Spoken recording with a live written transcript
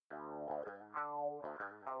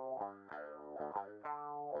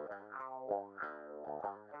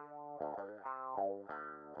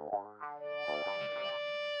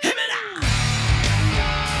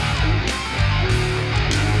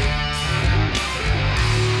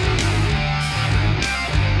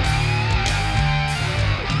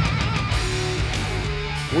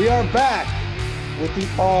are back with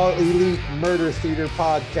the All Elite Murder Theater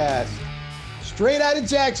podcast. Straight out of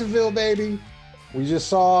Jacksonville, baby. We just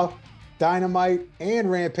saw Dynamite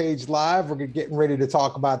and Rampage live. We're getting ready to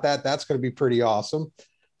talk about that. That's going to be pretty awesome.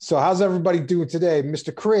 So how's everybody doing today?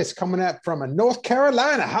 Mr. Chris coming up from North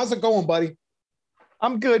Carolina. How's it going, buddy?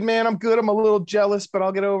 I'm good, man. I'm good. I'm a little jealous, but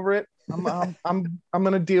I'll get over it. I'm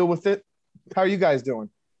going to deal with it. How are you guys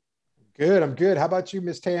doing? Good. I'm good. How about you,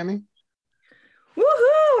 Miss Tammy?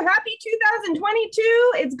 Woohoo! Happy 2022.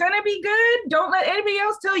 It's going to be good. Don't let anybody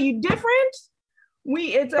else tell you different.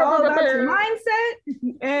 It's all about your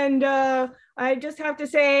mindset. And I just have to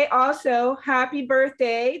say also happy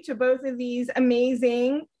birthday to both of these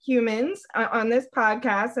amazing humans on this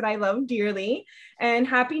podcast that I love dearly. And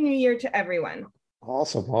happy New Year to everyone.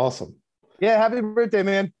 Awesome. Yeah, happy birthday,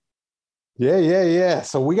 man. Yeah.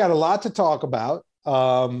 So we got a lot to talk about.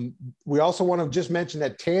 We also want to just mention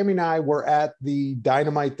that Tammy and I were at the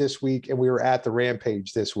Dynamite this week, and we were at the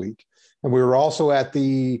Rampage this week. And we were also at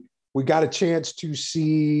we got a chance to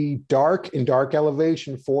see Dark and Dark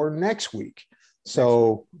Elevation for next week.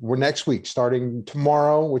 So we're next week, starting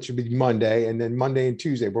tomorrow, which would be Monday, and then Monday and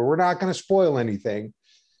Tuesday. But we're not going to spoil anything.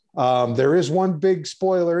 There is one big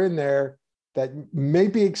spoiler in there that may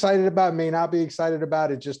be excited about, may not be excited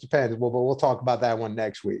about. It just depends. But we'll talk about that one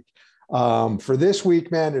next week. For this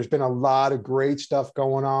week, man, there's been a lot of great stuff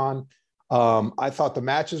going on. I thought the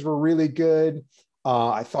matches were really good.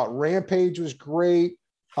 I thought Rampage was great.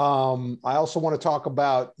 I also want to talk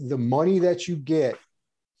about the money that you get.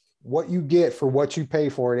 What you get for what you pay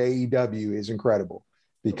for at AEW is incredible,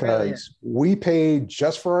 because we paid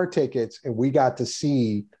just for our tickets and we got to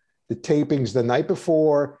see the tapings the night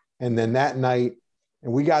before and then that night,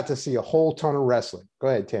 and we got to see a whole ton of wrestling. Go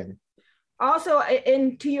ahead, Tammy. Also,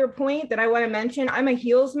 and to your point that I want to mention, I'm a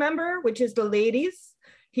Heels member, which is the ladies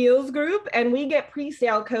Heels group, and we get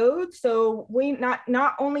pre-sale codes. So we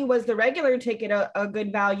not only was the regular ticket a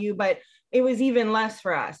good value, but it was even less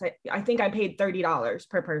for us. I think I paid $30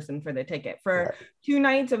 per person for the ticket for 2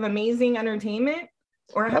 nights of amazing entertainment.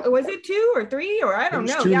 Or was it 2 or 3? Or I don't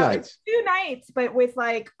know. 2 nights. 2 nights, but with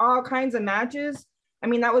like all kinds of matches. I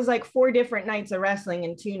mean, that was like 4 different nights of wrestling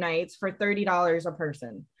in 2 nights for $30 a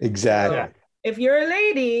person. Exactly. So if you're a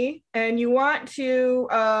lady and you want to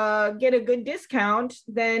get a good discount,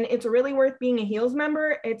 then it's really worth being a Heels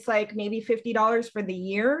member. It's like maybe $50 for the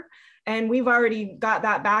year. And we've already got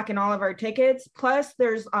that back in all of our tickets. Plus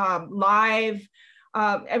there's live,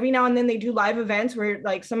 every now and then they do live events where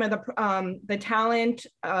like some of the talent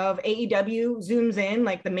of AEW zooms in,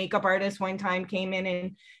 like the makeup artist one time came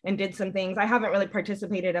in and did some things. I haven't really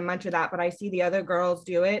participated in much of that, but I see the other girls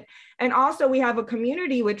do it. And also we have a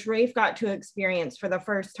community, which Rafe got to experience for the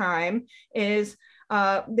first time, is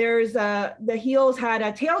the Heels had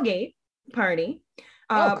a tailgate party.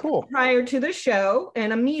 Cool. Prior to the show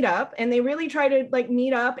and a meetup, and they really try to like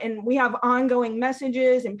meet up, and we have ongoing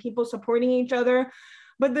messages and people supporting each other.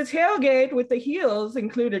 But the tailgate with the Heels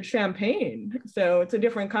included champagne, so it's a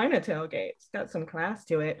different kind of tailgate. It's got some class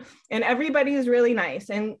to it, and everybody is really nice.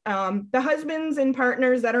 And the husbands and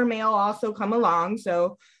partners that are male also come along.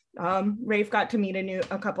 So Rafe got to meet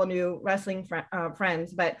a couple new wrestling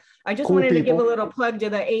friends, but I just wanted to give a little plug to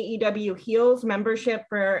the AEW Heels membership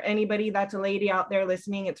for anybody that's a lady out there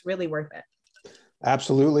listening. It's really worth it.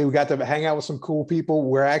 Absolutely. We got to hang out with some cool people.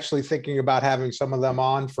 We're actually thinking about having some of them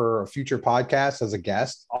on for a future podcast as a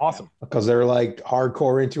guest. Awesome. Because they're like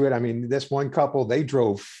hardcore into it. I mean, this one couple, they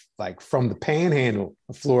drove like from the panhandle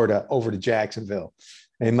of Florida over to Jacksonville.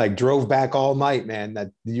 And like drove back all night, man.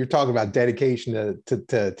 That you're talking about dedication to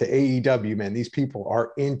AEW, man. These people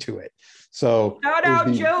are into it. So shout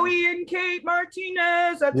out Joey and Kate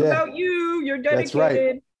Martinez. That's about you. You're dedicated. That's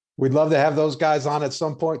right. We'd love to have those guys on at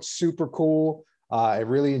some point. Super cool. I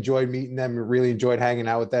really enjoyed meeting them. I really enjoyed hanging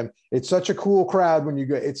out with them. It's such a cool crowd when you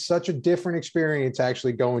go. It's such a different experience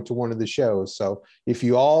actually going to one of the shows. So if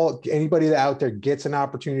anybody out there gets an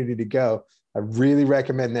opportunity to go, I really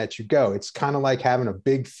recommend that you go. It's kind of like having a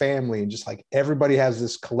big family and just like everybody has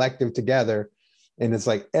this collective together, and it's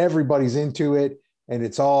like everybody's into it, and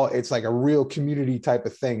it's like a real community type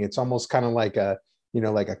of thing. It's almost kind of like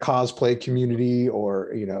like a cosplay community,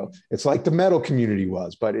 or, it's like the metal community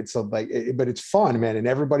was, but it's but it's fun, man. And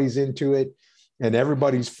everybody's into it and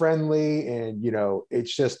everybody's friendly, and,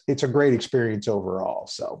 it's a great experience overall.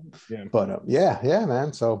 So, yeah,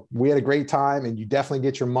 man. So we had a great time, and you definitely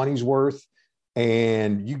get your money's worth.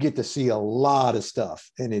 And you get to see a lot of stuff,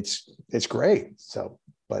 and it's great. So,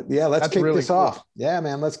 but yeah, let's kick this off. Yeah,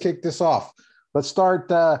 man, let's kick this off. let's start.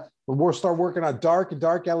 We'll start working on Dark and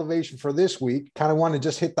Dark Elevation for this week. Kind of want to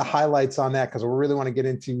just hit the highlights on that because we really want to get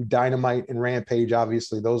into Dynamite and Rampage.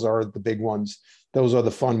 Obviously, those are the big ones. Those are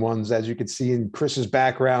the fun ones, as you can see in Chris's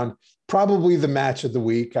background. Probably the match of the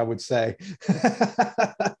week, I would say.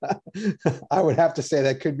 I would have to say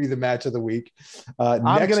that could be the match of the week. I'm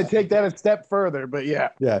going to take that a step further, but yeah.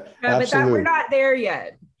 Yeah, but we're not there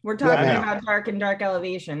yet. We're talking about Dark and Dark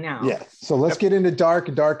Elevation now. Yeah, so let's get into Dark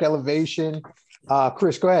and Dark Elevation.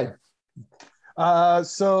 Chris, go ahead.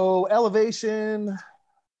 So Elevation,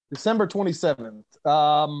 December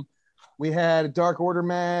 27th. We had a Dark Order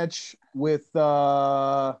match with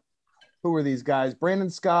who were these guys?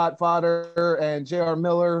 Brandon Scott, Fodder, and JR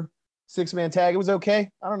Miller. 6-man tag. It was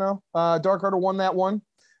okay. I don't know. Dark Order won that one.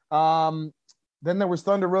 Then there was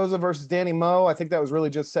Thunder Rosa versus Danny Moe. I think that was really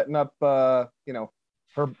just setting up, her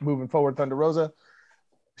moving forward. Thunder Rosa.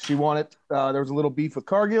 She won it. There was a little beef with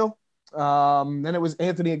Cargill. Then it was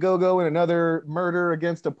Anthony Ogogo and another murder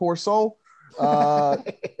against a poor soul.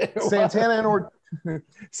 Santana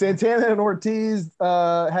and Ortiz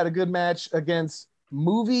had a good match against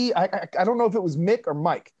Movie. I don't know if it was Mick or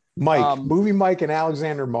Mike. Movie Mike and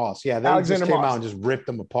Alexander Moss. Yeah, they just came out and just ripped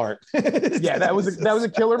them apart. Yeah, that was a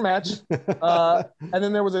killer match. And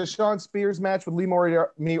then there was a Sean Spears match with Lee Moriarty.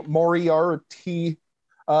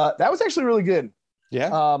 That was actually really good. Yeah.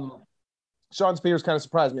 Sean Spears kind of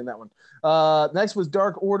surprised me in that one. Next was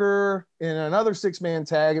Dark Order in another 6-man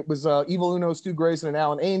tag. It was Evil Uno, Stu Grayson, and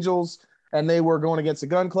Alan Angels, and they were going against the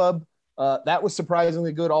Gun Club. That was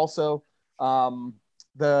surprisingly good also.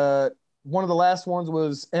 One of the last ones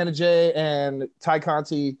was Anna Jay and Ty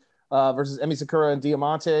Conti versus Emi Sakura and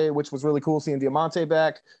Diamante, which was really cool seeing Diamante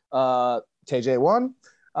back. TJ won.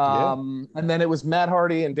 And then it was Matt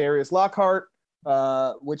Hardy and Darius Lockhart,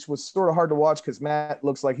 which was sort of hard to watch because Matt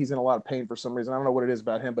looks like he's in a lot of pain for some reason. I don't know what it is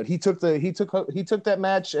about him, but he took that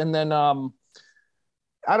match, and then I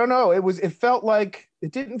don't know. It felt like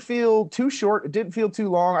it didn't feel too short. It didn't feel too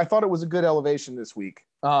long. I thought it was a good elevation this week.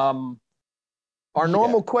 Our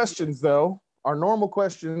normal questions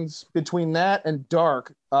between that and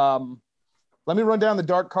Dark. Let me run down the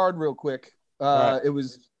Dark card real quick. Right. It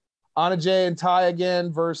was Anna Jay and Ty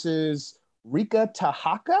again versus Rika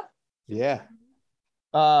Tahaka. Yeah.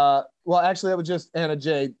 Well, actually, that was just Anna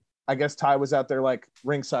Jay. I guess Ty was out there like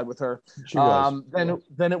ringside with her. She was.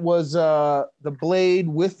 Then it was the Blade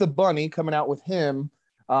with the Bunny coming out with him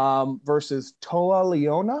versus Toa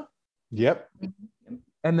Leona. Yep.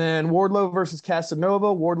 And then Wardlow versus Casanova.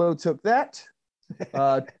 Wardlow took that.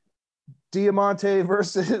 Diamante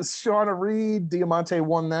versus Shauna Reed. Diamante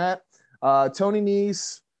won that. Tony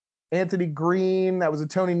Nese, Anthony Green. That was a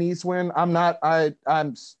Tony Nese win. I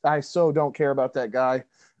so don't care about that guy.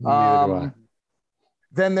 Neither do I.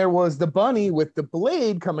 Then there was the Bunny with the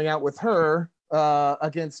Blade coming out with her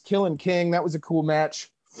against Killing King. That was a cool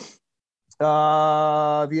match.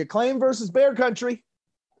 The Acclaim versus Bear Country.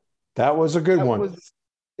 That was a good one.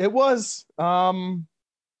 It was. The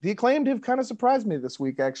Acclaimed have kind of surprised me this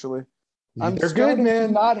week, actually. They're good,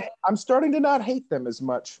 man. I'm starting to not hate them as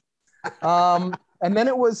much. And then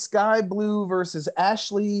it was Sky Blue versus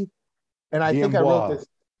Ashley. And I think I wrote this.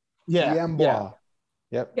 Yeah.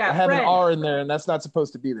 Yep. Yeah, I have Fred. an R in there, and that's not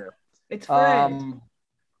supposed to be there. It's Fred.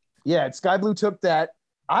 Sky Blue took that.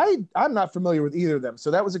 I'm not familiar with either of them,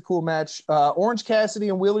 so that was a cool match. Orange Cassidy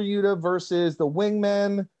and Wheeler Yuta versus the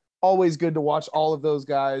Wingmen. Always good to watch all of those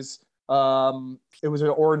guys. It was an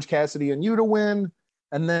Orange Cassidy and Yuta win.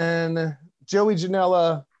 And then Joey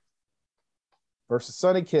Janela versus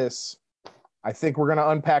Sonny Kiss. I think we're going to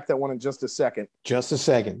unpack that one in just a second.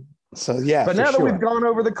 So, yeah. But now that we've gone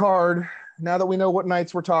over the card, now that we know what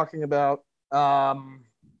nights we're talking about, the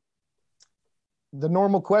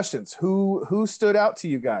normal questions. Who stood out to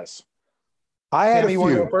you guys? I had Tammy, a few. You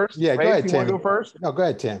want to go first? Yeah, go ahead, you Tammy. want to go first? No, go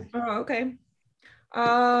ahead, Tammy. Oh, okay.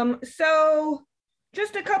 So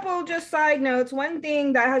just a couple side notes. One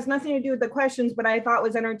thing that has nothing to do with the questions, but I thought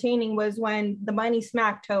was entertaining was when the Bunny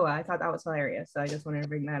smacked Toa. I thought that was hilarious. So I just wanted to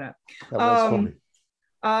bring that up. That was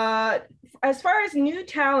funny. As far as new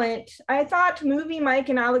talent, I thought Movie Mike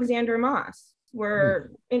and Alexander Moss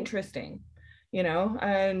were interesting,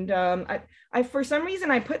 and I for some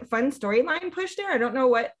reason I put fun storyline push there. I don't know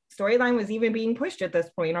what storyline was even being pushed at this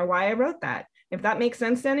point or why I wrote that. If that makes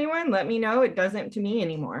sense to anyone, let me know. It doesn't to me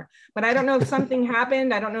anymore. But I don't know if something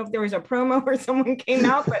happened. I don't know if there was a promo or someone came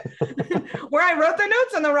out, but where I wrote the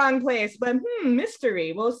notes in the wrong place. But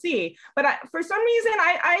mystery. We'll see. But for some reason,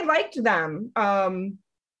 I liked them and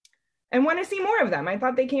want to see more of them. I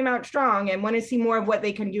thought they came out strong and want to see more of what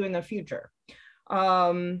they can do in the future.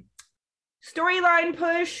 Storyline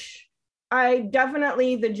push. I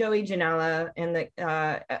definitely the Joey Janela and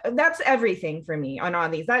that's everything for me on all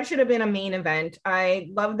these. That should have been a main event. I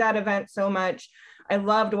loved that event so much. I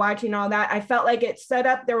loved watching all that. I felt like it set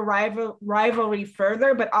up their rivalry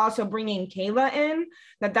further, but also bringing Kayla in,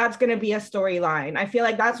 that's going to be a storyline. I feel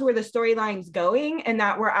like that's where the storyline's going, and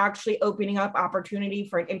that we're actually opening up opportunity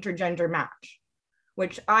for an intergender match,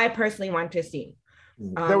 which I personally want to see.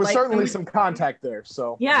 There was certainly some contact there.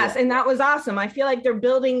 So yes, yeah. And that was awesome. I feel like they're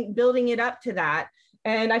building it up to that.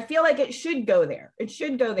 And I feel like it should go there. It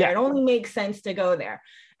should go there. Yeah. It only makes sense to go there.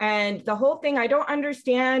 And the whole thing, I don't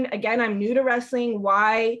understand. Again, I'm new to wrestling.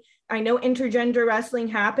 Why? I know intergender wrestling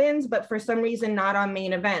happens, but for some reason, not on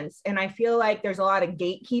main events. And I feel like there's a lot of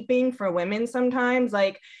gatekeeping for women sometimes.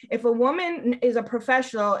 Like if a woman is a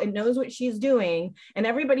professional and knows what she's doing and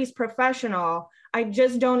everybody's professional, I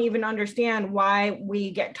just don't even understand why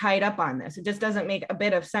we get tied up on this. It just doesn't make a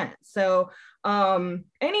bit of sense. So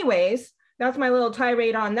anyways, that's my little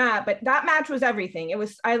tirade on that. But that match was everything.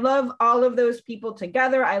 I love all of those people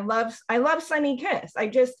together. I love Sunny Kiss.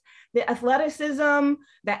 The athleticism,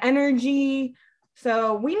 the energy.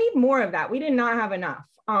 So we need more of that. We did not have enough.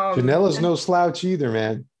 Janela's no slouch either,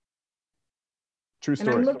 man. True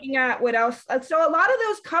story. And I'm looking at what else. So a lot of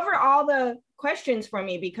those cover all the questions for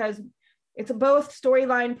me because it's both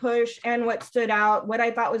storyline push and what stood out. What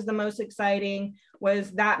I thought was the most exciting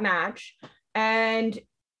was that match. And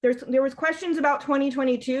there was questions about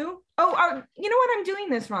 2022. Oh, you know what? I'm doing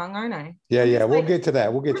this wrong, aren't I? Yeah. We'll get to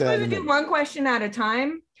that. We're supposed to do one question at a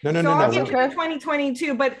time. No. I'll get to the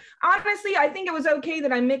 2022. But honestly, I think it was okay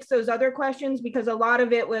that I mixed those other questions because a lot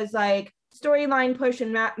of it was like storyline push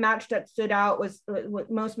and match that stood out was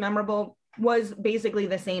most memorable was basically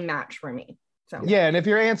the same match for me. So yeah, and if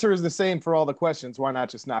your answer is the same for all the questions, why not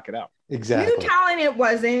just knock it out? Exactly. New talent, it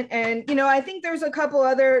wasn't. And, I think there's a couple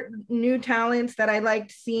other new talents that I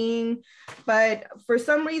liked seeing. But for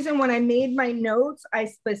some reason, when I made my notes, I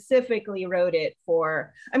specifically wrote it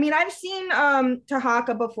for, I've seen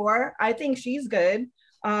Tahaka before. I think she's good.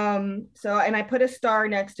 And I put a star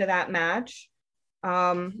next to that match.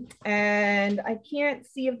 And I can't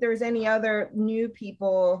see if there's any other new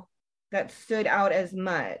people that stood out as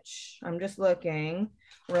much. I'm just looking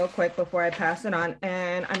real quick before I pass it on,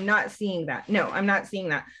 and I'm not seeing that. No, I'm not seeing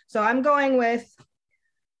that. So I'm going with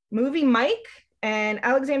Movie Mike and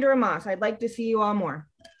Alexander Amos. I'd like to see you all more.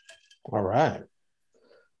 All right.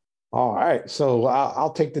 So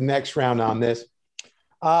I'll take the next round on this.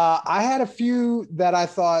 I had a few that I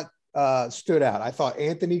thought stood out. I thought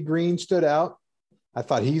Anthony Green stood out. I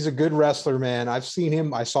thought he's a good wrestler, man. I've seen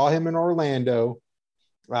him. I saw him in Orlando.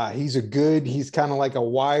 He's kind of like a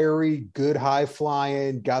wiry, good high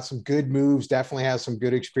flying, got some good moves, definitely has some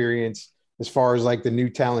good experience as far as like the new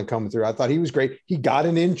talent coming through. I thought he was great. He got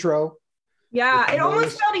an intro. Yeah, it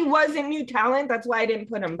almost felt he wasn't new talent. That's why I didn't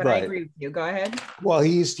put him, but right. I agree with you. Go ahead. Well,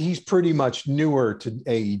 he's pretty much newer to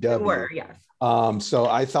AEW. Newer, yes. So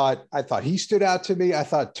I thought he stood out to me. I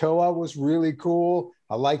thought Toa was really cool.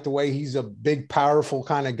 I like the way he's a big, powerful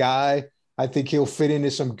kind of guy. I think he'll fit into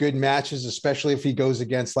some good matches, especially if he goes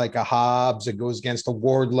against like a Hobbs, it goes against a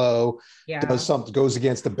Wardlow, goes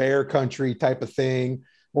against the Bear Country type of thing,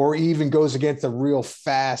 or even goes against a real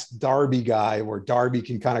fast Darby guy where Darby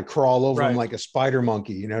can kind of crawl over him like a spider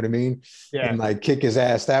monkey, you know what I mean? Yeah. And like kick his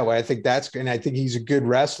ass that way. I think he's a good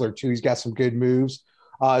wrestler too. He's got some good moves.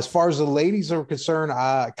 As far as the ladies are concerned,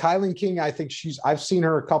 Kylan King, I think I've seen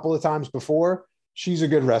her a couple of times before. She's a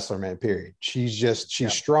good wrestler, man, period. She's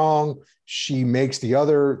strong. She makes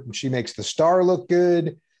the star look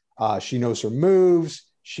good. She knows her moves.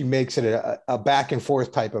 She makes it a back and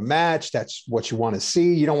forth type of match. That's what you want to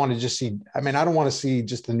see. You don't want to just see, I don't want to see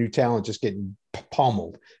just the new talent just getting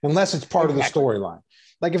pummeled unless it's part of the storyline.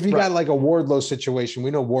 Like if you got like a Wardlow situation,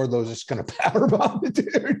 we know Wardlow's just going to powerbomb the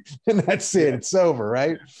dude and that's it. It's over.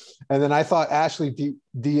 Right. And then I thought Ashley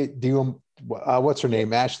what's her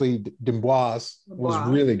name? Ashley Dubois was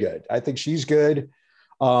really good. I think she's good.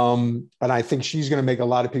 And I think she's going to make a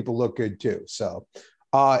lot of people look good too. So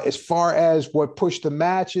as far as what pushed the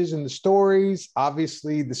matches and the stories,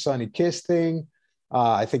 obviously the Sunny Kiss thing,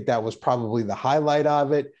 I think that was probably the highlight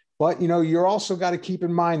of it. But, you're also got to keep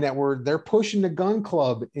in mind that they're pushing the Gun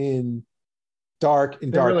Club in Dark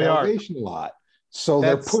really Elevation a lot. So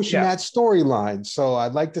they're pushing that storyline. So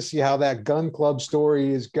I'd like to see how that Gun Club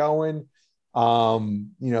story is going.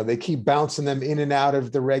 They keep bouncing them in and out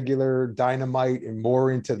of the regular Dynamite and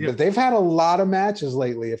more into but they've had a lot of matches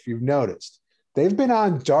lately. If you've noticed, they've been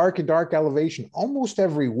on Dark and Dark Elevation almost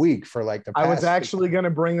every week for like the past. I was actually going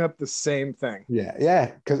to bring up the same thing.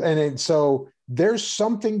 Yeah. So there's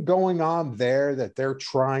something going on there that they're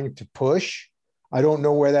trying to push. I don't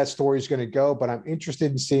know where that story is going to go, but I'm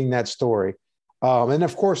interested in seeing that story. And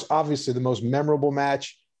of course, obviously, the most memorable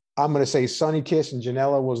match, I'm going to say Sunny Kiss and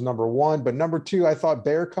Janela was number one. But number two, I thought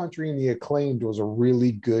Bear Country and the Acclaimed was a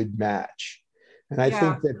really good match. And I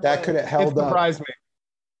think that could have held up. It surprised me.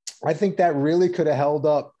 I think that really could have held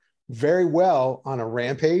up very well on a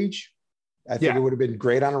Rampage. I think it would have been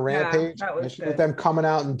great on a Rampage, especially with them coming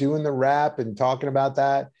out and doing the rap and talking about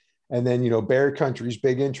that. And then, Bear Country's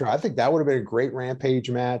big intro. I think that would have been a great Rampage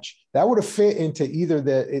match. That would have fit into either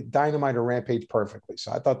the Dynamite or Rampage perfectly.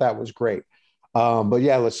 So I thought that was great. But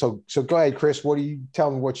yeah, so go ahead, Chris. What do you tell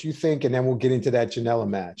me what you think? And then we'll get into that Janela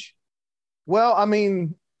match. Well, I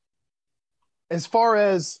mean, as far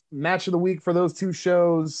as match of the week for those two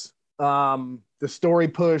shows, the story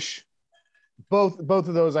push, both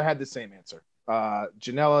of those, I had the same answer.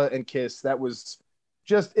 Janela and Kiss, that was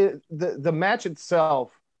just it. The match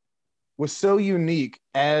itself was so unique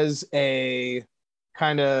as a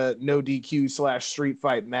kind of no DQ / street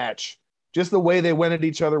fight match. Just the way they went at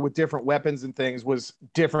each other with different weapons and things was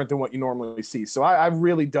different than what you normally see. So I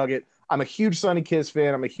really dug it. I'm a huge Sunny Kiss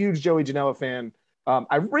fan. I'm a huge Joey Janela fan.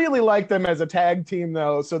 I really like them as a tag team,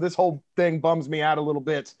 though, so this whole thing bums me out a little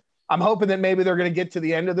bit. I'm hoping that maybe they're going to get to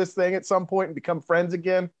the end of this thing at some point and become friends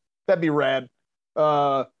again. That'd be rad.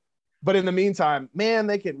 But in the meantime, man,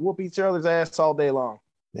 they can whoop each other's ass all day long.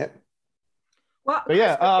 Yep. Well,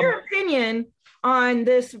 what's your opinion on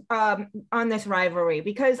this rivalry?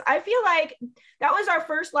 Because I feel like that was our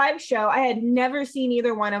first live show. I had never seen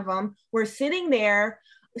either one of them. We're sitting there.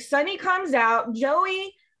 Sunny comes out.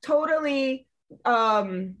 Joey totally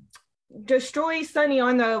destroys Sunny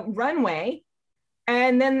on the runway.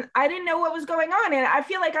 And then I didn't know what was going on. And I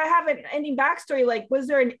feel like I haven't any backstory. Like, was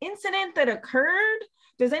there an incident that occurred?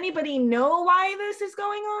 Does anybody know why this is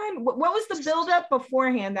going on? What was the buildup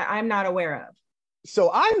beforehand that I'm not aware of?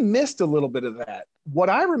 So I missed a little bit of that. What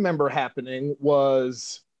I remember happening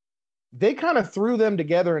was they kind of threw them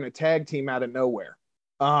together in a tag team out of nowhere.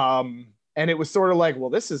 And it was sort of like,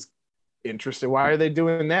 well, this is interesting. Why are they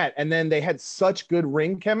doing that? And then they had such good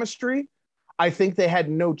ring chemistry. I think they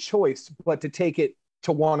had no choice but to take it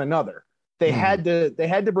to one another. They had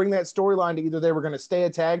to bring that storyline to either they were going to stay a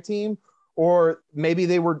tag team or maybe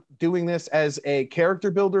they were doing this as a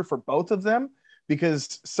character builder for both of them,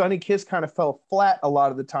 because Sunny Kiss kind of fell flat a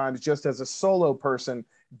lot of the times just as a solo person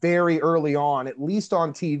very early on, at least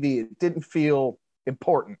on TV. It didn't feel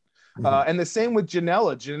important. And the same with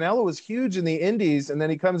Janela. Janela was huge in the indies, and then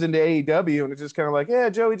he comes into AEW, and it's just kind of like, yeah,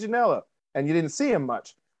 Joey Janela. And you didn't see him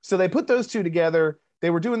much. So they put those two together. They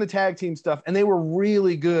were doing the tag team stuff, and they were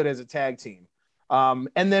really good as a tag team. And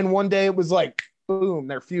then one day it was like, boom,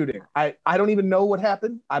 they're feuding. I don't even know what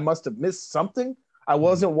happened. I must have missed something. I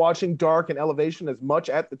wasn't watching Dark and Elevation as much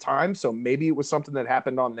at the time, so maybe it was something that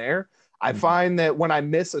happened on there. I find that when I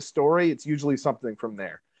miss a story, it's usually something from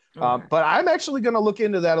there. Okay. But I'm actually going to look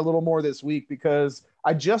into that a little more this week because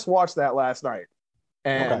I just watched that last night,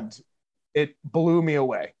 and it blew me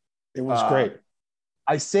away. It was great.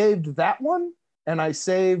 I saved that one, and I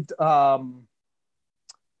saved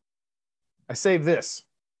this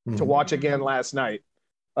to watch again last night,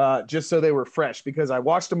 just so they were fresh, because I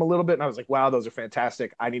watched them a little bit and I was like, wow, those are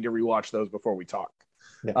fantastic. I need to rewatch those before we talk.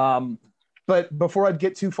 Yeah. But before I'd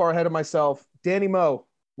get too far ahead of myself, Danny Moe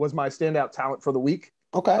was my standout talent for the week.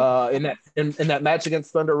 Okay. In that match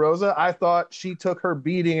against Thunder Rosa, I thought she took her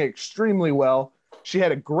beating extremely well. She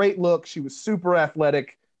had a great look. She was super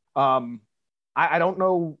athletic. I don't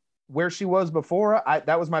know where she was before.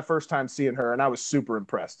 That was my first time seeing her, and I was super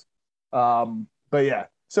impressed. But yeah,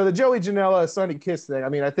 so the Joey Janela Sunny Kiss thing, I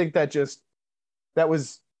mean, I think that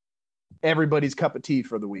was everybody's cup of tea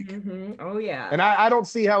for the week. Oh yeah. And I don't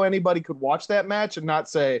see how anybody could watch that match and not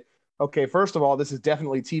say, okay, first of all, this is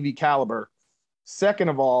definitely TV caliber. Second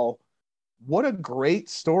of all, what a great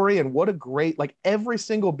story, and what a great, like, every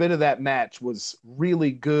single bit of that match was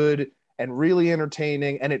really good and really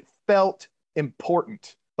entertaining, and it felt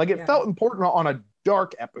important. Like, it felt important on a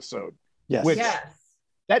Dark episode. Yes. Which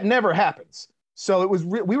that never happens. So it was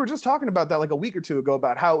we were just talking about that like a week or two ago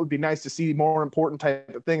about how it would be nice to see more important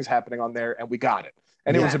type of things happening on there, and we got it.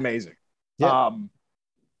 And it was amazing. Yeah.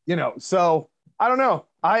 So I don't know.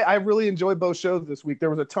 I really enjoyed both shows this week. There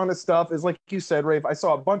was a ton of stuff. It's like you said, Rafe, I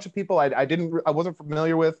saw a bunch of people I wasn't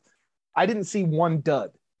familiar with. I didn't see one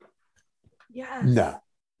dud. Yes. No.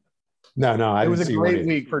 It was a great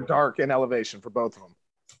week for Dark and Elevation for both of them.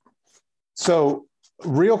 So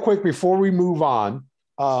real quick before we move on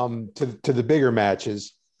to the bigger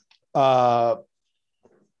matches, I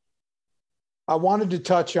wanted to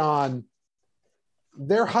touch on,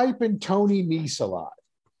 they're hyping Tony Nese a lot.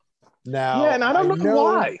 Now, yeah, and I don't know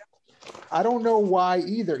why. I don't know why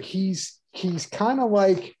either. He's kind of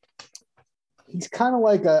like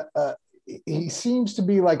he seems to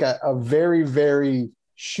be like a very, very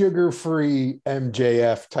sugar-free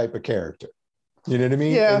MJF type of character. You know what I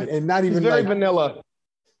mean? Yeah, and not even he's very like vanilla.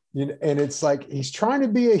 You know, and it's like he's trying to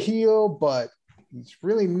be a heel, but he's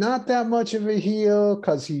really not that much of a heel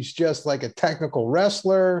because he's just like a technical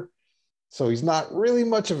wrestler. So he's not really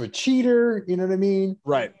much of a cheater. You know what I mean?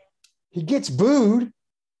 Right. He gets booed.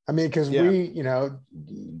 I mean, because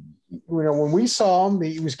when we saw him,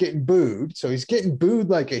 he was getting booed. So he's getting booed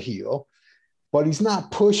like a heel, but he's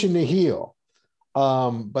not pushing the heel.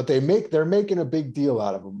 But they're making a big deal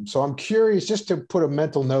out of him. So I'm curious, just to put a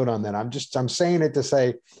mental note on that. I'm saying it to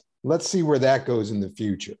say, let's see where that goes in the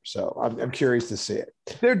future. So I'm curious to see it.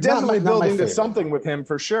 They're definitely building to something with him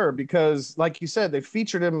for sure, because like you said, they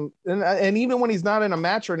featured him. And even when he's not in a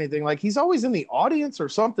match or anything, like he's always in the audience or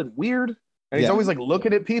something weird. And he's always like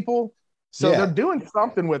looking at people. So they're doing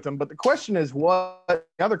something with him. But the question is what? The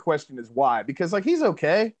other question is why? Because like he's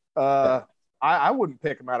okay. I wouldn't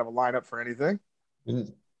pick him out of a lineup for anything.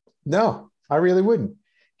 No, I really wouldn't.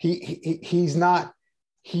 He's not.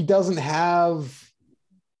 He doesn't have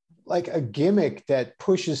like a gimmick that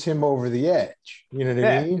pushes him over the edge. You know what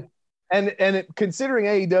I mean? And considering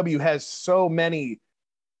AEW has so many,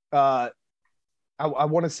 I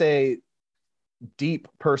want to say, deep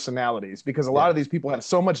personalities, because a lot of these people have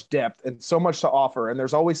so much depth and so much to offer, and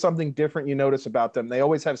there's always something different you notice about them. They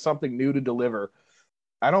always have something new to deliver.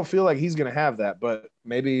 I don't feel like he's going to have that, but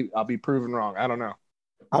maybe I'll be proven wrong. I don't know.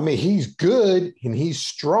 I mean, he's good and he's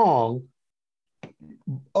strong.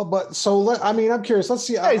 Oh, but I'm curious. Let's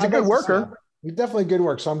see. Yeah, he's a good worker. He's definitely good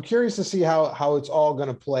work. So I'm curious to see how it's all going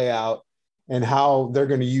to play out and how they're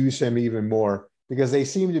going to use him even more, because they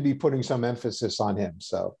seem to be putting some emphasis on him.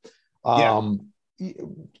 So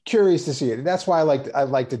curious to see it. And that's why I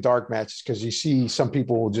like the dark matches, because you see some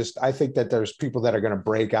people will just, I think that there's people that are going to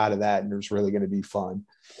break out of that and it's really going to be fun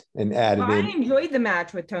and added in. I enjoyed the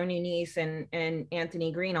match with Tony Nese and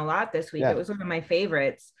Anthony Green a lot this week. It was one of my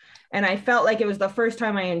favorites. And I felt like it was the first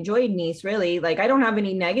time I enjoyed Nese, really. Like, I don't have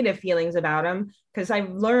any negative feelings about him, because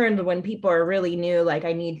I've learned when people are really new, like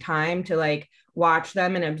I need time to like watch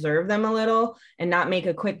them and observe them a little and not make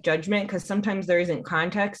a quick judgment, because sometimes there isn't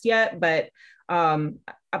context yet. But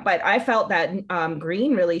I felt that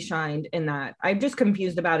Green really shined in that. I'm just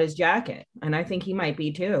confused about his jacket, and I think he might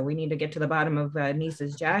be too. We need to get to the bottom of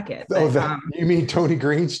Nice's jacket. But, you mean Tony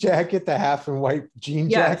Green's jacket, the half and white jean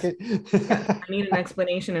jacket? I need an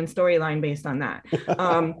explanation and storyline based on that.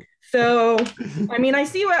 So, I mean, I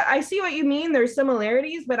see what you mean. There's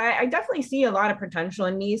similarities, but I definitely see a lot of potential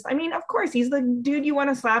in Nice. I mean, of course, he's the dude you want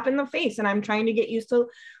to slap in the face, and I'm trying to get used to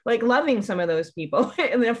like loving some of those people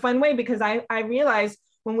in a fun way, because I realize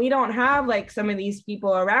when we don't have like some of these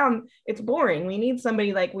people around, it's boring. We need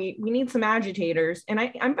somebody like we need some agitators, and I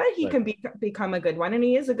bet he can become a good one, and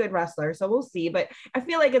he is a good wrestler. So we'll see. But I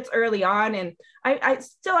feel like it's early on, and I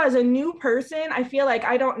still, as a new person, I feel like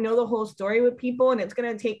I don't know the whole story with people, and it's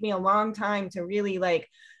gonna take me a long time to really like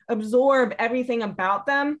absorb everything about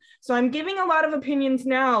them. So I'm giving a lot of opinions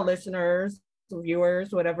now, listeners,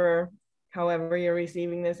 viewers, however you're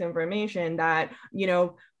receiving this information, that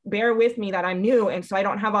bear with me that I'm new, and so I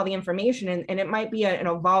don't have all the information, and it might be an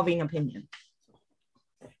evolving opinion.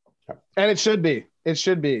 And it should be.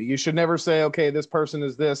 You should never say, okay, this person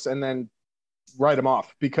is this, and then write them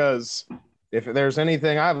off, because if there's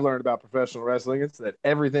anything I've learned about professional wrestling, it's that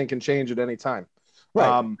everything can change at any time.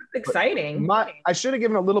 Right. That's exciting. I should have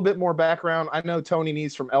given a little bit more background. I know Tony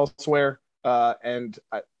Nese from elsewhere, and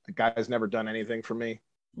the guy has never done anything for me.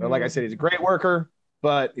 But like I said, he's a great worker,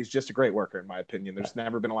 but he's just a great worker, in my opinion. There's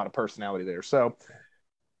never been a lot of personality there. So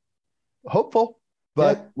hopeful,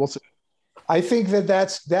 but we'll see. I think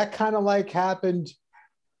that kind of like happened.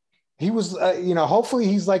 He was, hopefully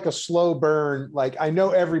he's like a slow burn. Like, I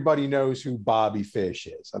know everybody knows who Bobby Fish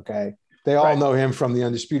is. Okay. They all know him from the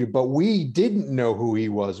Undisputed, but we didn't know who he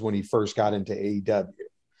was when he first got into AEW.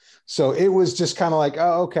 So it was just kind of like,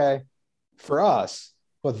 oh, okay, for us.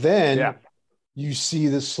 But then you see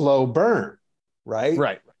the slow burn.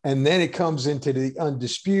 Right. And then it comes into the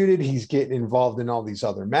Undisputed. He's getting involved in all these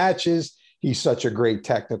other matches. He's such a great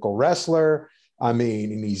technical wrestler. I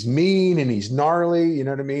mean, and he's mean and he's gnarly, you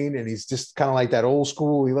know what I mean? And he's just kind of like that old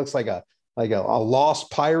school. He looks like a lost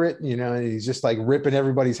pirate, and he's just like ripping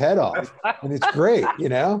everybody's head off. And it's great,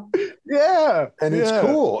 Yeah. And it's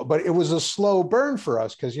cool. But it was a slow burn for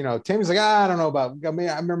us because, Tammy's like, I don't know about,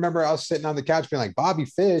 I remember I was sitting on the couch being like, Bobby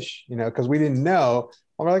Fish, because we didn't know.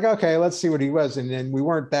 And we're like, okay, let's see what he was. And then we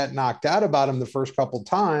weren't that knocked out about him the first couple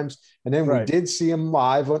times. And then we did see him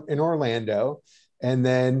live in Orlando. And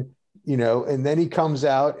then, and then he comes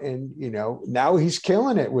out and, now he's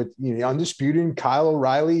killing it with, Undisputed and Kyle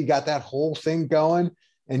O'Reilly. You got that whole thing going.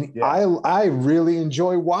 And I really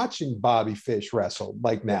enjoy watching Bobby Fish wrestle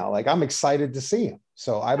now. Like, I'm excited to see him.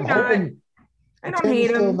 So I'm hoping. I don't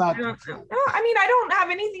hate him. No, I mean, I don't have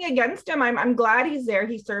anything against him. I'm glad he's there.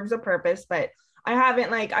 He serves a purpose, but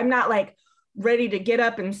I'm not ready to get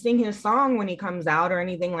up and sing his song when he comes out or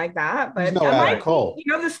anything like that. But no Adam Cole.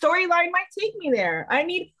 The storyline might take me there. I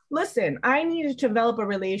need to develop a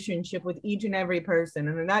relationship with each and every person,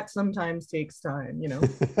 and that sometimes takes time.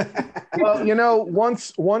 Well,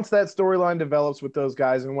 once that storyline develops with those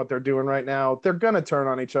guys and what they're doing right now, they're gonna turn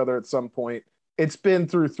on each other at some point. It's been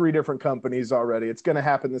through 3 different companies already. It's gonna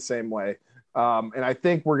happen the same way, and I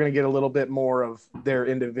think we're gonna get a little bit more of their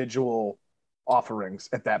individual offerings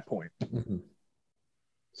at that point. Mm-hmm.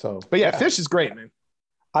 So, but yeah, Fish is great, man.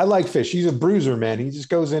 I like Fish. He's a bruiser, man. He just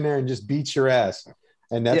goes in there and just beats your ass.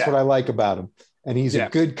 And that's what I like about him. And he's a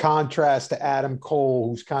good contrast to Adam Cole,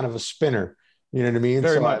 who's kind of a spinner. You know what I mean?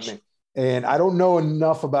 Very much. And I don't know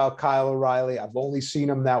enough about Kyle O'Reilly. I've only seen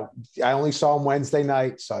him I only saw him Wednesday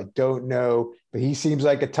night, so I don't know. But he seems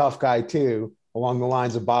like a tough guy too, along the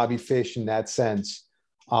lines of Bobby Fish in that sense.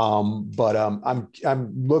 I'm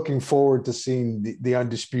looking forward to seeing the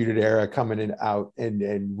Undisputed Era coming out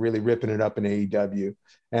and really ripping it up in AEW.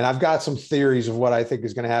 And I've got some theories of what I think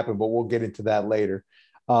is going to happen, but we'll get into that later.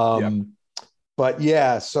 But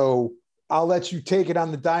yeah, so I'll let you take it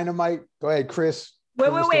on the Dynamite. Go ahead, Chris.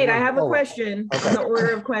 Wait. I have a question on the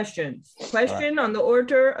order of questions. On the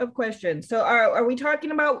order of questions. So are we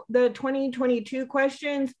talking about the 2022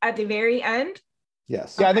 questions at the very end?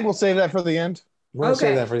 Yes. Yeah, I think we'll save that for the end. We'll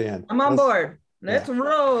save that for the end. I'm on board. Let's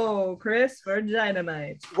roll, Chris, for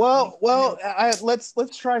Dynamite. Well,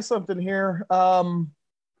 let's try something here.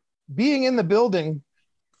 Being in the building,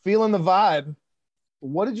 feeling the vibe.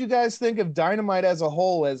 What did you guys think of Dynamite as a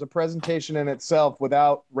whole, as a presentation in itself,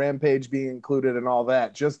 without Rampage being included and all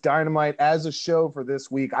that? Just Dynamite as a show for this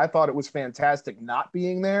week. I thought it was fantastic not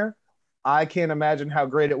being there. I can't imagine how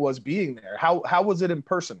great it was being there. How was it in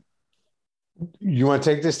person? You want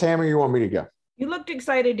to take this, Tam, or you want me to go? You looked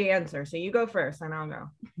excited to answer, so you go first, and I'll go.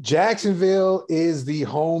 Jacksonville is the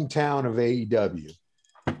hometown of AEW.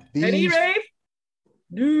 Ready, Rafe?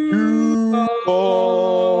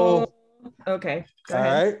 Okay. All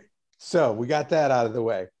right. So we got that out of the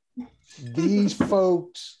way. These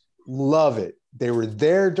folks love it. They were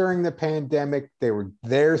there during the pandemic. They were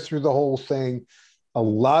there through the whole thing. A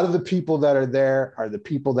lot of the people that are there are the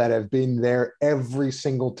people that have been there every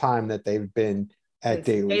single time that they've been at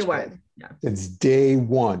Daly's. Day one. Yeah. It's day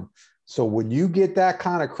one. So when you get that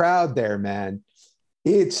kind of crowd there, man,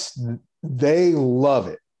 they love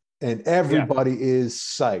it. And everybody is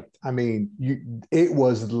psyched. I mean, it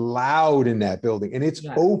was loud in that building, and it's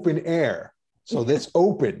open air. So that's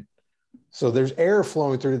open. So there's air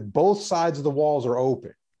flowing through. Both sides of the walls are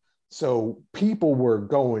open. So people were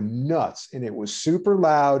going nuts, and it was super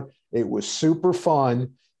loud. It was super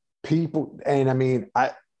fun. Duval's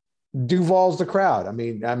the crowd. I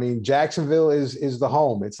mean, Jacksonville is the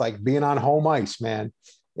home. It's like being on home ice, man.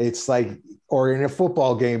 It's like, or in a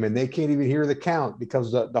football game and they can't even hear the count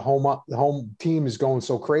because the home team is going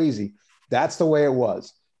so crazy. That's the way it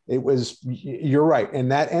was. You're right.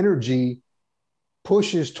 And that energy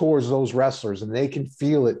pushes towards those wrestlers, and they can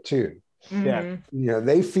feel it too. Mm-hmm. Yeah.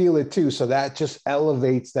 They feel it too. So that just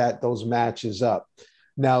elevates those matches up.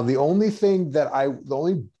 Now, the only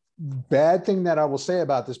bad thing that I will say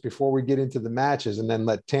about this before we get into the matches and then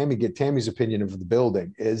let Tammy get Tammy's opinion of the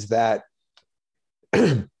building is that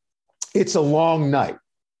it's a long night.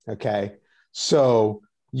 Okay. So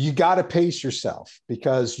you got to pace yourself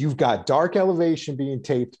because you've got Dark Elevation being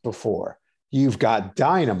taped before, you've got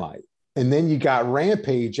Dynamite, and then you got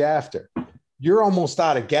Rampage after. You're almost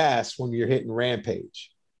out of gas when you're hitting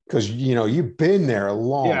Rampage because, you've been there a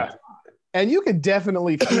long time. And you could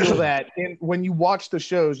definitely feel that when you watch the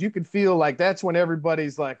shows. You could feel like that's when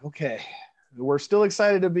everybody's like, okay, we're still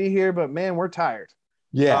excited to be here, but man, we're tired.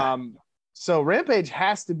 Yeah. So Rampage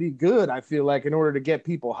has to be good, I feel like, in order to get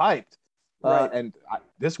people hyped. Right.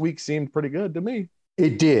 This week seemed pretty good to me.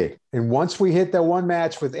 It did. And once we hit that one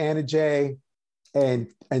match with Anna Jay and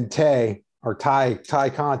Tay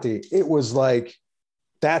Conti, it was like,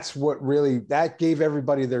 that gave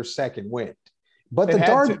everybody their second wind. But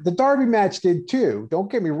the Darby match did too.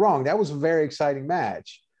 Don't get me wrong. That was a very exciting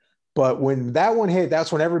match. But when that one hit,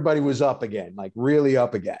 that's when everybody was up again, like really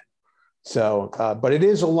up again. So, but it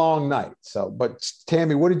is a long night. So, but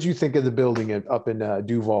Tammy, what did you think of the building up in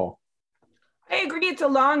Duval? I agree. It's a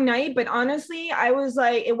long night, but honestly, I was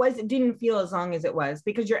like, it didn't feel as long as it was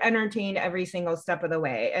because you're entertained every single step of the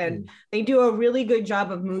way. And they do a really good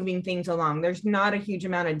job of moving things along. There's not a huge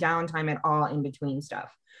amount of downtime at all in between stuff.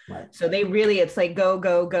 Right. So it's like go,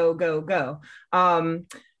 go, go, go, go.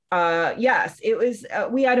 Yes, it was,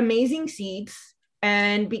 we had amazing seats.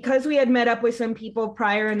 And because we had met up with some people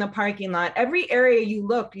prior in the parking lot, every area you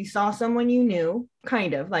looked, you saw someone you knew,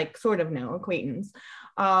 kind of like sort of know, acquaintance.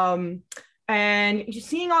 And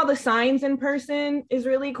seeing all the signs in person is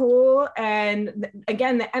really cool. And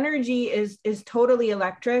again, the energy is totally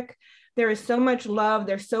electric. There is so much love.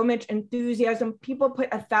 There's so much enthusiasm. People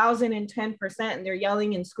put 1,010%, and they're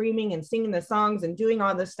yelling and screaming and singing the songs and doing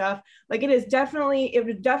all this stuff. Like it was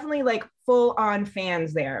definitely like full on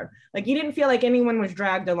fans there. Like you didn't feel like anyone was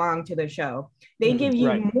dragged along to the show. They give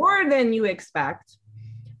you more than you expect.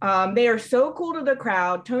 They are so cool to the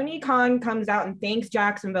crowd. Tony Khan comes out and thanks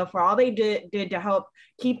Jacksonville for all they did to help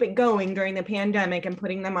keep it going during the pandemic and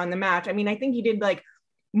putting them on the match. I mean, I think he did like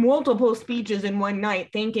multiple speeches in one night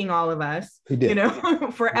thanking all of us,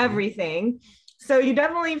 for everything. So you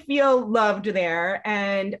definitely feel loved there.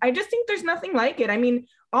 And I just think there's nothing like it. I mean,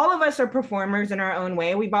 all of us are performers in our own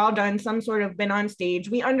way. We've all done some sort of been on stage.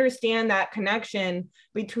 We understand that connection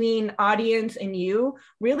between audience and you.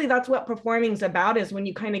 Really, that's what performing is about, is when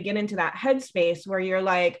you kind of get into that headspace where you're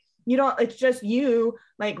like, it's just you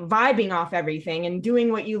like vibing off everything and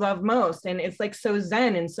doing what you love most. And it's like so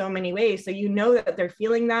zen in so many ways. So that they're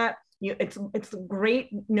feeling that. It's great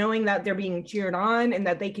knowing that they're being cheered on and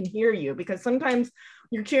that they can hear you, because sometimes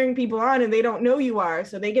you're cheering people on and they don't know you are.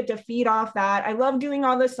 So they get to feed off that. I love doing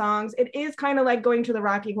all the songs. It is kind of like going to the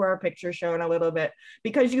Rocky Horror Picture Show in a little bit,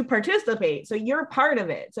 because you participate. So you're part of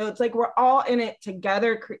it. So it's like we're all in it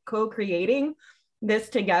together, co-creating this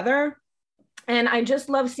together. And I just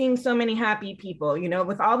love seeing so many happy people,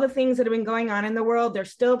 with all the things that have been going on in the world.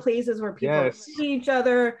 There's still places where people see each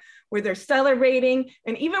other, where they're celebrating.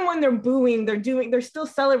 And even when they're booing, they're still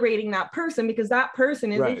celebrating that person, because that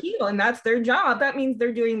person is a heel and that's their job. That means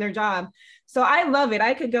they're doing their job. So I love it.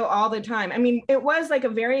 I could go all the time. I mean, it was like a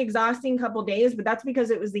very exhausting couple days, but that's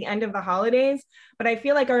because it was the end of the holidays. But I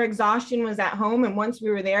feel like our exhaustion was at home. And once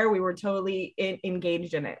we were there, we were totally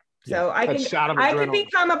engaged in it. So I could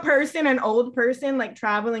become an old person, like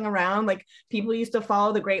traveling around, like people used to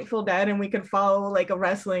follow the Grateful Dead, and we could follow like a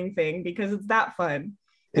wrestling thing, because it's that fun.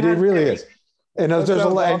 It really is. And there's a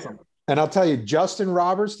lot. Awesome. And I'll tell you, Justin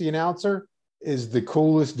Roberts, the announcer, is the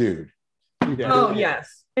coolest dude. Oh,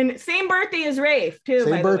 yes. And same birthday as Rafe, too.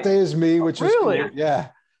 Same birthday as me, which is cool. Yeah.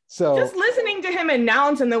 So just listening to him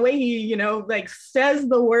announce and the way he, like says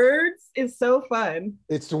the words is so fun.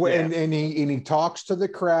 It's the way, and he talks to the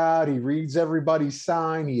crowd. He reads everybody's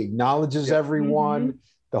sign. He acknowledges everyone. Mm-hmm.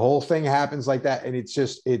 The whole thing happens like that. And it's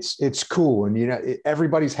just, it's cool. And,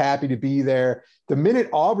 everybody's happy to be there. The minute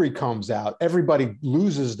Aubrey comes out, everybody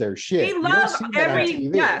loses their shit. They love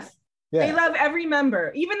they love every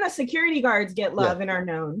member. Even the security guards get love and are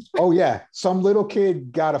known. Oh yeah. Some little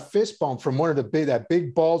kid got a fist bump from one of that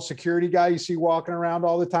big bald security guy you see walking around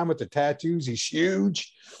all the time with the tattoos. He's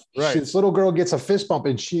huge. Right. This little girl gets a fist bump,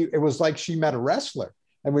 and it was like she met a wrestler.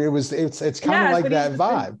 I mean, it's kind of like that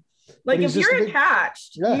vibe. Like if you're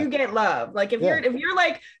attached, you get love. Like if you're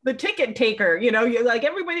like the ticket taker, you're like,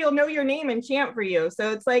 everybody will know your name and chant for you.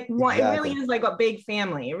 So it's like, it really is like a big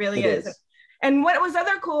family. It really is. And what was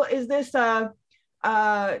other cool is this, there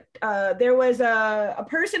was a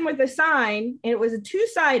person with a sign, and it was a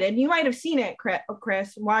two-sided. You might have seen it,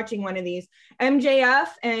 Chris, watching one of these. MJF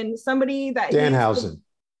and somebody that Danhausen.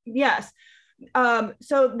 Yes.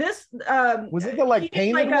 So this was it the like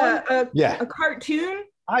painted like a cartoon?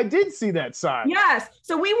 I did see that sign. Yes.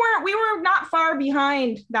 So we were not far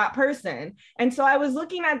behind that person. And so I was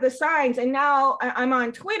looking at the signs, and now I'm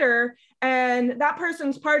on Twitter, and that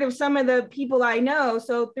person's part of some of the people I know.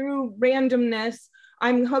 So through randomness,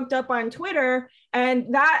 I'm hooked up on Twitter,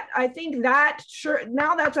 and I think that shirt,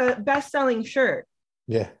 now that's a best-selling shirt.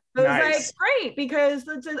 Yeah. So nice. It was like great, because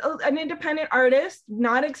it's an independent artist,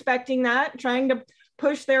 not expecting that, trying to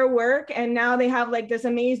push their work, and now they have like this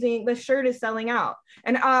amazing, the shirt is selling out.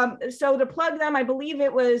 And so to plug them, I believe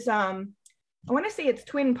it was I want to say it's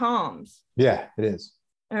Twin Palms. Yeah, it is.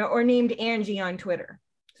 Or named Angie on Twitter.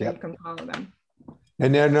 So you can follow them.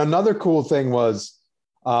 And then another cool thing was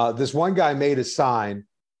this one guy made a sign,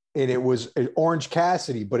 and it was an Orange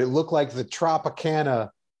Cassidy, but it looked like the Tropicana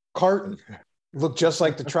carton. It looked just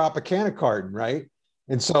like the Tropicana carton, right?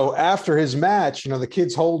 And so after his match, the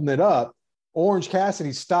kid's holding it up. Orange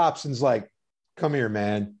Cassidy stops and's like, "Come here,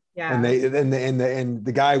 man." Yeah. And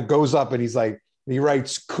the guy goes up, and he's like, he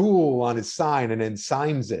writes "cool" on his sign and then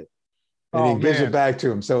signs it. and he gives it back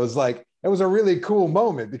to him. So it was like, it was a really cool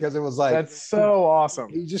moment because it was like, that's so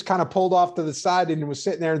awesome. He just kind of pulled off to the side and was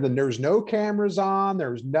sitting there. Then there was no cameras on.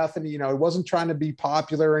 There was nothing, he wasn't trying to be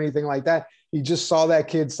popular or anything like that. He just saw that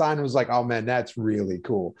kid sign and was like, oh man, that's really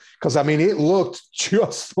cool. Cause I mean, it looked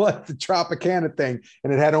just like the Tropicana thing,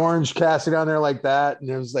 and it had Orange Cassidy on there like that. And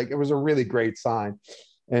it was like, it was a really great sign.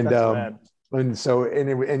 And,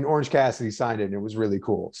 and Orange Cassidy signed it, and it was really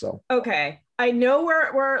cool. So, okay. I know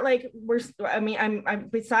I'm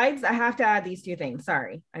besides, I have to add these two things.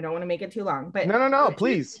 Sorry. I don't want to make it too long, but no,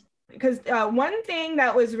 please. Because one thing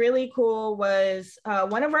that was really cool was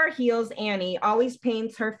one of our heels, Annie, always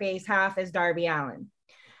paints her face half as Darby Allin.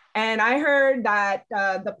 And I heard that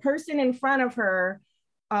the person in front of her,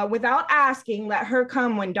 without asking, let her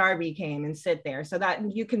come when Darby came and sit there so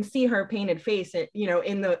that you can see her painted face,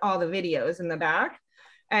 in all the videos in the back.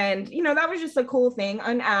 And, that was just a cool thing,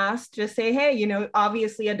 unasked, just say, hey,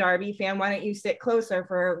 obviously a Darby fan, why don't you sit closer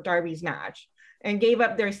for Darby's match? And gave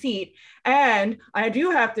up their seat. And I do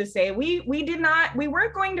have to say, we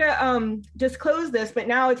weren't going to disclose this, but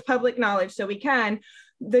now it's public knowledge, so we can.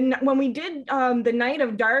 When we did the night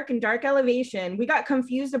of Dark and Dark Elevation, we got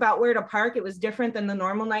confused about where to park. It was different than the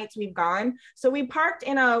normal nights we've gone. So we parked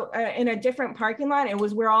in a different parking lot. It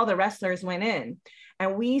was where all the wrestlers went in.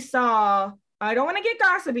 And we saw, I don't want to get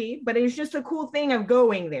gossipy, but it's just a cool thing of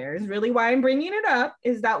going there. Is really why I'm bringing it up,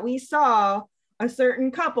 is that we saw a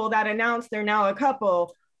certain couple that announced they're now a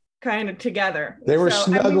couple kind of together. They were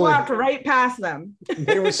snuggling. And we walked right past them.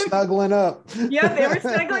 They were snuggling up. Yeah, they were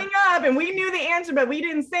snuggling up, and we knew the answer, but we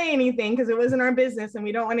didn't say anything because it wasn't our business and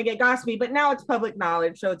we don't want to get gossipy, but now it's public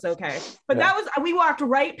knowledge, so it's okay. But we walked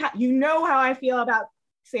right past, how I feel about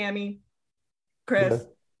Sammy, Chris. Yeah.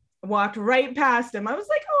 Walked right past him. I was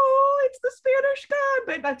like, oh, it's the Spanish God,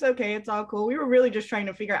 but that's okay. It's all cool. We were really just trying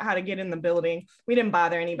to figure out how to get in the building. We didn't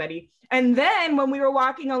bother anybody. And then when we were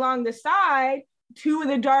walking along the side, two of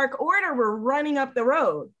the Dark Order were running up the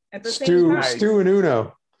road at the same time. Stu and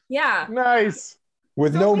Uno. Yeah. Nice.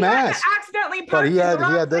 With no mask. Accidentally parked in the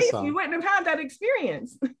wrong place. We wouldn't have had that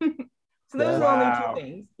experience. So those are only two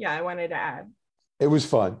things. Yeah, I wanted to add. It was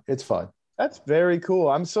fun. It's fun. That's very cool.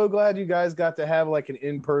 I'm so glad you guys got to have like an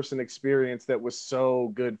in-person experience that was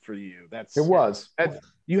so good for you.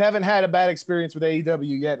 You haven't had a bad experience with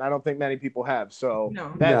AEW yet, and I don't think many people have. So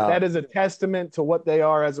that is a testament to what they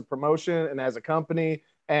are as a promotion and as a company,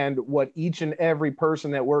 and what each and every person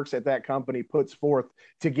that works at that company puts forth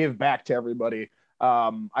to give back to everybody.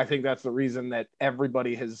 I think that's the reason that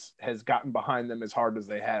everybody has gotten behind them as hard as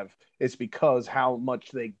they have. It's because how much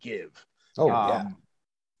they give. Oh, yeah.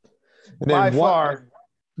 And then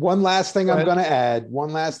one last thing I'm going to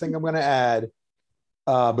add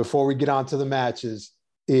before we get on to the matches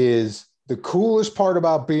is the coolest part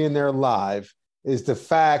about being there live is the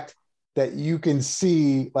fact that you can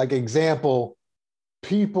see, like, example,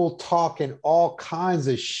 people talking all kinds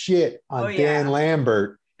of shit on Dan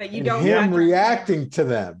Lambert, that you don't, him reacting to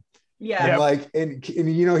them. Yeah. And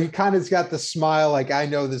he kind of got the smile, like, I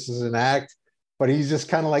know this is an act, but he's just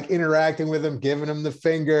kind of like interacting with him, giving him the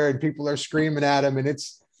finger, and people are screaming at him. And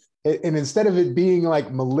and instead of it being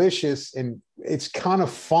like malicious, and it's kind of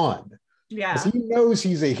fun. Yeah. He knows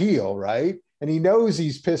he's a heel, right? And he knows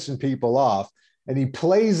he's pissing people off, and he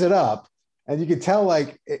plays it up. And you can tell,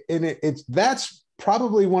 like, that's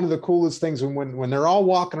probably one of the coolest things when they're all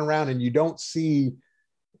walking around and you don't see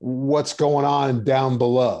what's going on down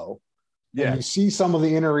below. Yeah, and you see some of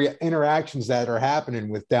the interactions that are happening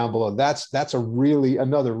with down below. That's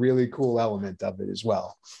another really cool element of it as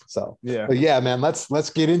well. So but yeah, man, let's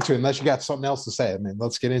get into it. Unless you got something else to say, man,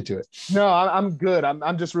 let's get into it. No, I'm good.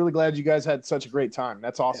 I'm just really glad you guys had such a great time.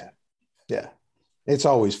 That's awesome. Yeah. It's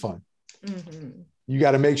always fun. Mm-hmm. You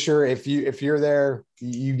got to make sure if you're there,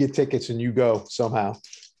 you get tickets and you go somehow.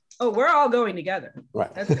 Oh, we're all going together.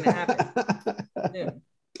 Right. That's gonna happen. Yeah.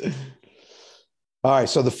 All right,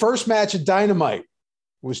 so the first match at Dynamite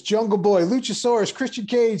was Jungle Boy, Luchasaurus, Christian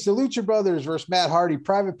Cage, the Lucha Brothers versus Matt Hardy,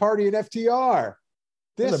 Private Party, and FTR.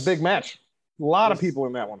 This was a big match. A lot of people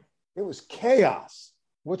in that one. It was chaos.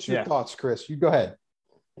 What's your thoughts, Chris? You go ahead.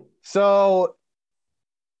 So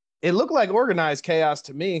it looked like organized chaos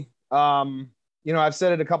to me. I've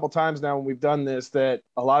said it a couple times now when we've done this, that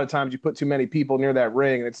a lot of times you put too many people near that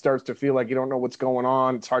ring and it starts to feel like you don't know what's going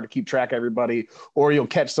on. It's hard to keep track of everybody, or you'll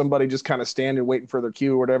catch somebody just kind of standing, waiting for their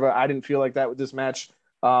cue or whatever. I didn't feel like that with this match.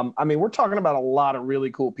 We're talking about a lot of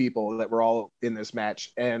really cool people that were all in this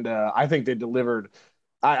match. And I think they delivered.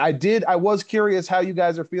 I was curious how you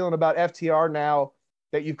guys are feeling about FTR now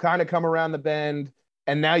that you've kind of come around the bend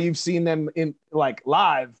and now you've seen them in like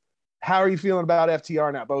live. How are you feeling about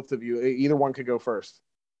FTR now? Both of you, either one could go first.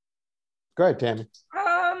 Go ahead, Tammy.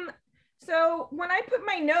 So when I put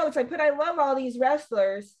my notes, I love all these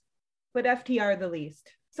wrestlers, but FTR the least.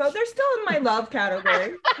 So they're still in my love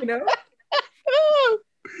category, you know?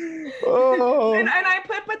 Oh. And I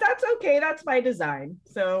put, but that's okay. That's by design.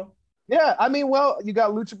 So yeah, I mean, well, you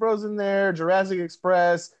got Lucha Bros in there, Jurassic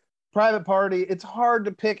Express, Private Party. It's hard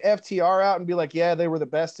to pick FTR out and be like, yeah, they were the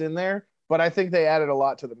best in there, but I think they added a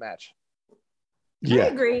lot to the match. Yeah,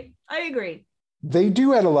 I agree. they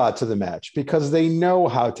do add a lot to the match because they know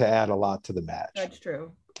how to add a lot to the match. That's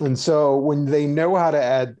true. And so when they know how to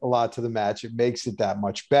add a lot to the match, it makes it that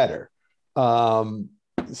much better.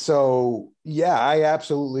 So yeah, I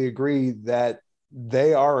absolutely agree that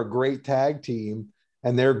they are a great tag team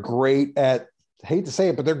and they're great at, I hate to say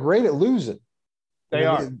it, but they're great at losing. They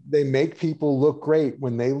are. They make people look great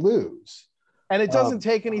when they lose. And it doesn't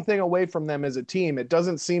take anything away from them as a team. It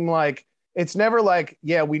doesn't seem like, it's never like,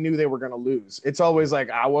 yeah, we knew they were going to lose. It's always like,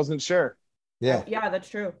 I wasn't sure. Yeah. Yeah, that's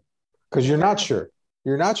true. Because you're not sure.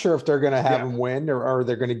 You're not sure if they're going to have them win or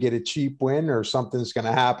they're going to get a cheap win or something's going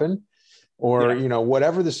to happen or, you know,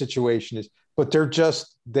 whatever the situation is. But they're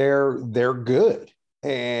just, they're good.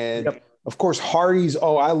 And of course, Hardy's,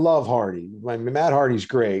 I love Hardy. I mean, Matt Hardy's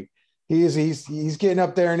great. He's getting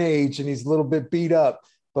up there in age and he's a little bit beat up.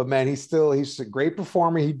 But man, he's a great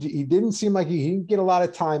performer. He didn't seem like he didn't get a lot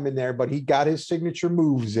of time in there, but he got his signature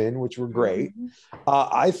moves in, which were great.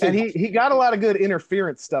 I think and he got a lot of good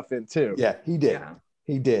interference stuff in too. Yeah, he did. Yeah.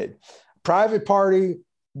 He did. Private Party,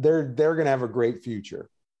 they're going to have a great future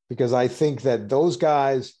because I think that those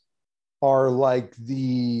guys are like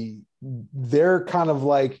they're kind of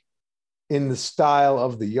like in the style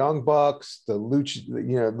of the Young Bucks, the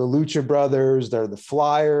Lucha Brothers. They're the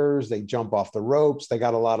Flyers. They jump off the ropes. They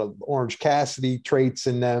got a lot of Orange Cassidy traits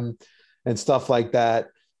in them and stuff like that.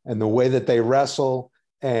 And the way that they wrestle,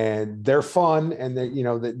 and they're fun. And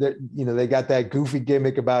they got that goofy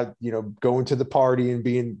gimmick about, going to the party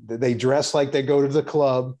and they dress like they go to the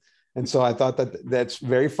club. And so I thought that's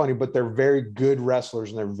very funny, but they're very good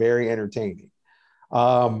wrestlers and they're very entertaining.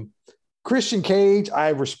 Christian Cage, I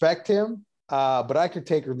respect him, but I could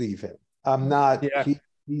take or leave him. I'm not. Yeah.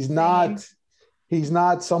 He's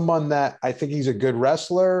not someone that I think he's a good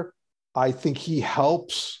wrestler. I think he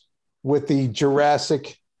helps with the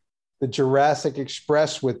Jurassic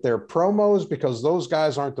Express with their promos because those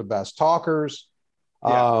guys aren't the best talkers.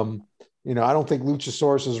 Yeah. I don't think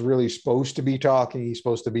Luchasaurus is really supposed to be talking. He's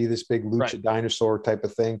supposed to be this big lucha dinosaur type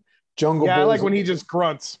of thing. Jungle Boy, I like when he just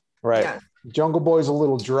grunts. Right. Yeah. Jungle Boy's a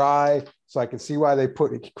little dry, so I can see why they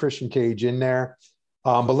put Christian Cage in there.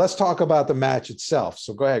 But let's talk about the match itself.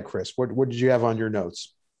 So go ahead, Chris. What did you have on your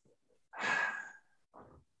notes?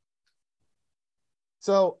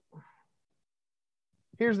 So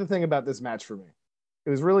here's the thing about this match for me. It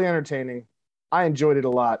was really entertaining. I enjoyed it a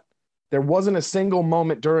lot. There wasn't a single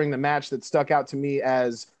moment during the match that stuck out to me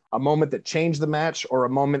as a moment that changed the match or a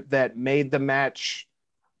moment that made the match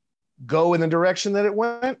go in the direction that it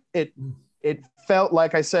went. It felt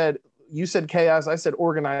like you said chaos, I said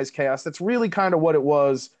organized chaos. That's really kind of what it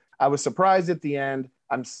was. I was surprised at the end.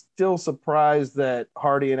 I'm still surprised that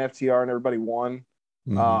Hardy and FTR and everybody won.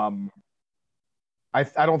 Mm-hmm.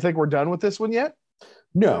 I don't think we're done with this one yet.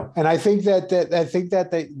 No, and I think that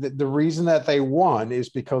the reason that they won is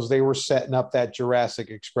because they were setting up that Jurassic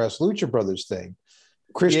Express Lucha Brothers thing.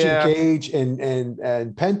 Christian Cage and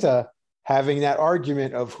Penta having that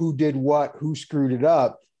argument of who did what, who screwed it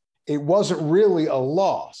up. It wasn't really a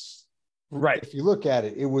loss. Right. If you look at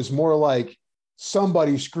it, it was more like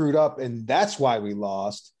somebody screwed up and that's why we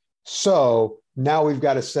lost. So now we've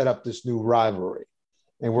got to set up this new rivalry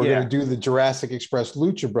and we're going to do the Jurassic Express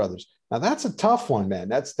Lucha Brothers. Now that's a tough one, man.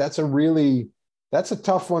 That's a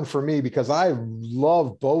tough one for me because I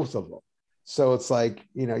love both of them. So it's like,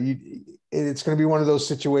 it's going to be one of those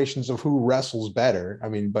situations of who wrestles better. I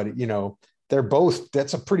mean, but they're both,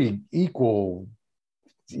 that's a pretty equal,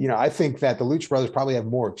 I think that the Lucha Brothers probably have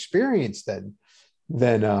more experience than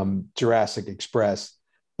Jurassic Express,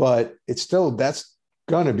 but it's still, that's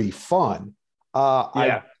going to be fun.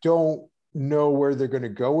 I don't know where they're going to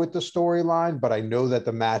go with the storyline, but I know that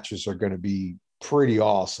the matches are going to be pretty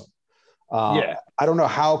awesome. I don't know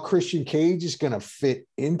how Christian Cage is going to fit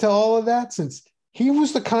into all of that since he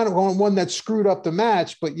was the kind of one that screwed up the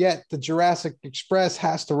match, but yet the Jurassic Express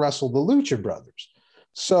has to wrestle the Lucha Brothers.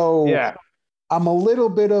 So I'm a little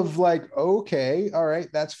bit of like, okay, all right,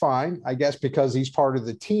 that's fine, I guess, because he's part of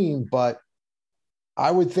the team. But I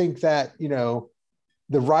would think that,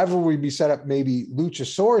 the rivalry would be set up. Maybe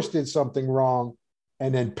Luchasaurus did something wrong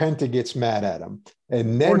and then Penta gets mad at him.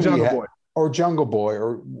 And then Jungle Boy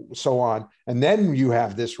or so on. And then you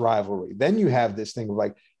have this rivalry. Then you have this thing of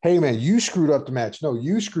like, hey man, you screwed up the match. No,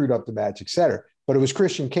 you screwed up the match, etc. But it was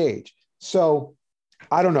Christian Cage. So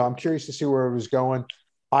I don't know. I'm curious to see where it was going.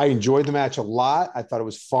 I enjoyed the match a lot. I thought it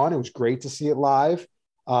was fun. It was great to see it live.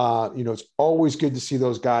 It's always good to see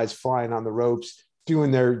those guys flying on the ropes,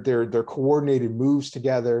 doing their coordinated moves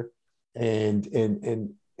together and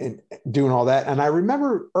doing all that. And I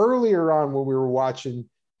remember earlier on when we were watching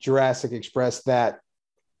Jurassic Express that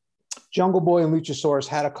Jungle Boy and Luchasaurus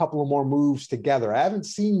had a couple of more moves together. I haven't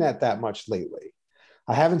seen that much lately.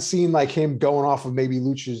 I haven't seen like him going off of maybe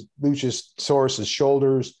Luchasaurus's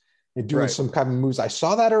shoulders and doing some kind of moves. I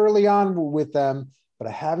saw that early on with them, but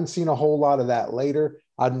I haven't seen a whole lot of that later.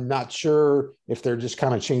 I'm not sure if they're just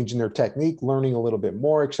kind of changing their technique, learning a little bit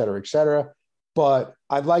more, et cetera, et cetera. But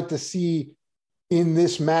I'd like to see in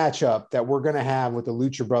this matchup that we're going to have with the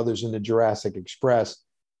Lucha Brothers and the Jurassic Express,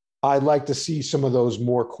 I'd like to see some of those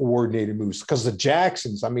more coordinated moves because the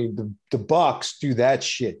Jacksons, I mean, the Bucks do that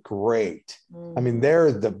shit great. I mean,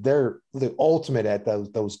 they're the ultimate at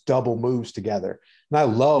those double moves together. And I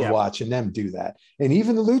love watching them do that. And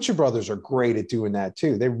even the Lucha Brothers are great at doing that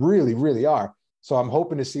too. They really, really are. So I'm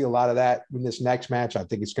hoping to see a lot of that in this next match. I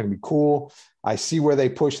think it's going to be cool. I see where they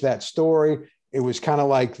push that story. It was kind of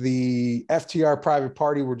like the FTR Private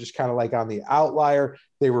Party were just kind of like on the outlier.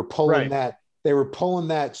 They were pulling that. They were pulling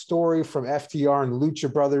that story from FTR and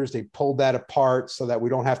Lucha Brothers. They pulled that apart so that we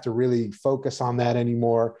don't have to really focus on that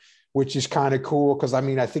anymore, which is kind of cool. Because, I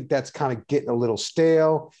mean, I think that's kind of getting a little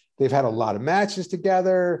stale. They've had a lot of matches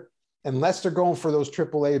together. Unless they're going for those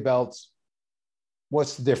AAA belts,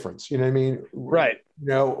 what's the difference? You know what I mean? Right.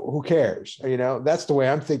 Who cares? That's the way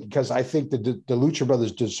I'm thinking because I think the Lucha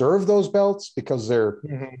Brothers deserve those belts because they're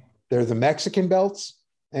the Mexican belts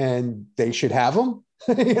and they should have them.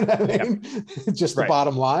 You know what I mean? Just the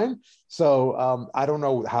bottom line. So I don't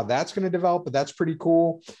know how that's going to develop, but that's pretty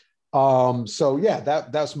cool. So yeah,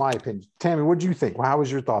 that's my opinion. Tammy, what do you think? How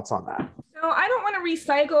was your thoughts on that? So I don't want to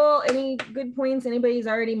recycle any good points anybody's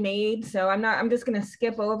already made. So I'm just going to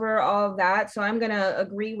skip over all of that. So I'm going to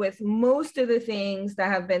agree with most of the things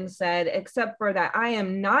that have been said, except for that I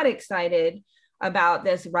am not excited about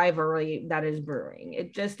this rivalry that is brewing.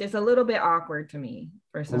 It just is a little bit awkward to me.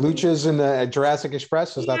 Luchas and the Jurassic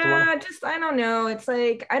Express, is that the one? Yeah, just I don't know. It's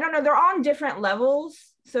like I don't know. They're on different levels,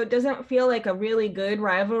 so it doesn't feel like a really good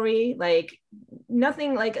rivalry. Like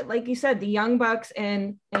nothing like you said, the Young Bucks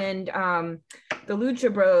and the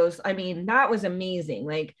Lucha Bros. I mean, that was amazing.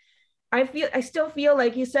 Like I still feel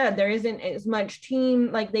like you said there isn't as much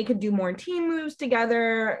team, like they could do more team moves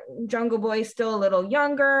together. Jungle Boy's still a little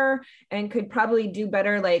younger and could probably do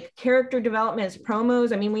better like character development as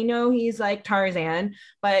promos. I mean, we know he's like Tarzan,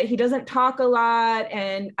 but he doesn't talk a lot.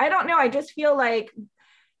 And I don't know, I just feel like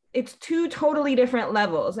it's two totally different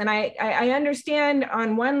levels. And I understand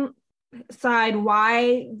on one side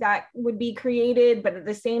why that would be created, but at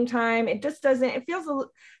the same time, it feels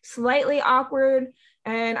slightly awkward.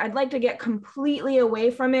 And I'd like to get completely away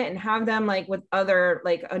from it and have them like with another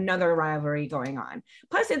rivalry going on.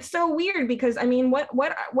 Plus, it's so weird because I mean, what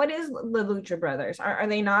is the Lucha Brothers? Are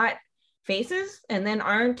they not faces? And then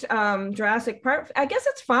aren't Jurassic Park? I guess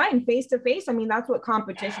it's fine face to face. I mean, that's what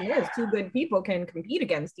competition is. Two good people can compete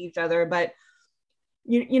against each other, but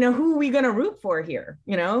you know, who are we going to root for here?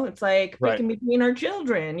 It's like picking between our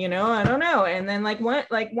children, I don't know. And then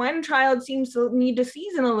one child seems to need to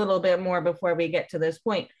season a little bit more before we get to this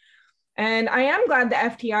point. And I am glad the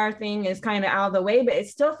FTR thing is kind of out of the way, but it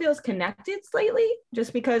still feels connected slightly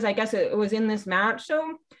just because I guess it was in this match.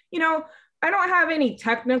 So, I don't have any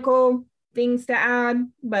technical things to add,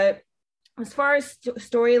 but as far as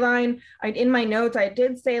storyline, in my notes, I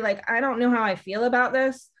did say I don't know how I feel about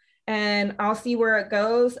this. And I'll see where it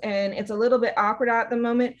goes. And it's a little bit awkward at the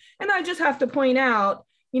moment. And I just have to point out,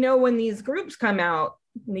 when these groups come out,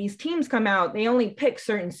 these teams come out, they only pick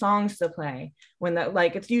certain songs to play when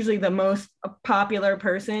it's usually the most popular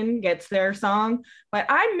person gets their song. But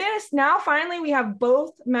I missed, now finally we have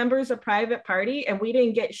both members of Private Party and we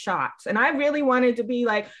didn't get shots. And I really wanted to be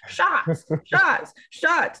like shots, shots.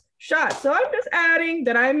 So I'm just adding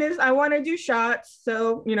that I want to do shots.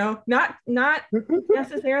 So, not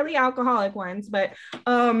necessarily alcoholic ones, but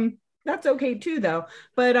that's okay too though.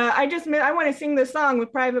 But I want to sing the song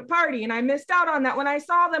with Private Party and I missed out on that when I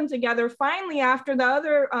saw them together finally after the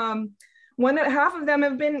other half of them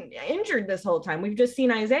have been injured this whole time. We've just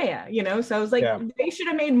seen Isaiah, so I was like, they should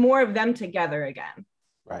have made more of them together again.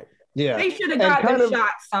 Right. Yeah, they should have got the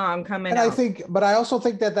shot song coming out. I also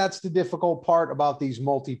think that that's the difficult part about these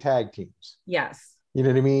multi-tag teams. Yes. You know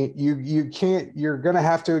what I mean? You're going to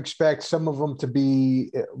have to expect some of them to be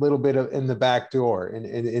a little bit in the back door and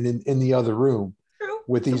in the other room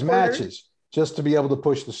with these matches. just to be able to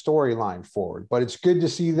push the storyline forward. But it's good to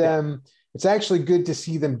see them. It's actually good to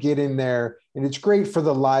see them get in there, and it's great for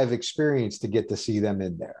the live experience to get to see them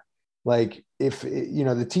in there. Like if, you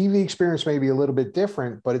know, the TV experience may be a little bit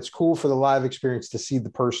different, but it's cool for the live experience to see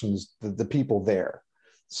the people there.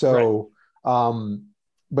 So,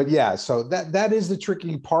 but yeah, so that is the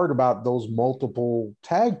tricky part about those multiple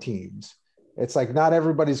tag teams. It's like, not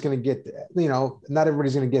everybody's going to get, you know, not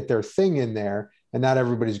everybody's going to get their thing in there, and not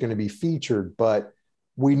everybody's going to be featured. But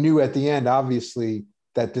we knew at the end, obviously,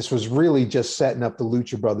 that this was really just setting up the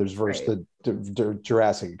Lucha Brothers versus the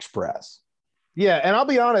Jurassic Express. Yeah, and I'll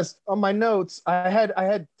be honest, on my notes, I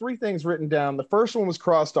had 3 things written down. The first one was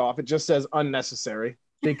crossed off. It just says unnecessary,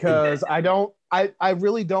 because I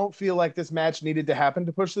really don't feel like this match needed to happen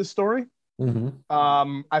to push this story.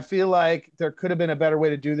 Mm-hmm. I feel like there could have been a better way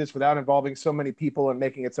to do this without involving so many people and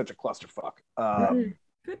making it such a clusterfuck.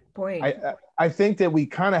 Good point. I think that we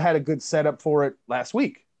kind of had a good setup for it last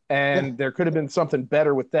week, and there could have been something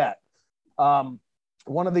better with that.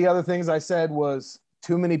 One of the other things I said was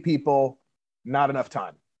too many people, not enough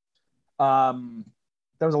time.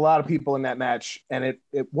 There was a lot of people in that match, and it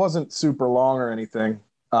wasn't super long or anything.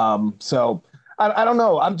 So I don't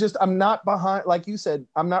know. I'm not behind, like you said,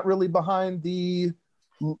 I'm not really behind the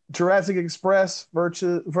Jurassic Express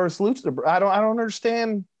versus Lucha. I don't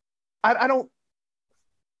understand. I don't.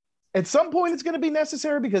 At some point, it's going to be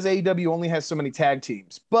necessary because AEW only has so many tag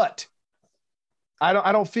teams. But I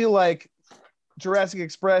don't feel like Jurassic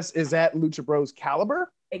Express is at Lucha Bros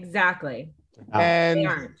caliber. Exactly. And they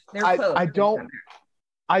aren't. They're close.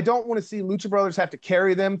 I don't want to see Lucha Brothers have to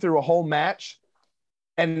carry them through a whole match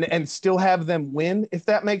and still have them win, if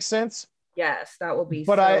that makes sense. Yes, that will be.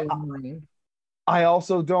 But so annoying. I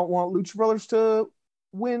also don't want Lucha Brothers to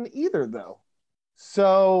win either, though.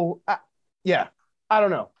 So yeah, I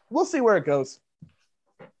don't know. We'll see where it goes.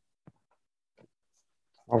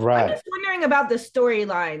 All right. I'm just wondering about the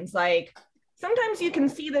storylines. Like, sometimes you can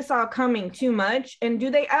see this all coming too much, and do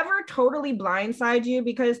they ever totally blindside you?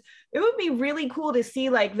 Because it would be really cool to see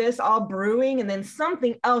like this all brewing and then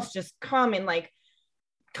something else just come and like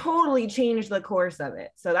totally change the course of it.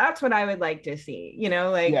 So that's what I would like to see, you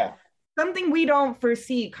know, like something we don't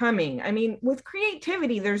foresee coming. I mean, with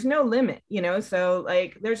creativity, there's no limit, you know, so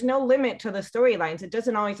like there's no limit to the storylines. It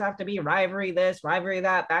doesn't always have to be rivalry this, rivalry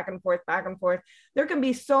that, back and forth, back and forth. There can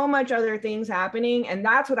be so much other things happening. And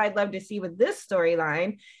that's what I'd love to see with this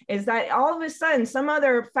storyline, is that all of a sudden some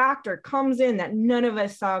other factor comes in that none of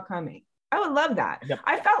us saw coming. I would love that. Yep.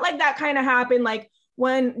 I felt like that kind of happened like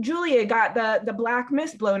when Julia got the black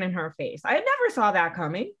mist blown in her face. I never saw that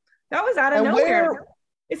coming. That was out of nowhere.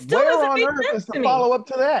 It still doesn't make sense to me. Follow up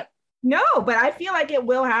to that? No, but I feel like it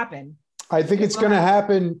will happen. I think it's going to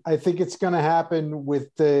happen. I think it's going to happen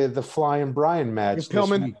with the Flying Brian match this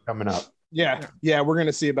week coming up. Yeah, we're going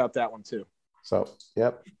to see about that one too. So,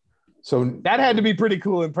 yep. So that had to be pretty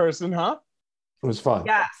cool in person, huh? It was fun.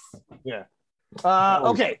 Yes. Yeah.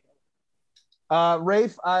 Okay.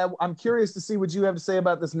 Rafe, I'm curious to see what you have to say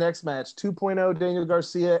about this next match. 2.0, Daniel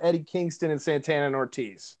Garcia, Eddie Kingston, and Santana and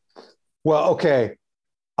Ortiz. Well, okay.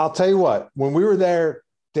 I'll tell you what, when we were there,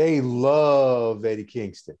 they love Eddie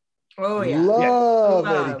Kingston. Oh, yeah. Love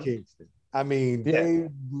Eddie Kingston. I mean, they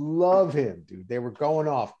love him, dude. They were going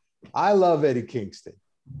off. I love Eddie Kingston.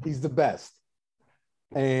 He's the best.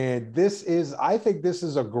 And I think this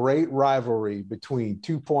is a great rivalry between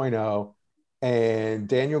 2.0 and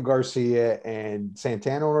Daniel Garcia and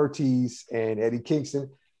Santana and Ortiz and Eddie Kingston.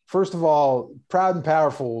 First of all, Proud and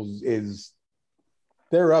Powerful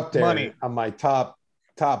they're up there on my top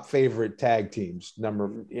favorite tag teams. I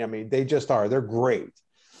mean, they just are. They're great.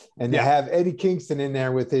 And to have Eddie Kingston in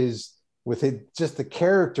there with his just the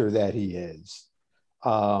character that he is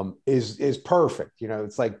perfect. You know,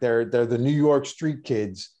 it's like they're the New York street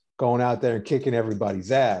kids going out there and kicking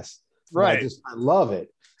everybody's ass. Right. I love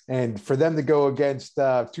it. And for them to go against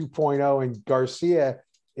 2.0 and Garcia,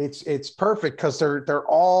 it's perfect because they're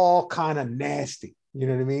all kind of nasty. You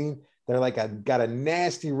know what I mean? They're like got a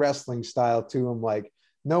nasty wrestling style to them. Like,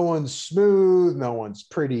 no one's smooth, no one's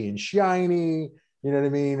pretty and shiny. You know what I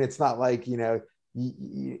mean? It's not like, you know,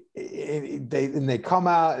 they come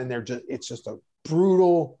out and it's just a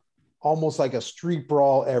brutal, almost like a street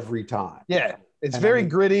brawl every time. Yeah, it's very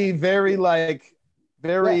gritty, very rough.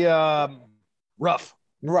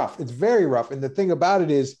 Rough. It's very rough. And the thing about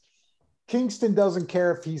it is, Kingston doesn't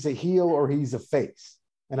care if he's a heel or he's a face.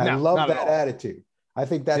 And I love that attitude. I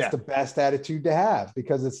think that's the best attitude to have,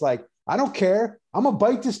 because it's like, I don't care. I'm going to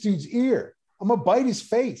bite this dude's ear. I'm going to bite his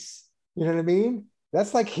face. You know what I mean?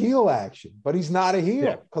 That's like heel action, but he's not a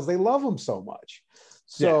heel because they love him so much.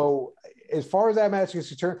 So as far as that match is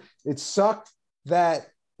concerned, it sucked that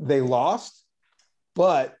they lost,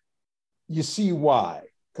 but you see why,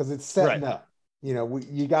 because it's setting up. You know,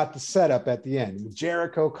 you got the setup at the end.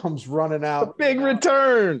 Jericho comes running out. The big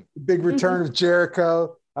return. Big return of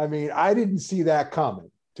Jericho. I mean, I didn't see that coming,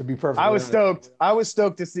 to be perfectly honest. I was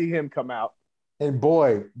stoked to see him come out. And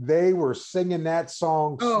boy, they were singing that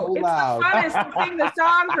song so loud. It's the funnest to sing the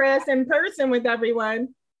song, Chris, in person with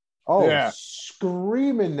everyone. Oh, yeah.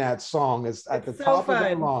 Screaming that song is at the top of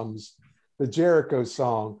their lungs, the Jericho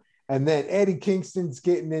song. And then Eddie Kingston's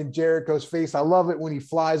getting in Jericho's face. I love it when he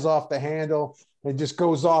flies off the handle and just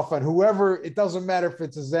goes off on whoever. It doesn't matter if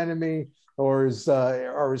it's his enemy or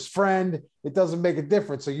his friend. It doesn't make a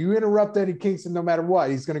difference. So you interrupt Eddie Kingston no matter what,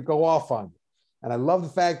 he's going to go off on you. And I love the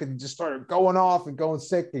fact that he just started going off and going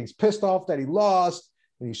sick. And he's pissed off that he lost,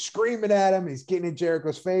 and he's screaming at him. And he's getting in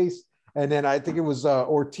Jericho's face. And then I think it was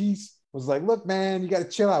Ortiz was like, "Look, man, you got to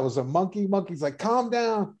chill out." It was a monkey. Monkey's like, "Calm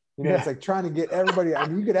down." You know, it's like trying to get everybody. I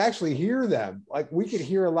mean, you could actually hear them. Like, we could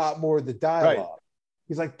hear a lot more of the dialogue. Right.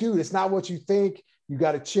 He's like, "Dude, it's not what you think. You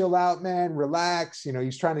got to chill out, man. Relax." You know,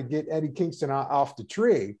 he's trying to get Eddie Kingston off the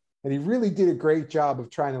tree. And he really did a great job of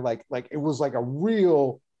trying to like it was like a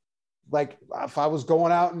real, like if I was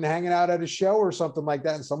going out and hanging out at a show or something like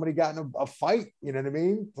that and somebody got in a fight, you know what I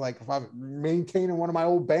mean? Like if I'm maintaining one of my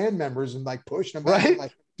old band members and like pushing them back,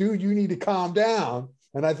 like, "Dude, you need to calm down."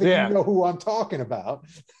 And I think you know who I'm talking about.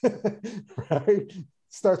 Right?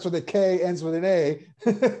 Starts with a K, ends with an A.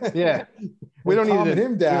 Yeah. We don't need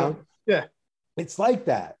him down. Yeah. It's like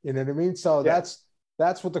that. You know what I mean? So that's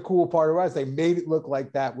what the cool part was. They made it look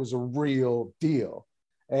like that was a real deal.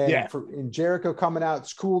 And in Jericho coming out,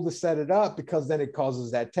 it's cool to set it up because then it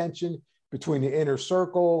causes that tension between the inner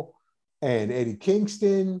circle and Eddie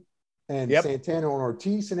Kingston and Santana and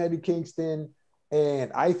Ortiz and Eddie Kingston.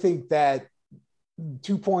 And I think that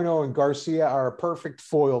 2.0 and Garcia are a perfect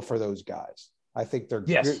foil for those guys. I think they're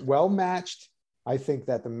well matched. I think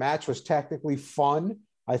that the match was technically fun.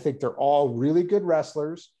 I think they're all really good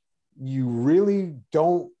wrestlers. You really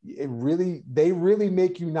don't, they really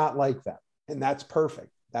make you not like them. And that's perfect.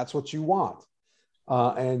 That's what you want.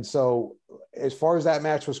 And so as far as that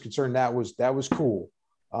match was concerned, that was cool.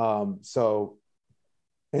 And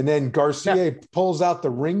then Garcia pulls out the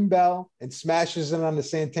ring bell and smashes it onto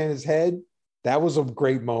Santana's head. That was a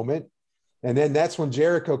great moment. And then that's when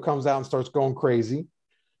Jericho comes out and starts going crazy.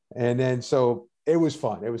 And then, so it was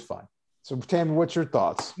fun. It was fun. So Tammy, what's your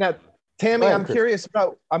thoughts? Now, Tammy, I'm curious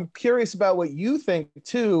about what you think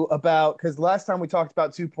too about, because last time we talked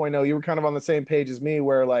about 2.0, you were kind of on the same page as me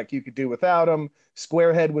where like you could do without him.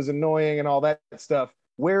 Squarehead was annoying and all that stuff.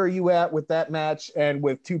 Where are you at with that match and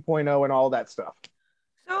with 2.0 and all that stuff?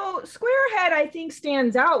 So Squarehead, I think,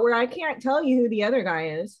 stands out where I can't tell you who the other guy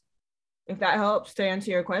is, if that helps to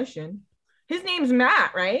answer your question. His name's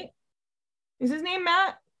Matt, right? Is his name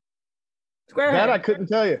Matt? Squarehead. That I couldn't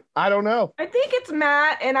tell you. I don't know. I think it's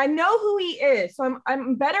Matt, and I know who he is. So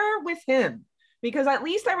I'm better with him because at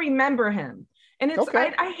least I remember him. And it's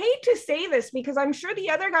I hate to say this because I'm sure the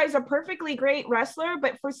other guy's a perfectly great wrestler,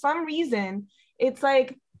 but for some reason, it's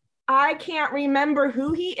like I can't remember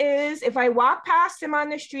who he is. If I walk past him on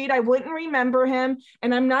the street, I wouldn't remember him.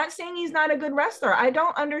 And I'm not saying he's not a good wrestler. I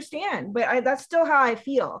don't understand, but that's still how I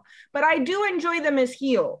feel. But I do enjoy them as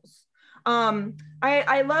heels.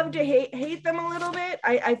 I love to hate them a little bit.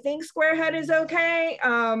 I think Squarehead is okay.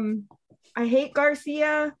 I hate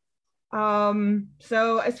Garcia.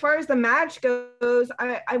 So as far as the match goes,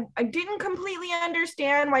 I didn't completely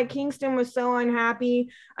understand why Kingston was so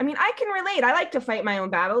unhappy. I mean, I can relate. I like to fight my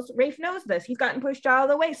own battles. Rafe knows this. He's gotten pushed out of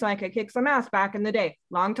the way so I could kick some ass back in the day.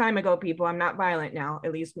 Long time ago, people. I'm not violent now,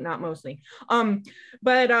 at least not mostly.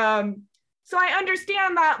 So I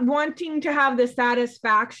understand that wanting to have the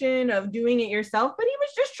satisfaction of doing it yourself, but he was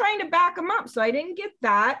just trying to back him up. So I didn't get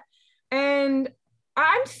that. And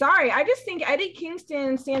I'm sorry. I just think Eddie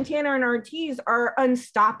Kingston, Santana, and Ortiz are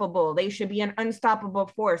unstoppable. They should be an unstoppable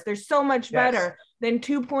force. They're so much better than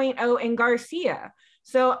 2.0 and Garcia.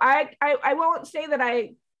 So I won't say that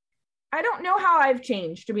I don't know how I've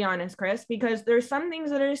changed, to be honest, Chris, because there's some things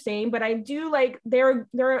that are the same, but I do like they're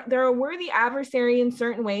a worthy adversary in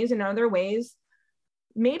certain ways. In other ways,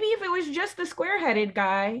 maybe if it was just the square-headed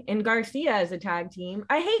guy and Garcia as a tag team.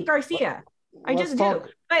 I hate Garcia. I just do.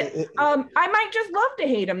 But I might just love to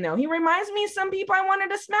hate him, though. He reminds me of some people I wanted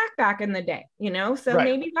to smack back in the day, you know? So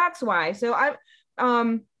maybe that's why. So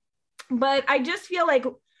but I just feel like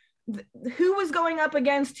who was going up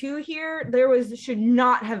against who here, should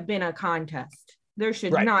not have been a contest. There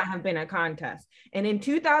should not have been a contest. And in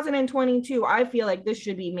 2022, I feel like this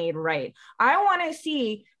should be made right. I want to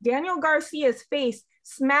see Daniel Garcia's face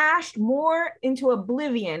smashed more into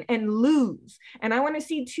oblivion and lose. And I want to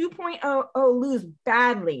see 2.0 lose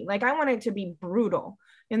badly. Like, I want it to be brutal.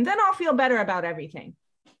 And then I'll feel better about everything.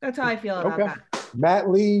 That's how I feel about that. Matt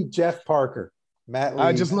Lee, Jeff Parker. Matt Lee.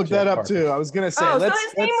 I just looked that up too. I was gonna say. Oh, so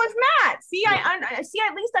his name was Matt. See, I see.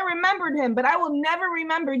 At least I remembered him, but I will never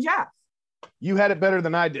remember Jeff. You had it better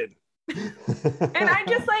than I did. And I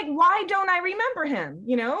just like, why don't I remember him?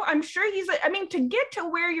 You know, I'm sure he's. I mean, to get to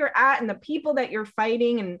where you're at and the people that you're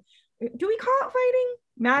fighting, and do we call it fighting?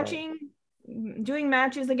 Matching, doing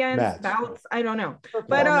matches against bouts. I don't know,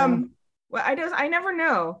 but well, I never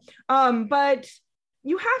know. But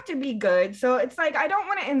you have to be good. So it's like, I don't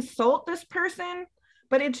want to insult this person,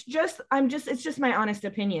 but it's just my honest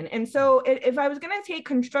opinion. And so if I was going to take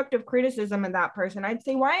constructive criticism of that person, I'd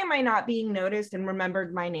say, why am I not being noticed and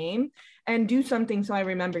remembered my name, and do something so I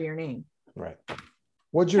remember your name? Right.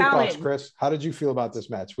 What's your thoughts, Chris? How did you feel about this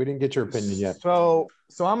match? We didn't get your opinion yet. So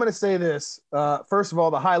I'm going to say this. First of all,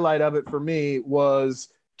 the highlight of it for me was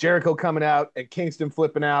Jericho coming out and Kingston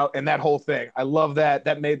flipping out and that whole thing. I love that.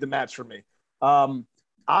 That made the match for me.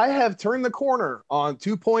 I have turned the corner on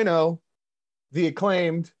 2.0, the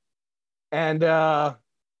Acclaimed, and who are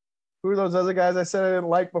those other guys I said I didn't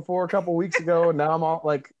like before a couple weeks ago, and now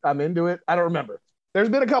I'm into it. I don't remember. There's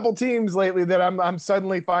been a couple teams lately that I'm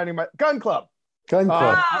suddenly finding my Gun Club.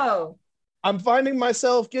 Oh. I'm finding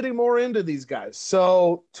myself getting more into these guys.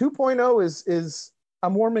 So 2.0 is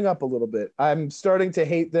I'm warming up a little bit. I'm starting to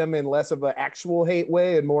hate them in less of an actual hate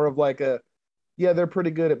way and more of like yeah, they're pretty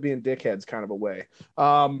good at being dickheads kind of a way.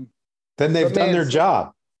 Then they've done their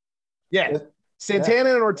job. Yeah.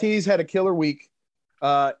 Santana and Ortiz had a killer week.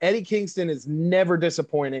 Eddie Kingston is never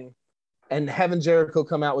disappointing. And having Jericho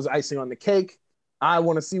come out was icing on the cake. I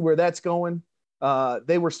want to see where that's going.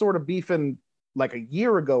 They were sort of beefing like a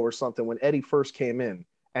year ago or something when Eddie first came in,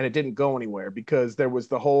 and it didn't go anywhere because there was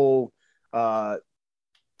the whole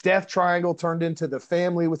death triangle turned into the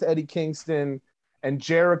family with Eddie Kingston. And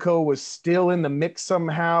Jericho was still in the mix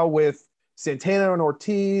somehow with Santana and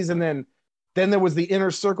Ortiz. And then there was the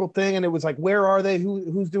inner circle thing. And it was like, where are they?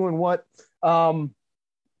 Who's doing what?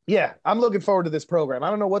 Yeah, I'm looking forward to this program.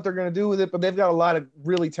 I don't know what they're going to do with it, but they've got a lot of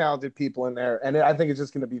really talented people in there. And I think it's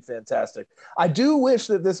just going to be fantastic. I do wish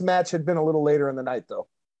that this match had been a little later in the night, though.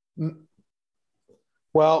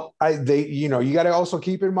 Well, you got to also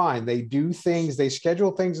keep in mind, they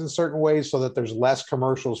schedule things in certain ways so that there's less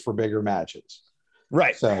commercials for bigger matches.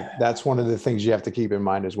 Right. So that's one of the things you have to keep in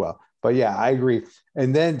mind as well. But yeah, I agree.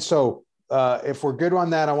 And then, so if we're good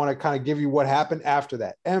on that, I want to kind of give you what happened after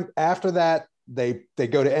that. After that, they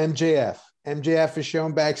go to MJF. MJF is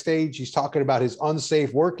shown backstage. He's talking about his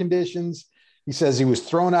unsafe work conditions. He says he was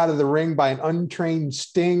thrown out of the ring by an untrained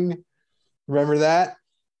Sting. Remember that?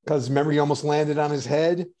 Because remember, he almost landed on his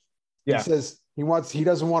head. Yeah. He says he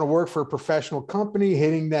doesn't want to work for a professional company,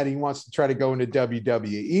 hitting that he wants to try to go into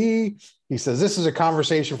WWE. He says, this is a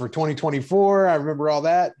conversation for 2024. I remember all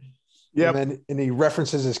that. Yeah. And he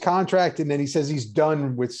references his contract, and then he says he's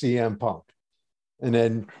done with CM Punk.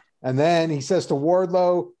 And then he says to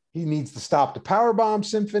Wardlow, he needs to stop the Powerbomb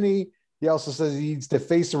Symphony. He also says he needs to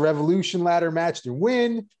face a Revolution ladder match to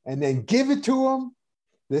win and then give it to him.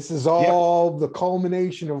 This is all the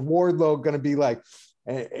culmination of Wardlow going to be like,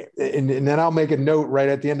 and then I'll make a note right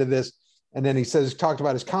at the end of this. And then he talked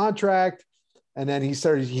about his contract. And then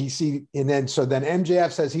so then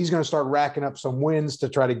MJF says he's going to start racking up some wins to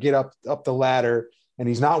try to get up the ladder. And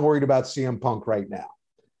he's not worried about CM Punk right now,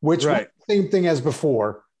 which was the same thing as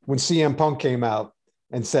before when CM Punk came out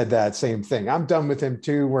and said that same thing. I'm done with him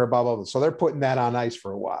too. We're blah, blah, blah. So they're putting that on ice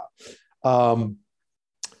for a while.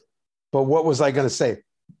 But what was I going to say?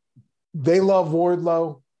 They love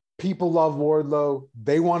Wardlow. People love Wardlow.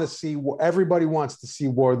 They want to see, everybody wants to see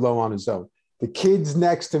Wardlow on his own. The kids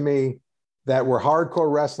next to me that were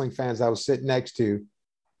hardcore wrestling fans I was sitting next to,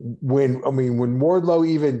 when Wardlow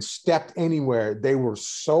even stepped anywhere, they were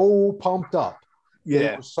so pumped up. Yeah.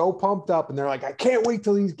 They were so pumped up, and they're like, I can't wait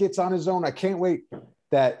till he gets on his own. I can't wait.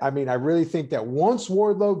 I really think that once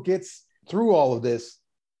Wardlow gets through all of this,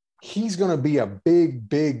 he's going to be a big,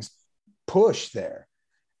 big push there.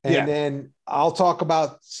 And then I'll talk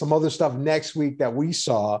about some other stuff next week that we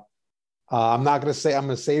saw. I'm going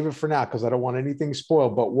to save it for now because I don't want anything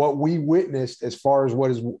spoiled, but what we witnessed as far as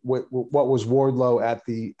what was Wardlow at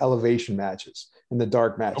the elevation matches and the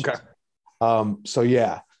dark matches.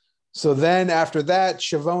 Okay. So then after that,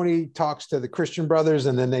 Schiavone talks to the Christian brothers,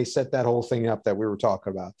 and then they set that whole thing up that we were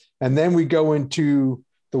talking about. And then we go into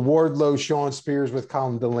the Wardlow, Shawn Spears with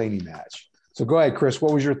Colin Delaney match. So go ahead, Chris.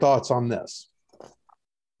 What was your thoughts on this?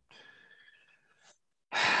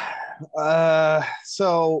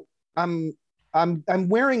 So I'm I'm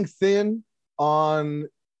wearing thin on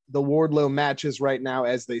the Wardlow matches right now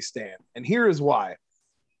as they stand. And here is why.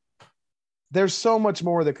 There's so much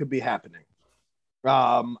more that could be happening.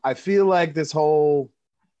 I feel like this whole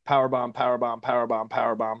powerbomb.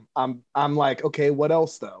 I'm like, okay, what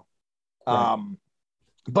else though? Right.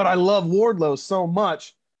 But I love Wardlow so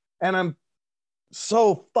much, and I'm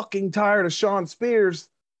so fucking tired of Sean Spears,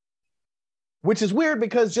 which is weird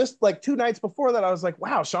because just like 2 nights before that, I was like,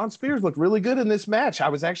 wow, Sean Spears looked really good in this match. I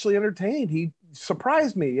was actually entertained. He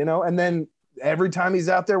surprised me, you know? And then every time he's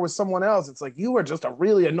out there with someone else, it's like, you are just a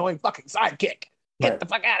really annoying fucking sidekick. Get the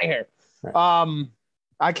fuck out of here. Right.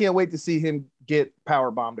 I can't wait to see him get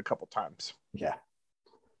power bombed a couple times. Yeah.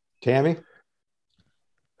 Tammy?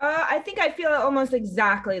 I think I feel it almost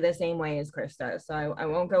exactly the same way as Chris does, so I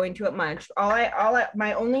won't go into it much.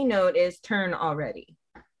 My only note is turn already.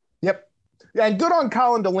 Yep. Yeah, and good on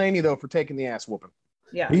Colin Delaney though for taking the ass whooping.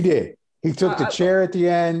 Yeah, he did. He took the chair at the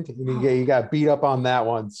end, and he got beat up on that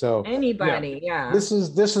one. So anybody, yeah. This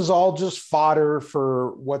is all just fodder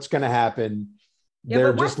for what's going to happen. Yeah,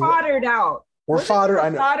 but we're foddered out. We're fodder. I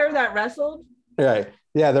know. Fodder that wrestled. Right.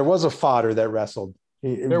 Yeah, there was a fodder that wrestled.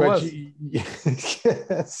 Maybe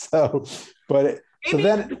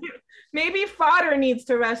fodder needs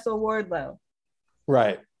to wrestle Wardlow.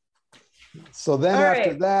 Right. So then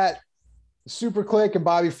after that, Super Click and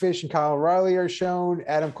Bobby Fish and Kyle O'Reilly are shown.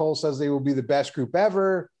 Adam Cole says they will be the best group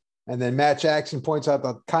ever. And then Matt Jackson points out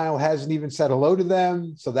that Kyle hasn't even said hello to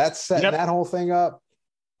them. So that's setting that whole thing up.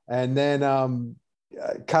 And then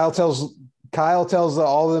Kyle tells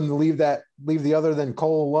all of them to leave the other than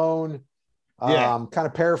Cole alone. Kind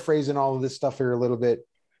of paraphrasing all of this stuff here a little bit.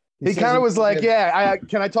 He kind of was like,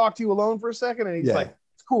 can I talk to you alone for a second? And he's like,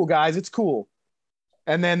 it's cool, guys. It's cool.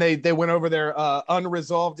 And then they went over their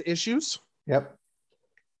unresolved issues. Yep.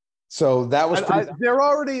 So that was they're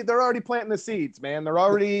already planting the seeds, man. They're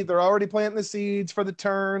already planting the seeds for the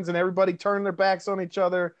turns, and everybody turning their backs on each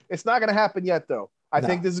other. It's not going to happen yet, though. I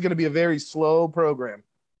think this is going to be a very slow program.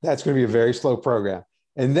 That's going to be a very slow program.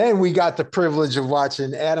 And then we got the privilege of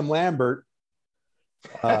watching Adam Lambert.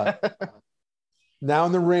 Now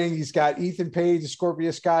in the ring, he's got Ethan Page, the Scorpio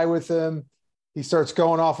Sky with him. He starts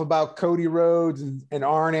going off about Cody Rhodes, and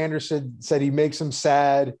Arn Anderson said he makes him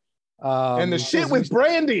sad. And the shit with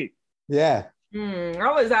Brandy. Yeah.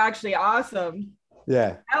 That was actually awesome.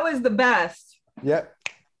 Yeah. That was the best. Yep.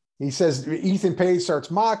 He says Ethan Page starts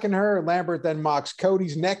mocking her. Lambert then mocks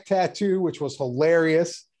Cody's neck tattoo, which was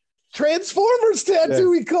hilarious. Transformers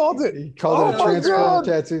tattoo, he called it. He called it a Transformers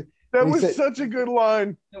tattoo. That was such a good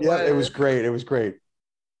line. It was great. It was great.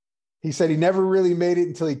 He said he never really made it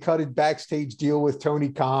until he cut a backstage deal with Tony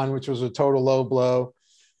Khan, which was a total low blow.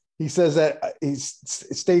 He says that he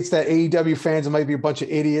states that AEW fans might be a bunch of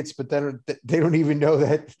idiots, but then they don't even know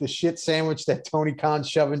that the shit sandwich that Tony Khan's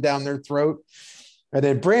shoving down their throat. And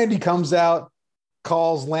then Brandy comes out,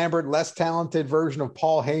 calls Lambert less talented version of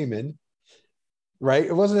Paul Heyman.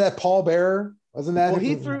 Right? Wasn't that Paul Bearer? Wasn't that? Well,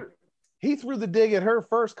 he threw the dig at her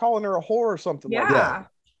first, calling her a whore or something like that.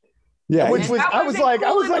 Yeah, which was I was like,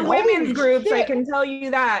 the women's groups. Shit. I can tell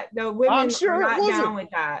you that the women are not down with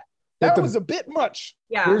that. That was a bit much.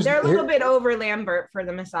 Yeah, they're a little bit over Lambert for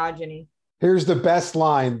the misogyny. Here's the best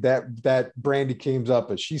line that Brandy came up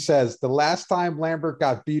with. She says, "The last time Lambert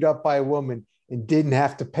got beat up by a woman and didn't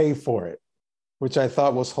have to pay for it," which I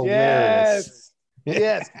thought was hilarious.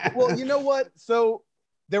 Yes. Well, you know what? So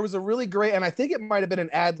there was a really great, and I think it might have been an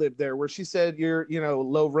ad lib there where she said, "You're,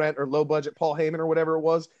 low rent or low budget Paul Heyman or whatever it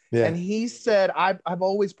was," and he said, "I've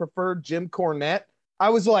always preferred Jim Cornette." I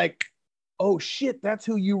was like, "Oh shit, that's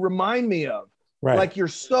who you remind me of." Right. Like, you're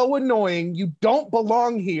so annoying, you don't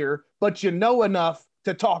belong here, but you know enough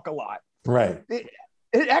to talk a lot. Right.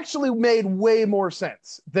 It actually made way more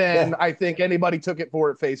sense than I think anybody took it for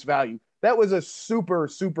at face value. That was a super,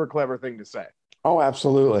 super clever thing to say. Oh,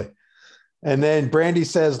 absolutely. And then Brandy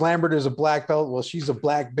says Lambert is a black belt. Well, she's a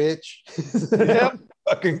black bitch. Yep.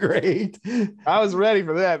 Fucking great. I was ready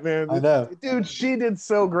for that, man. I know. Dude, she did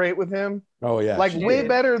so great with him. Oh, yeah. Like way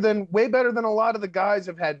better than a lot of the guys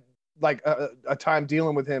have had like a time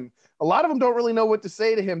dealing with him. A lot of them don't really know what to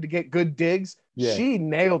say to him to get good digs. Yeah. She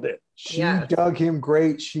nailed it. She dug him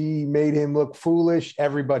great. She made him look foolish.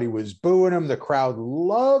 Everybody was booing him. The crowd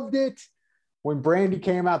loved it. When Brandy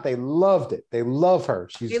came out, they loved it. They love her.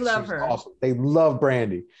 She's awesome. They love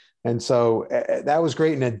Brandy. And so that was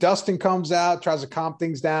great. And then Dustin comes out, tries to calm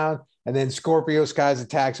things down, and then Scorpio Skies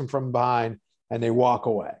attacks him from behind, and they walk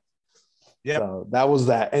away. Yeah. So that was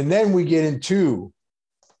that. And then we get into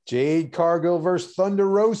Jade Cargill versus Thunder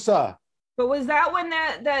Rosa. But was that when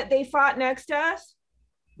that they fought next to us?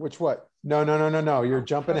 Which what? No. You're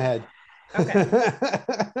jumping ahead.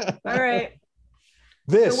 Okay. All right.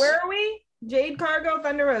 This. So where are we? Jade Cargo,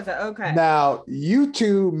 Thunder Rosa. Okay. Now, you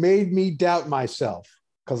two made me doubt myself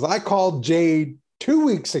because I called Jade 2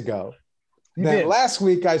 weeks ago. Then last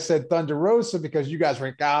week I said Thunder Rosa because you guys were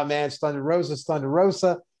like, oh man, it's Thunder Rosa, it's Thunder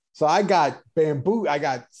Rosa. So I got bamboo. I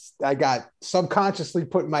got subconsciously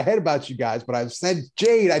put in my head about you guys, but I said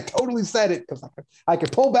Jade. I totally said it because I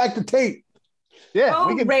could pull back the tape. Yeah.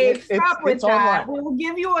 Oh, Rafe, stop with that. We'll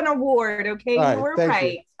give you an award, okay? Right, you were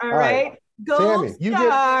right. You. All right. Gold Tammy,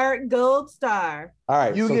 star, gold star. All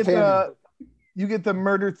right. You get the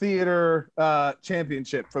Murder Theater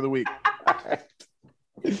championship for the week.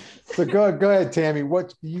 So go ahead, Tammy.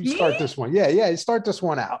 What you start this one? Yeah. Start this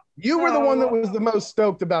one out. You were the one that was the most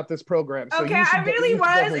stoked about this program. So okay, I really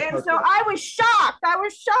was, and so I was shocked.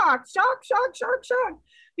 Shocked.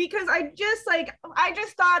 Because I just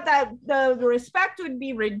thought that the respect would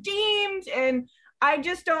be redeemed, and I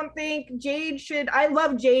just don't think Jade should. I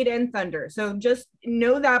love Jade and Thunder, so just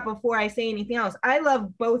know that before I say anything else. I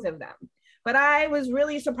love both of them, but I was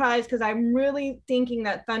really surprised because I'm really thinking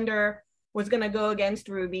that Thunder was going to go against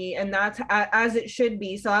Ruby, and that's as it should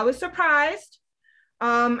be. So I was surprised.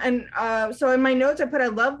 So in my notes, I put I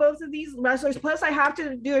love both of these wrestlers. Plus, I have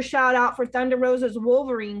to do a shout out for Thunder Rosa's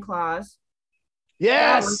Wolverine claws.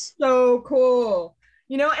 Yes. That was so cool.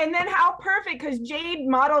 And then how perfect, because Jade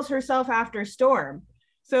models herself after Storm.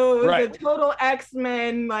 So it was a total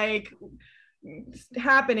X-Men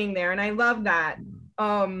happening there. And I love that.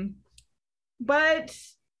 But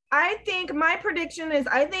I think my prediction is,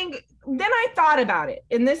 then I thought about it.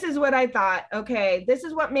 And this is what I thought. Okay, this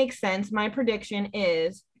is what makes sense. My prediction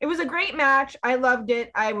is, it was a great match. I loved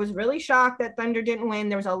it. I was really shocked that Thunder didn't win.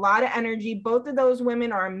 There was a lot of energy. Both of those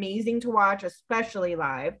women are amazing to watch, especially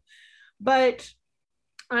live. But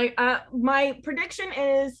my prediction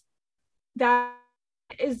is that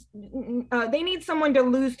they need someone to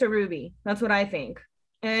lose to Ruby. That's what I think.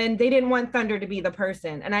 And they didn't want Thunder to be the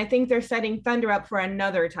person. And I think they're setting Thunder up for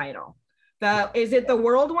another title. Is it the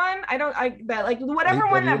world one? Whatever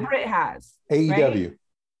one that Britt has. AEW. Right?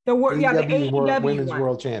 The AEW Women's one.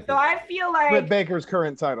 World Champion. So I feel like Britt Baker's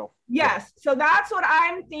current title. Yes. So that's what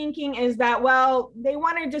I'm thinking is that, well, they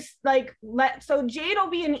want to just so Jade will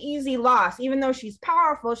be an easy loss, even though she's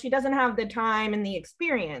powerful. She doesn't have the time and the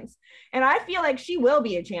experience. And I feel like she will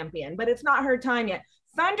be a champion, but it's not her time yet.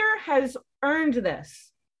 Thunder has earned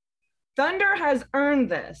this.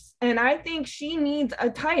 And I think she needs a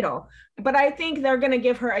title, but I think they're going to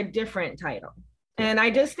give her a different title. And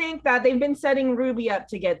I just think that they've been setting Ruby up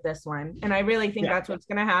to get this one. And I really think that's what's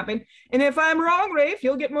going to happen. And if I'm wrong, Rafe,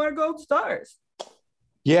 you'll get more gold stars.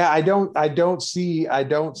 Yeah, I don't see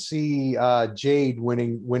Jade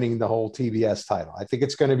winning the whole TBS title. I think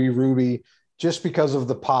it's going to be Ruby just because of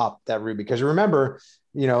the pop that Ruby, because remember,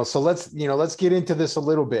 so let's get into this a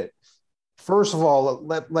little bit. First of all,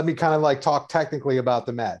 let me kind of talk technically about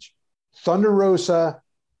the match. Thunder Rosa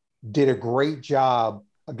did a great job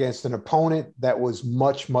against an opponent that was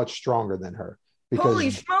much, much stronger than her. Holy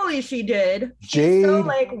schmoly, she did. Jade, so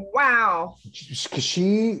wow.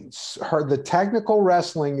 The technical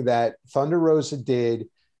wrestling that Thunder Rosa did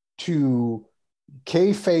to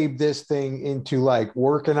kayfabe this thing into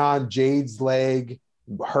working on Jade's leg,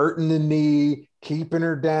 hurting the knee, keeping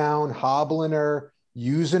her down, hobbling her,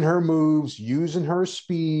 using her moves, using her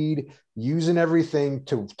speed, using everything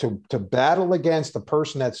to battle against the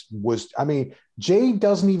person Jade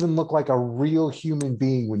doesn't even look like a real human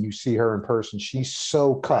being when you see her in person. She's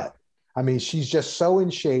so cut. She's just so in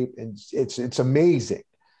shape, and it's amazing.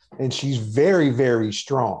 And she's very, very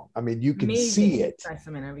strong. You can see it.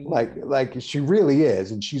 Like she really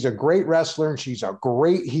is. And she's a great wrestler, and she's a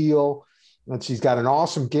great heel, and she's got an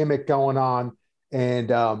awesome gimmick going on. And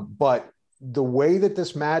but the way that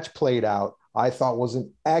this match played out, I thought was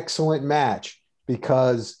an excellent match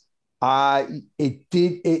because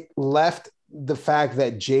it left the fact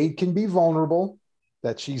that Jade can be vulnerable,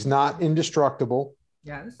 that she's not indestructible,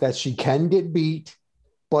 yes, that she can get beat,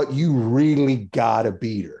 but you really gotta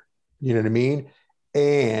beat her. You know what I mean?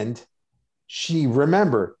 And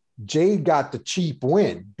remember, Jade got the cheap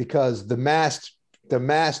win because the masked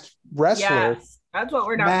wrestler that's what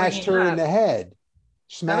we're not smashed her in the head.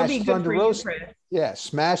 Smashed Thunder Rosa.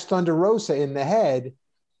 Smashed Thunder Rosa in the head,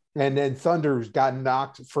 and then Thunder got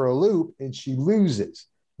knocked for a loop, and she loses.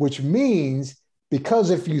 Which means, because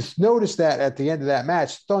if you notice that at the end of that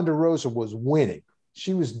match, Thunder Rosa was winning.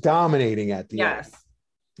 She was dominating at the end.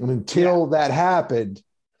 And until that happened,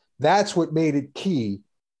 that's what made it key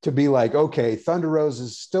to be okay, Thunder Rosa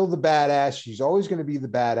is still the badass. She's always going to be the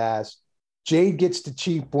badass. Jade gets the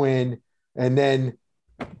cheap win. And then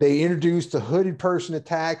They introduced the hooded person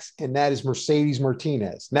attacks, and that is Mercedes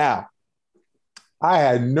Martinez. Now, I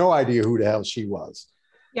had no idea who the hell she was.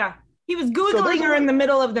 Yeah. He was Googling her in the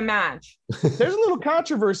middle of the match. There's a little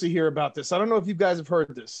controversy here about this. I don't know if you guys have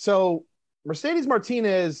heard this. So Mercedes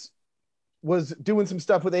Martinez was doing some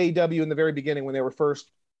stuff with AEW in the very beginning when they were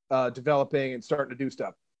first developing and starting to do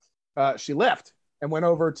stuff. She left and went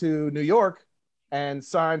over to New York and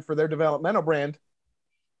signed for their developmental brand,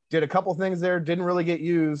 did a couple things there, didn't really get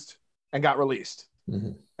used, and got released.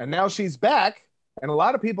 Mm-hmm. And now she's back, and a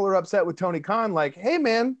lot of people are upset with Tony Khan, like, hey,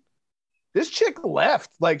 man, this chick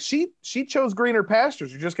left. Like, she chose greener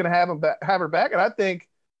pastures. You're just going to have her back? And I think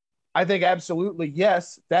absolutely,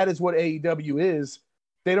 yes, that is what AEW is.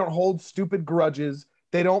 They don't hold stupid grudges.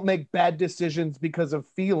 They don't make bad decisions because of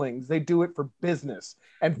feelings. They do it for business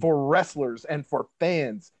and for wrestlers and for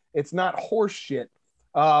fans. It's not horse shit.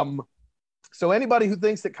 So anybody who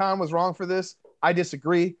thinks that Khan was wrong for this, I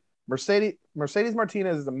disagree. Mercedes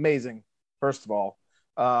Martinez is amazing, first of all.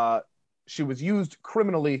 She was used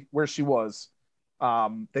criminally where she was.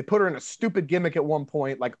 They put her in a stupid gimmick at one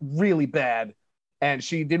point, like really bad, and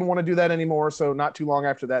she didn't want to do that anymore, so not too long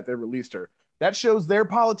after that, they released her. That shows their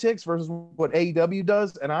politics versus what AEW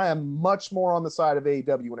does, and I am much more on the side of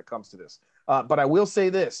AEW when it comes to this. But I will say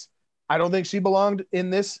this. I don't think she belonged in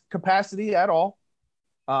this capacity at all.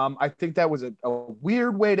 I think that was a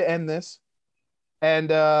weird way to end this.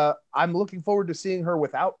 And I'm looking forward to seeing her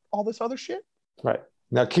without all this other shit. Right.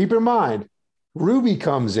 Now, keep in mind, Ruby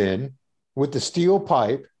comes in with the steel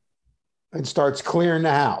pipe and starts clearing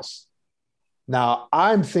the house. Now,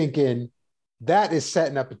 I'm thinking that is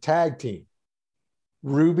setting up a tag team.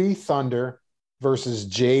 Ruby Thunder versus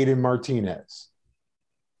Jade and Martinez.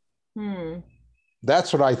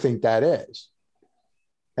 That's what I think that is.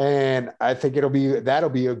 And I think that'll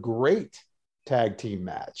be a great tag team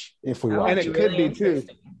match if we want. And it could be too.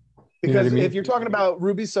 Because if you're talking about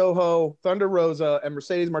Ruby Soho, Thunder Rosa, and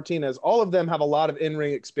Mercedes Martinez, all of them have a lot of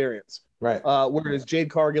in-ring experience. Right. Whereas Jade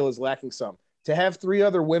Cargill is lacking some. To have 3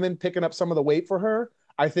 other women picking up some of the weight for her,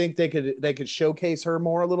 I think they could showcase her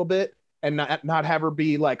more a little bit and not have her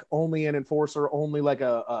be like only an enforcer, only like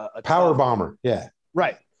a power bomber. Yeah.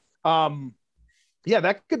 Right. Yeah,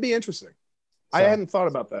 that could be interesting. So, I hadn't thought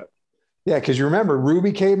about that. Yeah, because you remember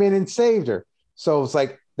Ruby came in and saved her. So it's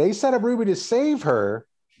like they set up Ruby to save her.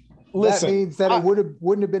 Listen, that means that it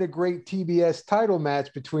wouldn't have been a great TBS title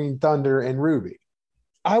match between Thunder and Ruby.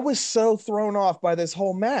 I was so thrown off by this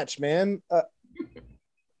whole match, man.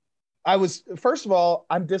 First of all,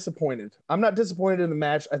 I'm disappointed. I'm not disappointed in the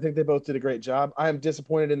match. I think they both did a great job. I am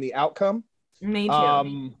disappointed in the outcome. Me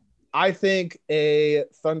too. I think a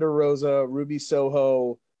Thunder Rosa, Ruby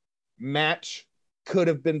Soho match could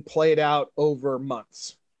have been played out over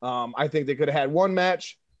months. I think they could have had one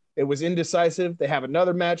match. It was indecisive. They have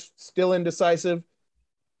another match, still indecisive.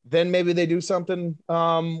 Then maybe they do something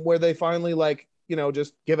where they finally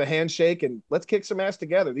just give a handshake and let's kick some ass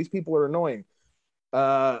together. These people are annoying.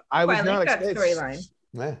 I was not expecting that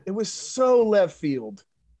storyline. It was so left field.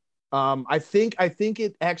 I think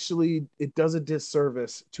it does a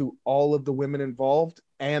disservice to all of the women involved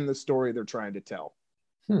and the story they're trying to tell.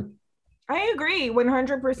 I agree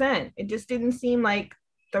 100%. It just didn't seem like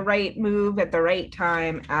the right move at the right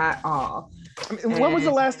time at all. I mean, when was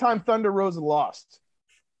the last time Thunder Rosa lost?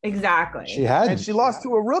 Exactly. She lost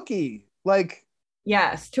to a rookie.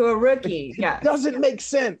 Yes, to a rookie. Yes. It doesn't make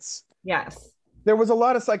sense. Yes. There was a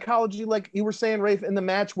lot of psychology, like you were saying, Rafe, in the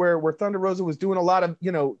match where Thunder Rosa was doing a lot of,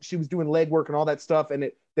 she was doing leg work and all that stuff. And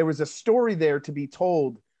there was a story there to be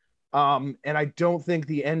told. And I don't think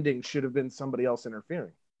the ending should have been somebody else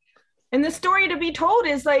interfering. And the story to be told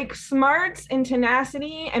is like smarts and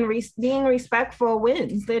tenacity and being respectful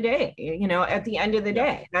wins the day, at the end of the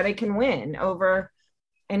day, that it can win over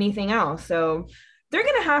anything else. So they're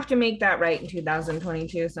going to have to make that right in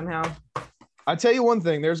 2022 somehow. I'll tell you one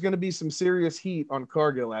thing, there's going to be some serious heat on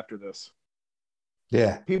Cargill after this.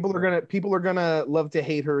 Yeah. People are going to love to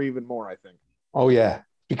hate her even more, I think. Oh yeah,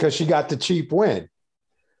 because she got the cheap win.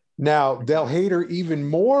 Now they'll hate her even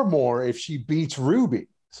more if she beats Ruby.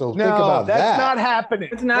 So think about that. That's not happening.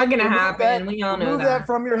 It's not going to happen. We all know remove that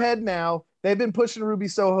from your head now. They've been pushing Ruby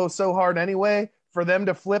Soho so hard anyway. For them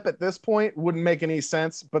to flip at this point wouldn't make any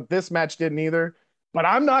sense, but this match didn't either. But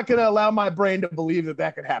I'm not going to allow my brain to believe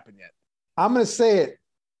that could happen yet. I'm going to say it.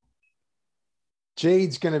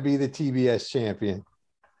 Jade's going to be the TBS champion.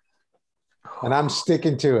 And I'm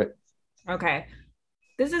sticking to it. Okay.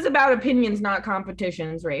 This is about opinions, not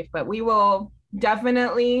competitions, Rafe, but we will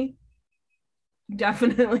definitely,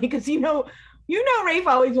 because Rafe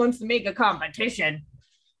always wants to make a competition.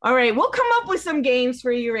 All right, we'll come up with some games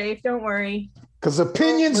for you, Rafe. Don't worry. Because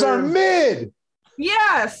opinions are mid.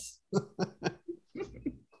 Yes.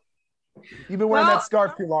 You've been wearing that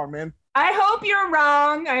scarf too long, man. I hope you're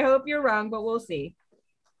wrong, but we'll see.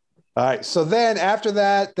 All right. So then after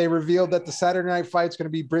that, they revealed that the Saturday night fight's going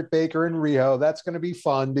to be Britt Baker and Riho. That's going to be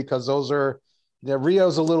fun because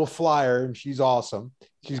Rio's a little flyer and she's awesome.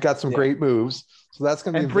 She's got some great moves. So that's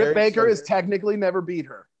going to be Britt Baker has technically never beat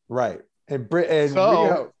her. Right. And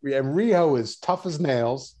Riho is tough as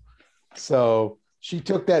nails. So she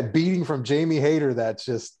took that beating from Jamie Hayter that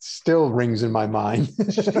just still rings in my mind.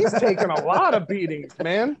 She's taken a lot of beatings,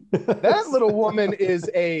 man. That little woman is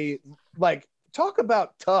talk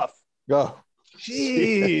about tough. Oh,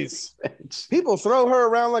 jeez. People throw her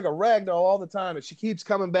around like a rag doll all the time, and she keeps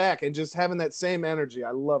coming back and just having that same energy.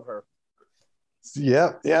 I love her.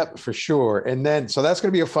 Yep, for sure. And then, so that's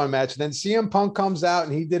going to be a fun match. And then CM Punk comes out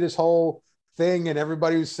and he did his whole thing, and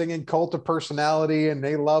everybody was singing Cult of Personality, and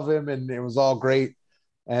they love him, and it was all great.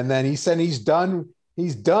 And then he said he's done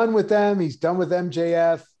with them. He's done with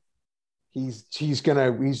MJF. He's just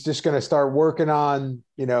gonna start working on,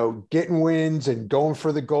 getting wins and going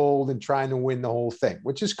for the gold and trying to win the whole thing,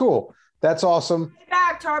 which is cool. That's awesome.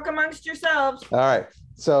 Back, talk amongst yourselves. All right.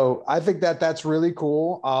 So I think that's really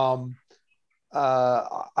cool.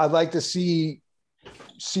 I'd like to see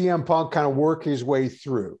CM Punk kind of work his way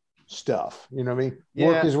through stuff. You know what I mean?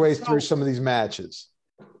 Work his way through some of these matches.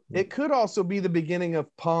 It could also be the beginning of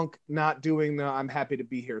Punk not doing the "I'm happy to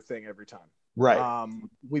be here" thing every time. Right.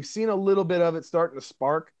 We've seen a little bit of it starting to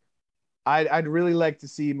spark. I'd really like to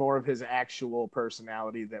see more of his actual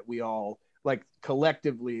personality that we all, like,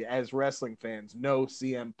 collectively as wrestling fans know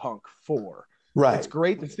CM Punk for. Right. It's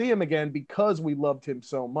great to see him again because we loved him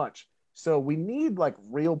so much. So we need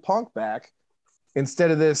real Punk back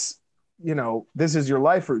instead of this, this is your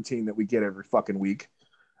life routine that we get every fucking week.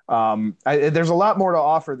 There's a lot more to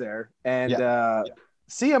offer there. And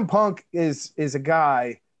CM Punk is a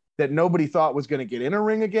guy that nobody thought was going to get in a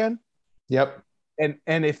ring again. Yep. And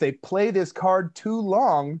if they play this card too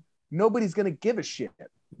long, nobody's going to give a shit.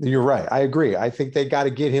 You're right. I agree. I think they got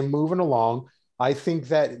to get him moving along. I think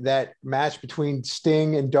that match between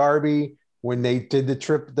Sting and Darby, when they did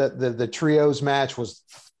the trios match, was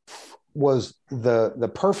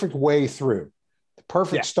the perfect way through, the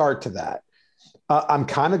perfect start to that. I'm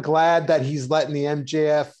kind of glad that he's letting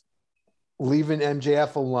leaving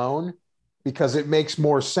MJF alone, because it makes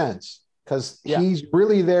more sense, because he's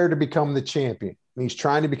really there to become the champion. He's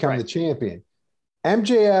trying to become the champion.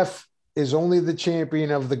 MJF is only the champion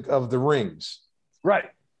of the rings. Right.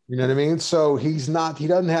 You know what I mean? So he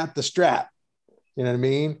doesn't have the strap. You know what I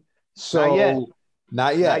mean? So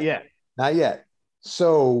not yet.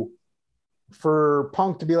 So for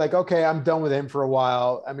Punk to be like, okay, I'm done with him for a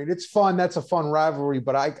while. I mean, it's fun. That's a fun rivalry,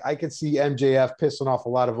 but I could see MJF pissing off a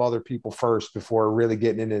lot of other people first before really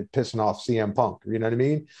getting into pissing off CM Punk. You know what I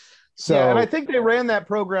mean? So, and I think they ran that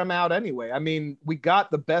program out anyway. I mean, we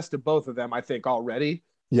got the best of both of them, I think, already.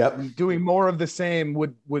 Yep. Doing more of the same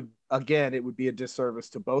would again, it would be a disservice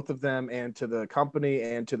to both of them and to the company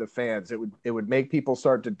and to the fans. It would make people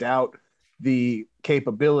start to doubt the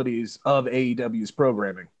capabilities of AEW's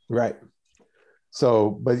programming. Right.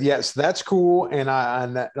 So, but yes, that's cool. And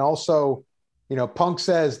also, Punk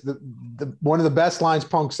says one of the best lines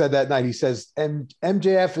Punk said that night. He says,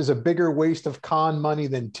 MJF is a bigger waste of con money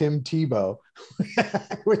than Tim Tebow,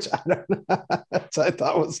 which I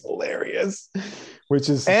thought was hilarious, which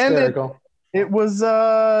is hysterical. It was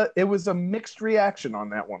a mixed reaction on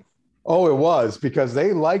that one. Oh, it was, because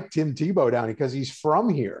they like Tim Tebow down here because he's from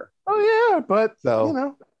here. Oh yeah, but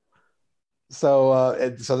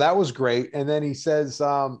So that was great. And then he says,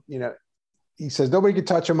 he says nobody could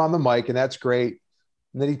touch him on the mic, and that's great.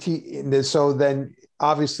 And then so then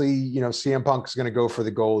obviously, CM Punk is going to go for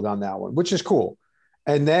the gold on that one, which is cool.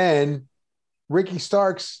 And then Ricky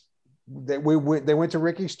Starks, they went to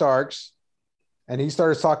Ricky Starks, and he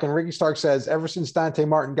started talking. Ricky Starks says, ever since Dante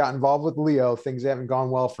Martin got involved with Leo, things haven't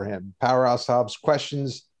gone well for him. Powerhouse Hobbs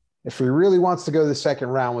questions if he really wants to go the second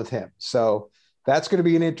round with him. So that's going to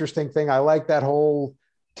be an interesting thing. I like that whole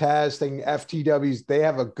Taz thing. FTWs, they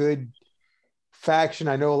have a good faction.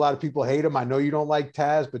 I know a lot of people hate him. I know you don't like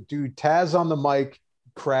Taz, but dude, Taz on the mic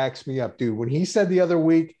cracks me up, dude. When he said the other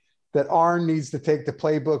week that Arn needs to take the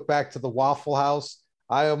playbook back to the Waffle House,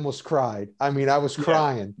 I almost cried. I mean, I was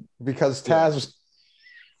crying because Taz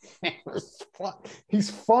he's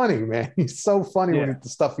funny, man. He's so funny with the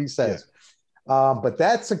stuff he says. But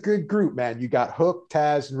that's a good group, man. You got Hook,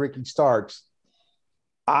 Taz, and Ricky Starks.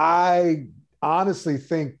 I honestly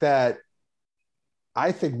think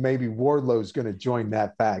maybe Wardlow's going to join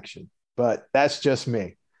that faction, but that's just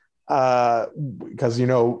me. because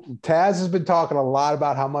Taz has been talking a lot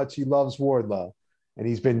about how much he loves Wardlow, and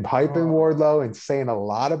he's been hyping Wardlow and saying a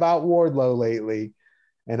lot about Wardlow lately.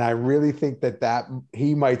 And I really think that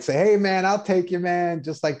he might say, "Hey man, I'll take you, man,"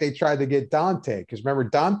 just like they tried to get Dante. Because remember,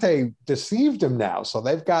 Dante deceived him now, so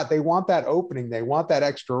they want that opening, they want that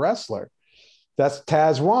extra wrestler. That's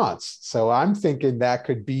Taz wants. So I'm thinking that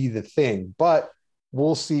could be the thing, but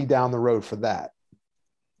we'll see down the road for that.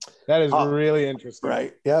 That is really interesting.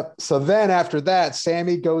 Right. Yep. So then after that,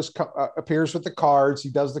 Sammy appears with the cards. He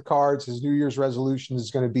does the cards. His New Year's resolution is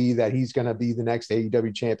going to be that he's going to be the next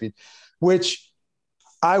AEW champion, which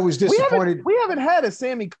I was disappointed. We haven't had a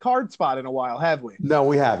Sammy card spot in a while, have we? No,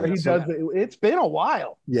 we haven't. It's been a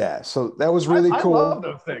while. Yeah. So that was really cool. I love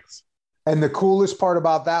those things. And the coolest part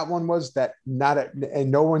about that one was that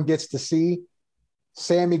no one gets to see.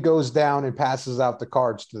 Sammy goes down and passes out the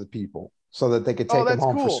cards to the people so that they could take them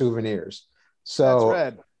home for souvenirs. So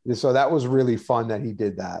that was really fun that he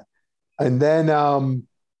did that. And then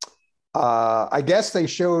I guess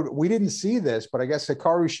we didn't see this, but I guess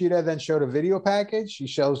Hikaru Shida then showed a video package. She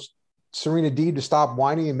shows Serena Deeb to stop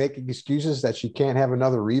whining and making excuses that she can't have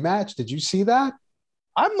another rematch. Did you see that?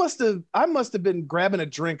 I must have been grabbing a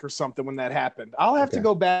drink or something when that happened. I'll have to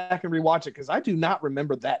go back and rewatch it because I do not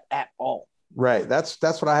remember that at all. Right. That's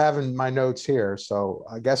what I have in my notes here. So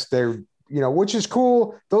I guess they're, which is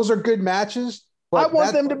cool. Those are good matches. But I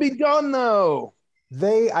want them to be done though.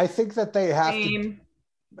 I think that they have to.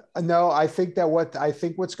 No, I think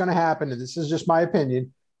what's going to happen, and this is just my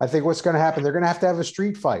opinion. I think what's going to happen, they're going to have a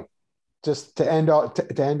street fight just to end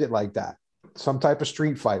it like that. Some type of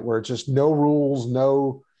street fight where it's just no rules,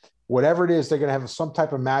 no whatever it is. They're going to have some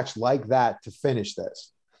type of match like that to finish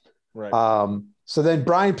this. Right. So then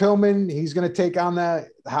Brian Pillman, he's going to take on the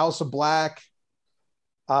House of Black.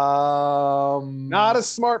 Not a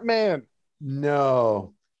smart man.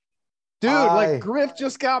 No. Dude, Griff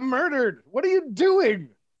just got murdered. What are you doing?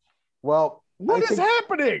 Well, what is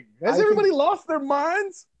happening? Has everybody lost their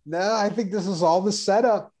minds? No, I think this is all the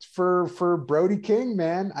setup for Brody King,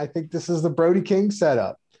 man. I think this is the Brody King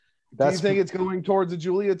setup. Do you think it's going towards a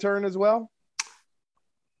Julia turn as well?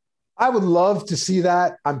 I would love to see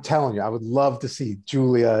that. I'm telling you, I would love to see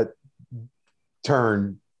Julia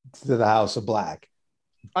turn to the House of Black.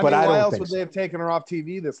 I mean, why else would they have taken her off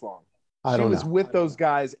TV this long? She was with those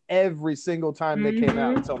guys every single time they came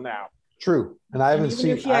out until now. True. And I haven't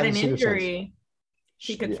seen. If she had an injury,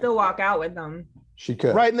 she could still walk out with them. She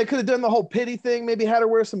could. Right. And they could have done the whole pity thing, maybe had her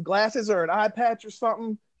wear some glasses or an eye patch or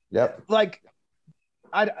something. Yep.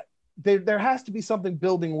 There has to be something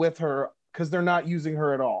building with her because they're not using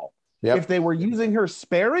her at all. Yep. If they were using her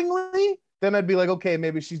sparingly, then I'd be like, okay,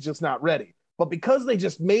 maybe she's just not ready. But because they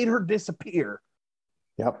just made her disappear,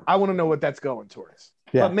 I want to know what that's going towards.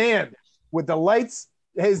 Yeah. But man, with the lights,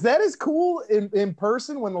 is that as cool in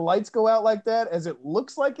person when the lights go out like that as it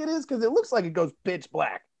looks like it is? Because it looks like it goes pitch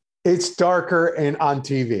black. It's darker and on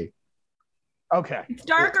TV. Okay. It's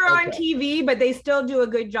darker on TV, but they still do a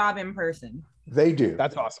good job in person. They do.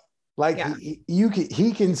 That's awesome.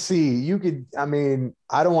 He can see, I mean,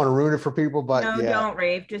 I don't want to ruin it for people, but don't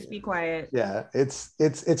rave, just be quiet. Yeah.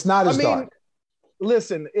 It's not as dark.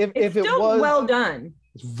 Listen, if it was well done.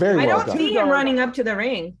 It's very well done. I don't see him running up to the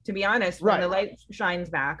ring, to be honest, when the light shines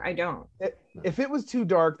back. I don't. If it was too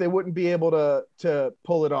dark, they wouldn't be able to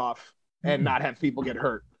pull it off and not have people get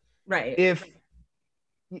hurt. Right.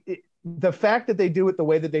 The fact that they do it the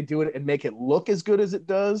way that they do it and make it look as good as it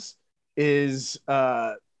does is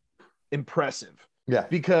impressive. Yeah.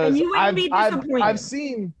 Because I've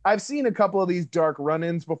seen a couple of these dark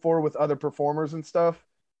run-ins before with other performers and stuff.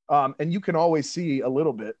 And you can always see a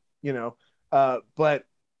little bit, but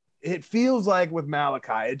it feels like with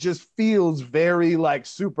Malachi, it just feels very like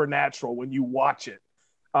supernatural when you watch it.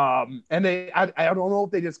 And I don't know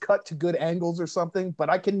if they just cut to good angles or something, but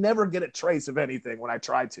I can never get a trace of anything when I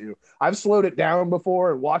try to. I've slowed it down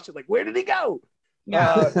before and watched it like, where did he go?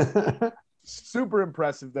 Yeah. Super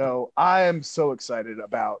impressive though. I am so excited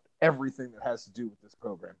about everything that has to do with this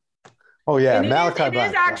program. Oh yeah, and it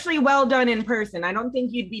is actually well done in person. I don't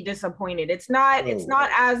think you'd be disappointed. It's not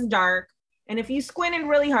as dark, and if you squinted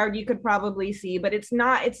really hard, you could probably see. But it's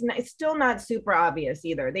still not super obvious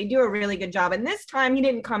either. They do a really good job. And this time he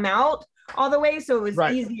didn't come out all the way, so it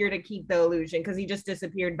was easier to keep the illusion because he just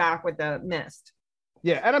disappeared back with the mist.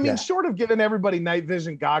 Yeah, and I mean, short of giving everybody night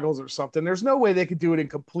vision goggles or something, there's no way they could do it in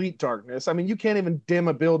complete darkness. I mean, you can't even dim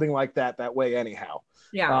a building like that way anyhow.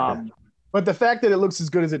 Yeah. But the fact that it looks as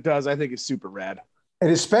good as it does, I think is super rad. And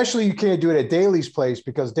especially you can't do it at Daly's place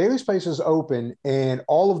because Daly's place is open and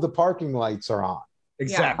all of the parking lights are on.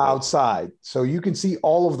 Exactly. Outside. So you can see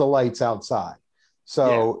all of the lights outside.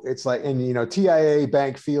 So it's like, and TIA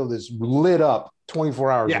Bank Field is lit up 24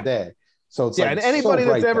 hours a day. So it's and anybody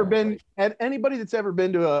that's ever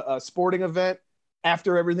been to a sporting event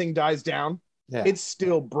after everything dies down, it's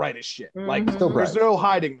still bright as shit. Like still bright. There's no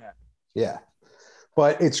hiding that. Yeah.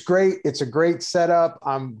 But it's great. It's a great setup.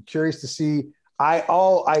 I'm curious to see. I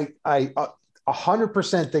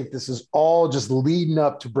 100% think this is all just leading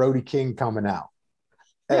up to Brody King coming out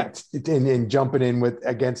and jumping in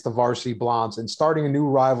against the Varsity Blondes and starting a new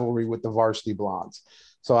rivalry with the Varsity Blondes.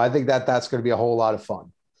 So I think that's going to be a whole lot of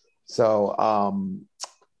fun. So,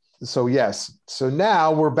 yes. So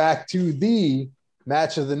now we're back to the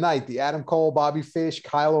match of the night: the Adam Cole, Bobby Fish,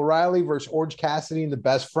 Kyle O'Reilly versus Orange Cassidy and the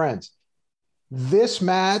Best Friends. This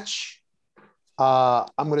match, I'm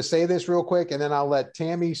going to say this real quick, and then I'll let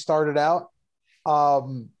Tammy start it out.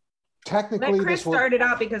 Technically, let Chris start it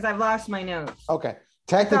out because I've lost my notes. Okay.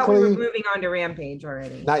 Technically, I thought we were moving on to Rampage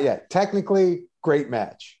already. Not yet. Technically, great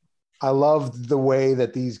match. I love the way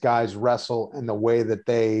that these guys wrestle and the way that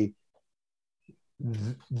they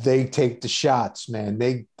take the shots, man.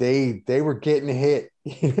 They were getting hit.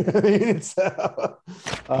 It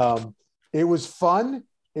was fun.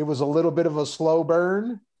 It was a little bit of a slow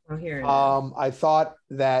burn. Oh, here. I thought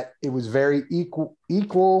that it was very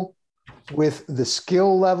equal with the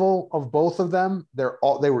skill level of both of them. They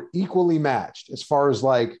were equally matched as far as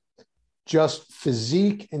like just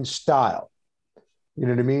physique and style. You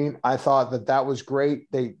know what I mean? I thought that was great.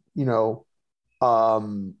 They,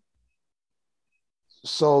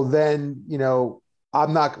 so then,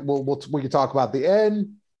 I'm not, we can talk about the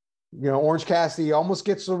end. Orange Cassidy almost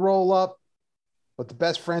gets the roll up, but the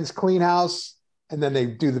Best Friends clean house, and then they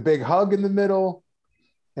do the big hug in the middle,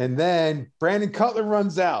 and then Brandon Cutler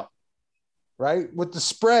runs out, right, with the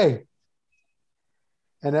spray,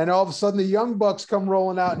 and then all of a sudden the Young Bucks come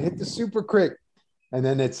rolling out and hit the super kick, and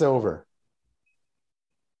then it's over.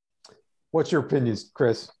 What's your opinions,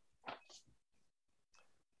 Chris?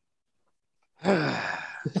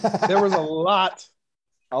 There was a lot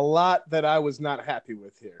that I was not happy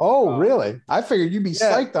with here. Oh, really? I figured you'd be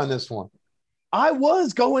psyched on this one. I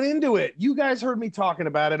was going into it. You guys heard me talking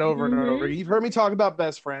about it over and over. You've heard me talk about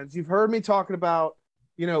Best Friends. You've heard me talking about,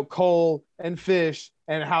 Cole and Fish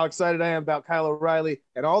and how excited I am about Kyle O'Reilly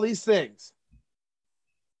and all these things.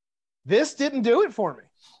 This didn't do it for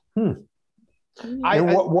me.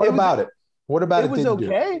 What about it? What about it? It was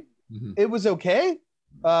okay. It was okay.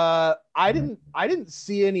 I didn't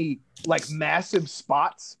see any like massive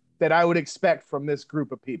spots that I would expect from this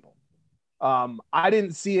group of people. I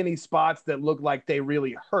didn't see any spots that looked like they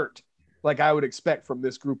really hurt, like I would expect from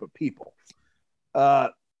this group of people.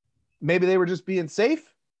 Maybe they were just being safe.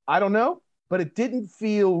 I don't know, but it didn't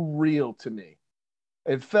feel real to me.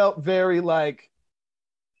 It felt very like,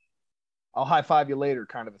 I'll high five you later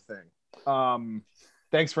kind of a thing.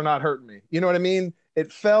 Thanks for not hurting me. You know what I mean?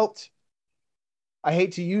 It felt, I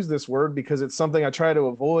hate to use this word because it's something I try to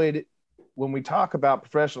avoid when we talk about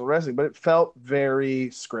professional wrestling, but it felt very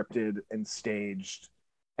scripted and staged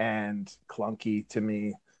and clunky to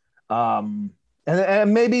me.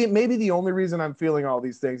 And maybe the only reason I'm feeling all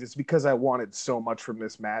these things is because I wanted so much from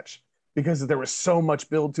this match, because there was so much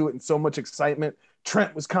build to it and so much excitement.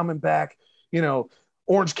 Trent was coming back,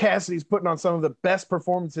 Orange Cassidy's putting on some of the best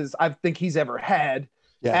performances I think he's ever had.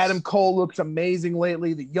 Yes. Adam Cole looks amazing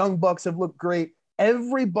lately. The Young Bucks have looked great.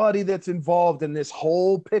 Everybody that's involved in this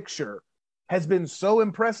whole picture has been so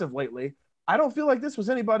impressive lately. I don't feel like this was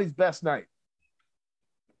anybody's best night.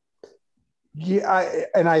 Yeah,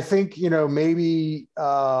 I think, maybe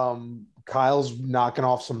Kyle's knocking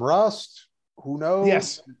off some rust. Who knows?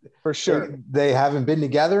 Yes, for sure. They haven't been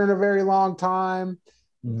together in a very long time.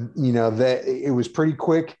 That it was pretty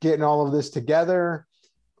quick getting all of this together.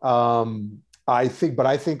 I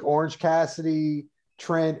think Orange Cassidy,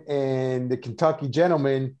 Trent, and the Kentucky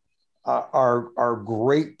Gentlemen are a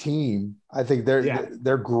great team. I think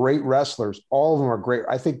they're great wrestlers. All of them are great.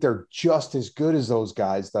 I think they're just as good as those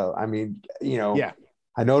guys, though. I mean,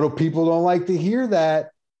 I know that people don't like to hear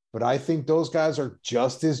that, but I think those guys are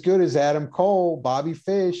just as good as Adam Cole, Bobby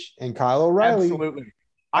Fish, and Kyle O'Reilly. Absolutely.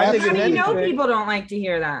 How do you know people don't like to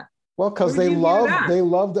hear that? Well, because they love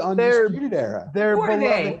the Undisputed Era. They're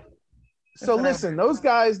beloved. So listen, those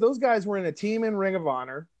guys were in a team in Ring of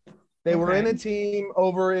Honor. They were in a team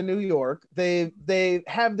over in New York. They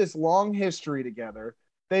have this long history together.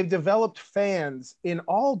 They've developed fans in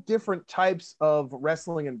all different types of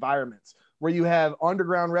wrestling environments, where you have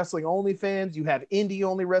underground wrestling only fans, you have indie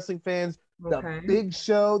only wrestling fans, the big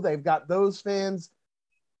show, they've got those fans.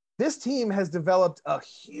 This team has developed a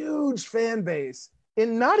huge fan base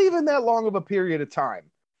in not even that long of a period of time.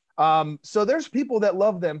 So there's people that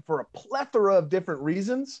love them for a plethora of different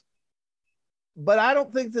reasons, but I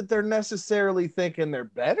don't think that they're necessarily thinking they're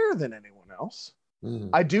better than anyone else.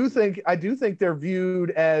 I do think they're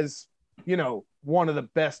viewed as, one of the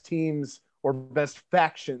best teams or best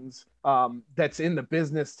factions that's in the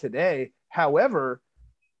business today. However,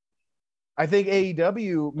 I think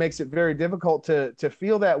AEW makes it very difficult to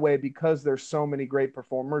feel that way because there's so many great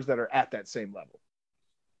performers that are at that same level.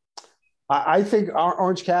 I think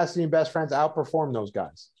Orange Cassidy and Best Friends outperformed those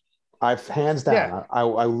guys. I've hands down. Yeah. I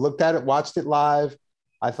looked at it, watched it live.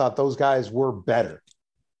 I thought those guys were better.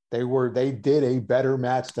 They did a better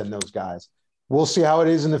match than those guys. We'll see how it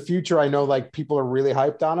is in the future. I know like people are really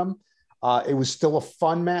hyped on them. It was still a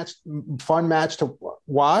fun match to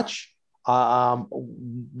watch.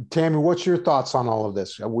 Tammy, what's your thoughts on all of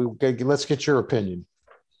this? Let's get your opinion.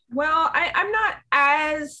 Well, I'm not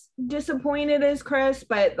as disappointed as Chris,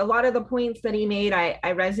 but a lot of the points that he made, I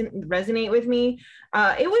resonate with me.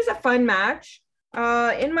 It was a fun match.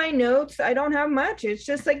 In my notes, I don't have much. It's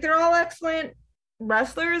just like they're all excellent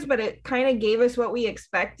wrestlers, but it kind of gave us what we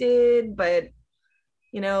expected. But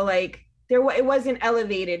it wasn't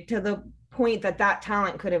elevated to the point that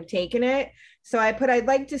talent could have taken it. So I'd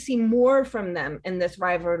like to see more from them in this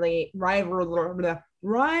rivalry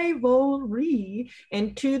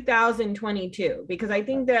in 2022, because I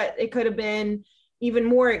think that it could have been even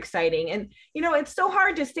more exciting. And it's so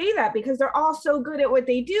hard to say that because they're all so good at what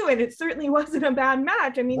they do, and it certainly wasn't a bad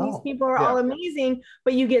match. I mean, these people are all amazing,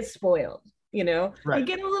 but you get spoiled. Right. You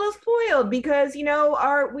get a little spoiled because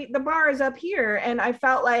the bar is up here, and I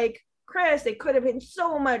felt like, Chris, it could have been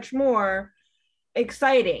so much more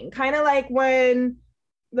exciting, kind of like when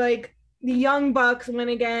like the Young Bucks went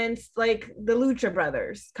against like the Lucha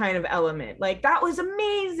Brothers kind of element. Like that was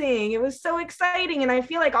amazing. It was so exciting. And I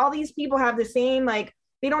feel like all these people have the same, like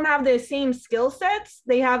they don't have the same skill sets.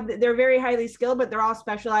 They're very highly skilled, but they're all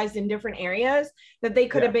specialized in different areas that they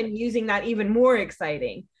could have been using that even more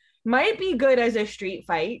exciting. Might be good as a street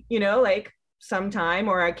fight, like sometime,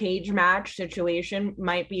 or a cage match situation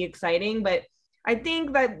might be exciting, but I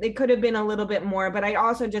think that it could have been a little bit more. But I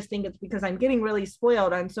also just think it's because I'm getting really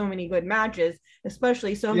spoiled on so many good matches,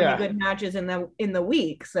 especially so many good matches in the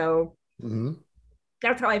week. So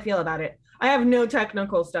that's how I feel about it. I have no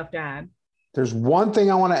technical stuff to add. There's one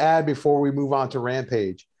thing I want to add before we move on to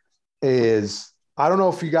Rampage is I don't know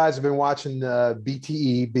if you guys have been watching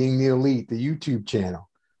BTE, Being the Elite, the YouTube channel,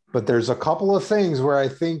 but there's a couple of things where I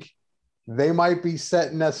think they might be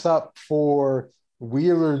setting us up for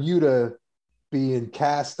Wheeler Yuta being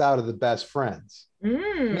cast out of the Best Friends.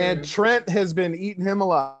 Man, Trent has been eating him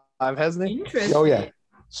alive, hasn't he? Interesting. Oh, yeah.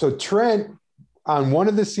 So Trent, on one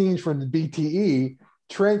of the scenes from the BTE,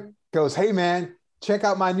 Trent goes, "Hey, man, check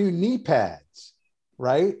out my new knee pads,"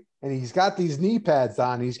 right? And he's got these knee pads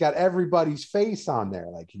on. He's got everybody's face on there.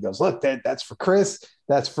 Like he goes, "Look, that's for Chris.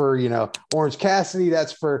 That's for, Orange Cassidy.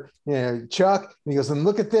 That's for, Chuck." And he goes, "And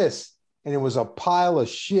look at this." And it was a pile of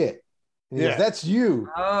shit. And he goes, "That's you.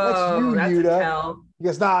 That's you, Yuta." He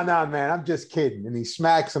goes, "Nah, man, I'm just kidding." And he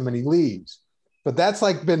smacks him and he leaves. But that's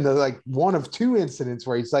like been the one of two incidents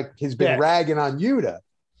where he's been ragging on Yuta.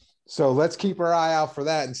 So let's keep our eye out for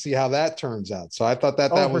that and see how that turns out. So I thought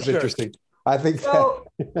that was interesting. I think so.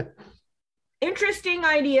 Interesting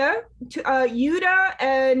idea. Yuta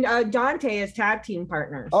and Dante as tag team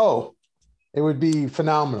partners. Oh, it would be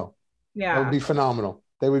phenomenal. Yeah, it would be phenomenal.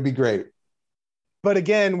 They would be great. But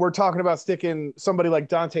again, we're talking about sticking somebody like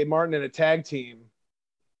Dante Martin in a tag team,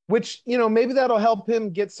 which, maybe that'll help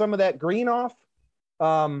him get some of that green off.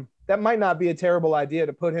 That might not be a terrible idea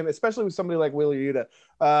to put him, especially with somebody like Wheeler Yuta,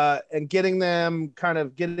 and getting them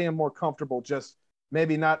more comfortable, just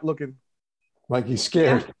maybe not looking like he's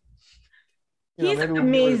scared. Yeah. He's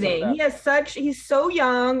amazing. He's so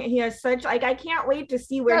young. He has such, I can't wait to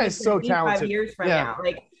see where he's so going to be 5 years from now.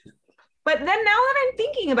 But then now that I'm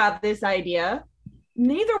thinking about this idea,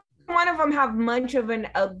 neither one of them have much of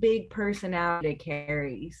a big personality to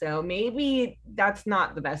carry. So maybe that's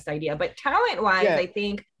not the best idea. But talent-wise, I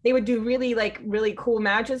think they would do really cool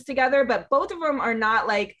matches together. But both of them are not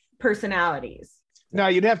like personalities. No,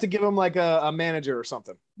 you'd have to give them like a manager or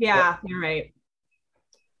something. Yeah, you're right.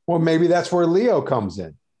 Well, maybe that's where Leo comes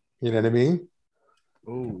in. You know what I mean?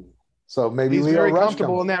 Ooh. So maybe he's Leo very Rush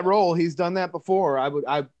comfortable in that role. He's done that before.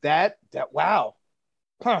 Wow.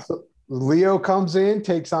 Huh. So Leo comes in,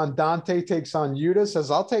 takes on Dante, takes on Yuta,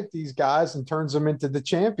 says, "I'll take these guys," and turns them into the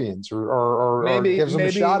champions, or gives them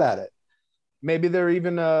a shot at it. Maybe they're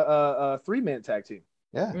even a 3-man tag team.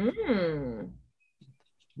 Yeah.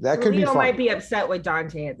 That could be fun. Leo might be upset with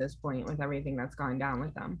Dante at this point with everything that's gone down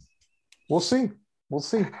with them. We'll see.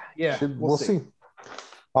 Yeah, we'll see.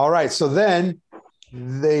 All right. So then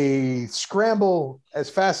they scramble as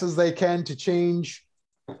fast as they can to change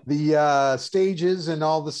the stages and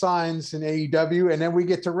all the signs in AEW, and then we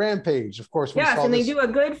get to Rampage. Of course, we saw and this. they do a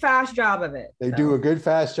good fast job of it. They do a good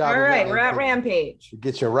fast job. All right, we're at Rampage. It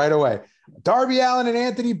gets you right away. Darby Allin and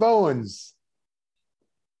Anthony Bowens.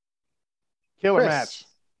 Killer match.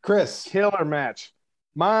 Chris. Killer match.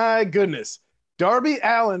 My goodness. Darby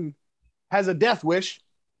Allin has a death wish.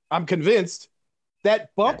 I'm convinced.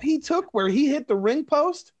 That bump he took where he hit the ring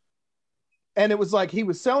post and it was like he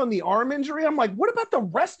was selling the arm injury. I'm like, what about the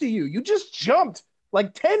rest of you? You just jumped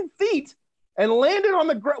like 10 feet and landed on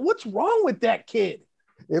the ground. What's wrong with that kid?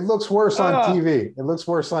 It looks worse on TV. It looks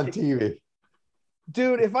worse on TV.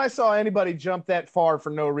 Dude, if I saw anybody jump that far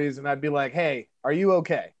for no reason, I'd be like, hey, are you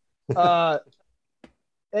okay?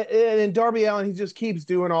 And Darby Allin, he just keeps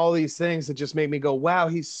doing all these things that just make me go, wow,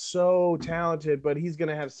 he's so talented, but he's going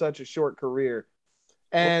to have such a short career.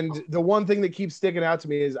 And the one thing that keeps sticking out to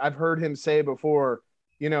me is I've heard him say before,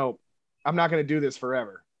 you know, I'm not going to do this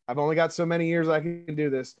forever. I've only got so many years I can do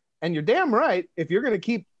this. And you're damn right. If you're going to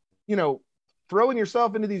keep, you know, throwing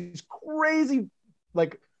yourself into these crazy,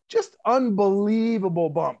 like just unbelievable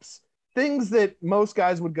bumps, things that most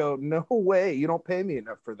guys would go, no way, you don't pay me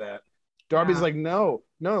enough for that. Darby's like, no,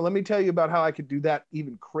 let me tell you about how I could do that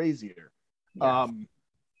even crazier. Yeah.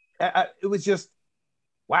 It was just,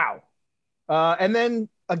 wow. And then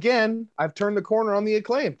again, I've turned the corner on the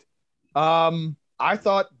Acclaimed. I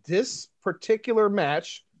thought this particular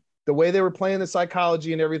match, the way they were playing the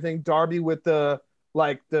psychology and everything, Darby with the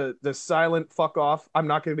silent fuck off. I'm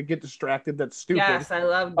not going to get distracted. That's stupid. Yes, I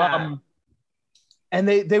love that. And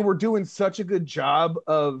they were doing such a good job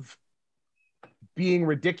of being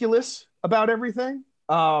ridiculous about everything.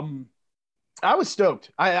 I was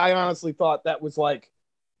stoked. I honestly thought that was like,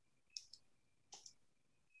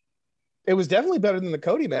 it was definitely better than the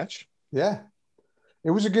Cody match. Yeah,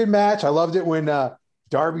 it was a good match. I loved it when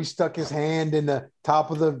Darby stuck his hand in the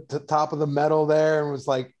top of the metal there and was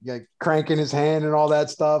like cranking his hand and all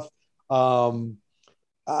that stuff.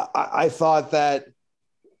 I thought that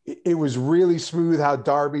it was really smooth how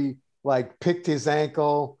Darby like picked his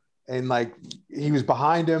ankle and like he was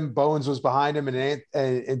behind him, Bowens was behind him,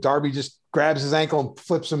 and Darby just grabs his ankle and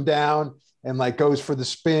flips him down and like goes for the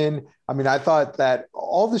spin. I mean, I thought that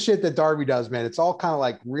all the shit that Darby does, man, it's all kind of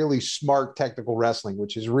like really smart technical wrestling,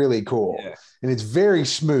 which is really cool. Yeah. And it's very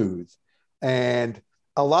smooth. And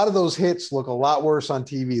a lot of those hits look a lot worse on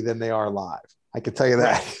TV than they are live. I can tell you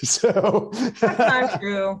that. So that's not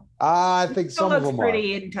true. I think some of them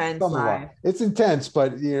pretty intense live. It's intense,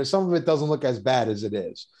 but you know, some of it doesn't look as bad as it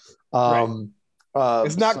is.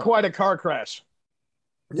 It's not quite a car crash.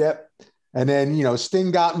 Yep. And then, you know,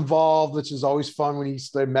 Sting got involved, which is always fun when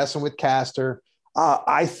he's messing with Caster.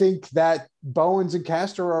 I think that Bowens and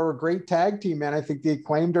Caster are a great tag team, man. I think the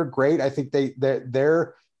Acclaimed are great. I think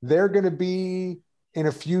they're going to be in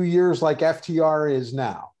a few years like FTR is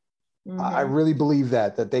now. Mm-hmm. I really believe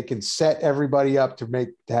that they can set everybody up to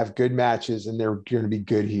have good matches, and they're going to be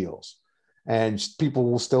good heels, and people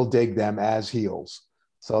will still dig them as heels.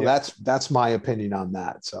 So that's my opinion on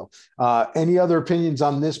that. So any other opinions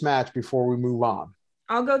on this match before we move on?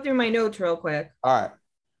 I'll go through my notes real quick. All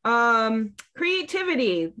right.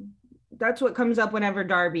 Creativity. That's what comes up whenever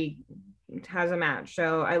Darby has a match.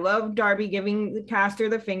 So I love Darby giving the Caster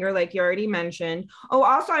the finger, like you already mentioned. Oh,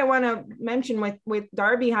 also I want to mention with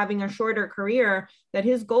Darby having a shorter career that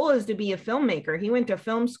his goal is to be a filmmaker. He went to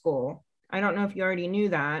film school. I don't know if you already knew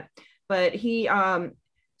that, but he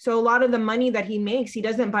so a lot of the money that he makes, he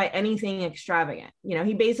doesn't buy anything extravagant. You know,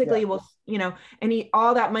 he basically will, you know, and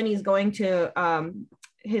all that money is going to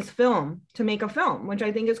his film to make a film, which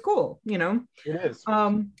I think is cool, you know. It is.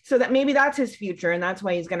 So that maybe that's his future, and that's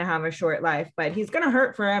why he's going to have a short life, but he's going to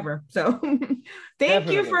hurt forever. So thank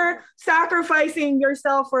you for sacrificing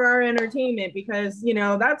yourself for our entertainment, because, you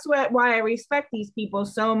know, that's why I respect these people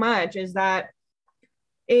so much, is that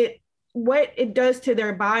what it does to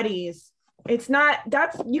their bodies. You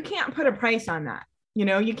can't put a price on that. You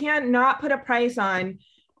know, you can't not put a price on,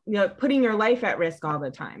 you know, putting your life at risk all the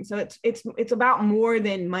time. So it's about more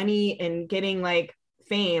than money and getting like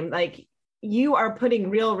fame. Like, you are putting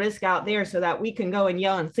real risk out there so that we can go and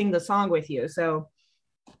yell and sing the song with you. So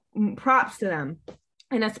props to them.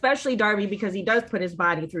 And especially Darby, because he does put his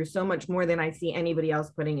body through so much more than I see anybody else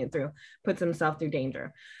putting it through, puts himself through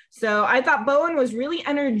danger. So I thought Bowen was really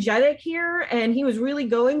energetic here, and he was really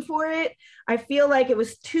going for it. I feel like it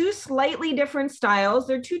was two slightly different styles.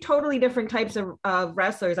 They're two totally different types of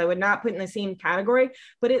wrestlers. I would not put in the same category,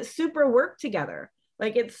 but it super worked together.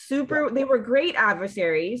 Like, it's super, they were great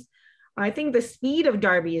adversaries. I think the speed of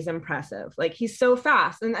Darby is impressive. Like he's so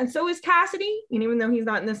fast, and so is Cassidy. And even though he's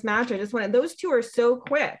not in this match, I just wanted those two are so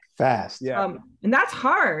quick, fast. Yeah, and that's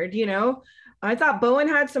hard. I thought Bowen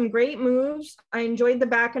had some great moves. I enjoyed the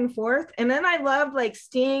back and forth, and then I loved like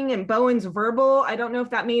Sting and Bowen's verbal. I don't know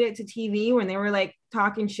if that made it to TV when they were like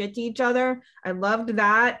talking shit to each other. I loved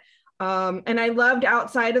that. And I loved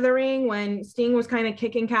outside of the ring when Sting was kind of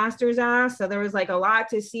kicking Caster's ass. So there was like a lot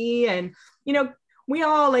to see, and we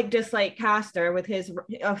all like dislike Caster with his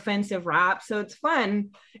offensive rap. So it's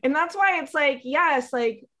fun. And that's why it's like, yes,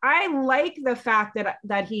 like I like the fact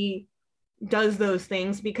that he does those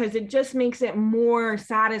things because it just makes it more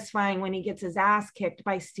satisfying when he gets his ass kicked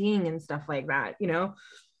by Sting and stuff like that,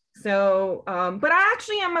 So, but I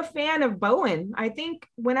actually am a fan of Bowen. I think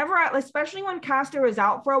especially when Caster was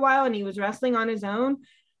out for a while and he was wrestling on his own,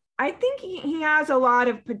 I think he has a lot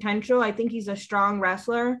of potential. I think he's a strong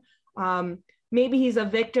wrestler. Maybe he's a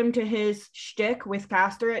victim to his shtick with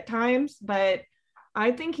Caster at times, but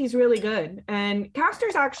I think he's really good. And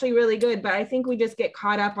Caster's actually really good, but I think we just get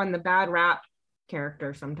caught up on the bad rap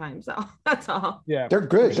character sometimes. So that's all. Yeah, they're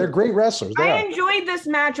good. They're great wrestlers. I enjoyed this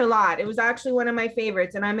match a lot. It was actually one of my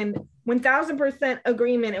favorites, and I'm in 1000%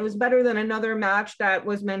 agreement. It was better than another match that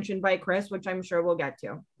was mentioned by Chris, which I'm sure we'll get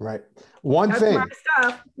to. Right. That's one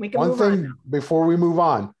thing before we move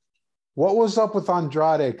on. What was up with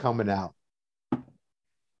Andrade coming out and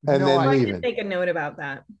then leaving? I did take a note about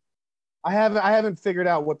that. I haven't figured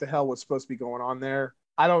out what the hell was supposed to be going on there.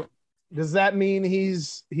 Does that mean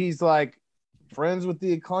he's like friends with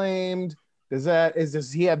the Acclaimed?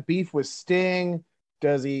 Does he have beef with Sting?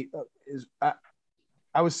 I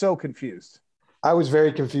was so confused. I was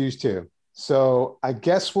very confused too. So I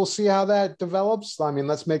guess we'll see how that develops. I mean,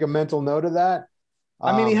 let's make a mental note of that.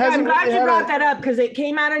 I mean, I'm glad you brought that up because it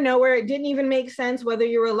came out of nowhere. It didn't even make sense whether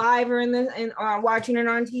you were live or watching it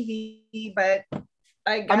on TV. But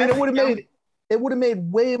I mean, it would have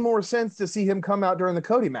made way more sense to see him come out during the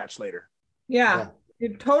Cody match later. Yeah.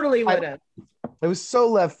 It totally would have. It was so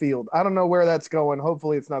left field. I don't know where that's going.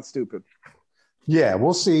 Hopefully it's not stupid. Yeah,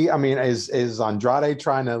 we'll see. I mean, is Andrade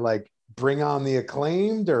trying to like bring on the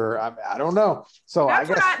Acclaimed, or I don't know. So that's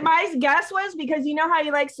what my guess was, because you know how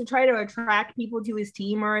he likes to try to attract people to his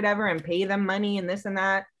team or whatever and pay them money and this and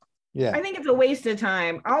that. Yeah, I think it's a waste of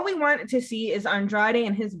time. All we want to see is Andrade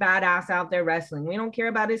and his badass out there wrestling. We don't care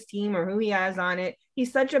about his team or who he has on it.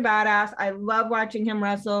 He's such a badass. I love watching him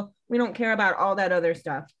wrestle. We don't care about all that other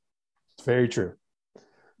stuff. It's very true.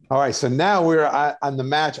 All right, so now we're on the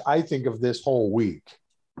match I think of this whole week.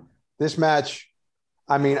 This match,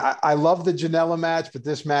 I mean, I love the Janela match, but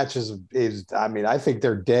this match is I mean, I think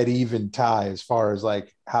they're dead even tie as far as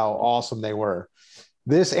like how awesome they were.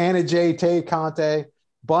 This Anna Jay, Tay Conte,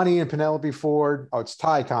 Bunny and Penelope Ford. Oh, it's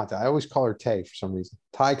Ty Conte. I always call her Tay for some reason.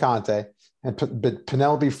 Ty Conte but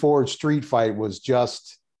Penelope Ford's street fight was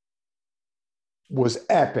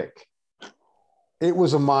epic. It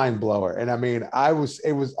was a mind blower. And I mean,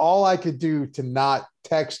 it was all I could do to not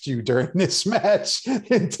text you during this match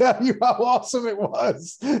and tell you how awesome it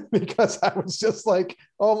was, because I was just like,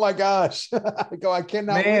 oh my gosh. I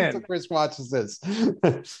cannot wait till Chris watches this.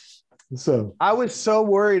 So I was so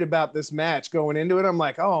worried about this match going into it. I'm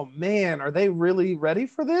like, oh man, are they really ready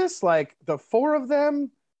for this? Like the four of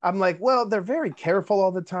them, I'm like, well, they're very careful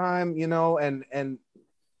all the time, and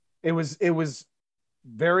it was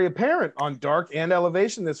very apparent on Dark and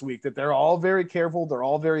Elevation this week that they're all very careful. They're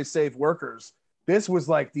all very safe workers. This was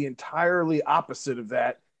like the entirely opposite of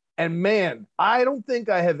that. And man, I don't think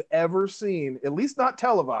I have ever seen, at least not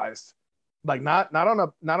televised, like not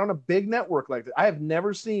on a big network like that. I have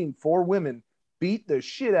never seen four women beat the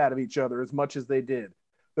shit out of each other as much as they did.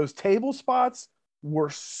 Those table spots were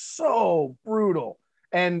so brutal.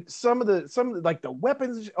 And some of the like the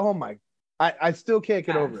weapons, oh my, I still can't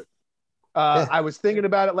get over it. I was thinking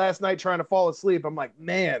about it last night trying to fall asleep. I'm like,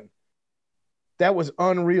 man, that was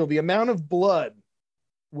unreal. The amount of blood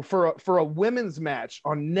for a women's match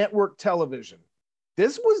on network television.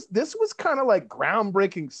 This was kind of like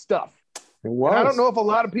groundbreaking stuff. It was. And I don't know if a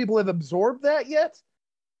lot of people have absorbed that yet,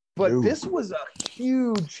 but this was a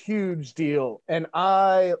huge, huge deal. And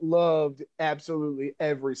I loved absolutely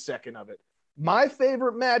every second of it. My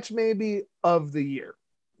favorite match maybe of the year.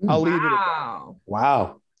 I'll leave it at that.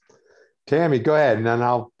 Wow. Tammy, go ahead, and then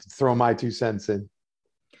I'll throw my 2 cents in.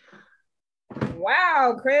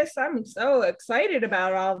 Wow, Chris, I'm so excited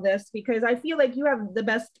about all of this because I feel like you have the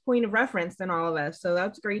best point of reference than all of us. So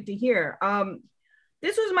that's great to hear.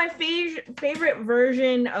 This was my favorite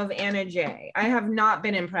version of Anna Jay. I have not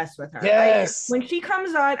been impressed with her. Yes. When she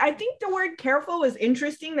comes on, I think the word careful was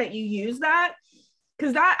interesting that you use that,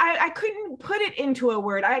 because that I couldn't put it into a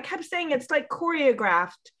word. I kept saying it's like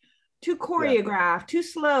choreographed, too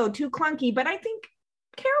slow, too clunky. But I think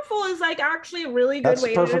careful is like actually a really good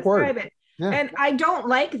way to describe it. Yeah. And I don't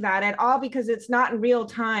like that at all because it's not in real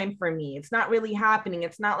time for me. It's not really happening.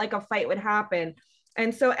 It's not like a fight would happen.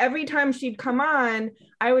 And so every time she'd come on,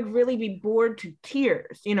 I would really be bored to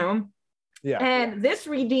tears, you know? Yeah. And this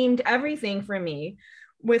redeemed everything for me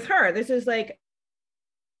with her. This is like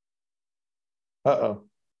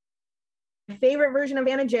favorite version of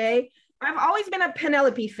Anna Jay. I've always been a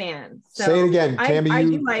Penelope fan. So say it again, Tammy. I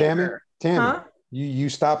do like her. Tammy, huh? you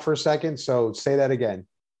stopped for a second, so say that again.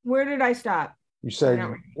 Where did I stop? You said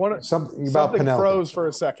something about Penelope. Froze for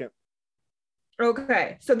a second.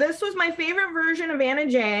 Okay, so this was my favorite version of Anna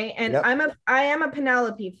Jay, and I am a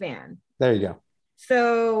Penelope fan. There you go.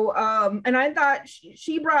 So, and I thought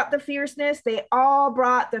she brought the fierceness. They all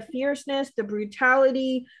brought the fierceness, the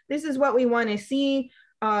brutality. This is what we want to see.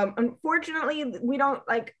 Unfortunately, we don't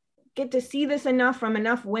like get to see this enough from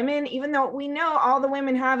enough women, even though we know all the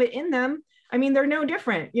women have it in them. I mean, they're no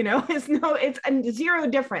different, you know, it's a zero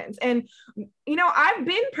difference. And, you know, I've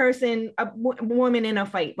been a woman in a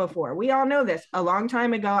fight before. We all know this a long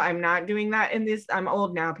time ago. I'm not doing that in this. I'm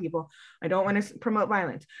old now, people. I don't want to promote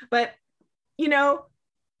violence, but, you know,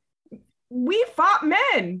 we fought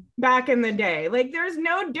men back in the day. Like, there's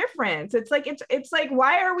no difference. It's like,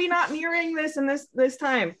 why are we not mirroring this in this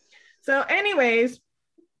time? So anyways,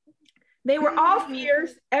 they were all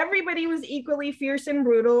fierce. Everybody was equally fierce and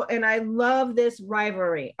brutal. And I love this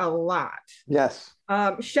rivalry a lot. Yes.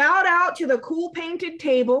 Shout out to the cool painted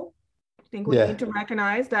table. I think we need to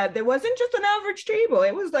recognize that there wasn't just an average table.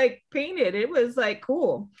 It was like painted. It was like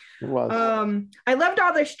cool. It was. I loved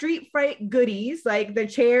all the street fight goodies, like the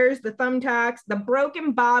chairs, the thumbtacks, the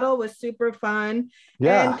broken bottle was super fun.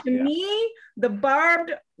 Yeah. And to me, the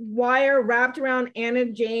barbed wire wrapped around Anna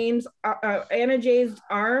Jay's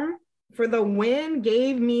arm for the win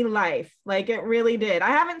gave me life. Like it really did.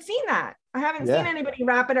 I haven't seen that. I haven't seen anybody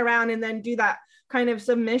wrap it around and then do that kind of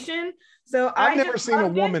submission. So I've never seen a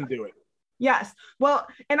woman do it. Yes. Well,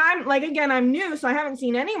 and I'm like, again, I'm new, so I haven't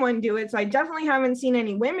seen anyone do it. So I definitely haven't seen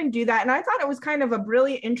any women do that. And I thought it was kind of a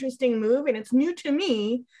really interesting move. And it's new to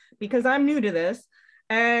me because I'm new to this.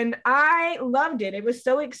 And I loved it. It was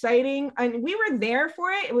so exciting. And we were there for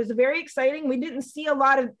it. It was very exciting. We didn't see a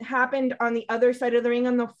lot of happened on the other side of the ring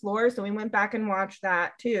on the floor. So we went back and watched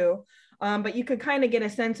that too. But you could kind of get a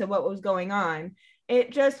sense of what was going on.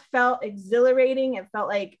 It just felt exhilarating. It felt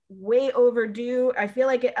like way overdue. I feel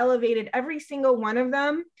like it elevated every single one of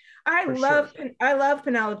them. I love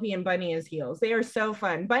Penelope and Bunny as heels. They are so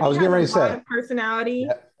fun. Bunny has a lot of personality.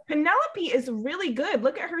 Yeah. Penelope is really good.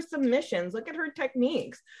 Look at her submissions. Look at her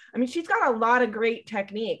techniques. I mean, she's got a lot of great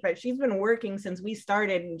technique that she's been working since we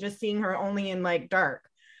started and just seeing her only in like dark.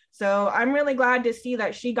 So I'm really glad to see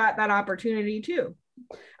that she got that opportunity too.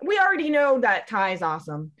 We already know that Ty's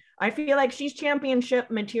awesome. I feel like she's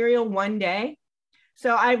championship material one day.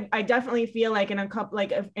 So I definitely feel like in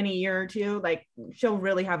a year or two, like she'll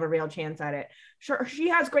really have a real chance at it. Sure, she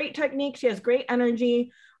has great technique. She has great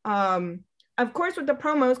energy. Of course, with the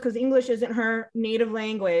promos, because English isn't her native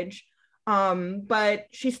language, but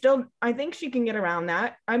I think she can get around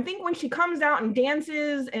that. I think when she comes out and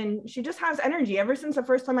dances and she just has energy. Ever since the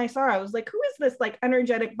first time I saw her, I was like, who is this like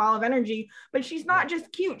energetic ball of energy? But she's not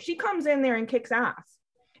just cute. She comes in there and kicks ass.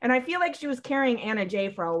 And I feel like she was carrying Anna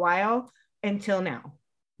Jay for a while until now.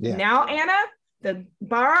 Yeah. Now, Anna, the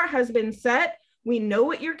bar has been set. We know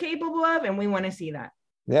what you're capable of, and we want to see that.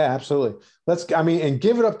 Yeah, absolutely. And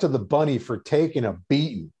give it up to the Bunny for taking a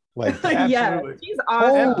beating. Like, yeah, she's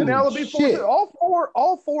awesome. And Penelope,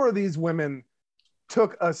 all four of these women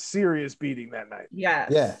took a serious beating that night. Yes.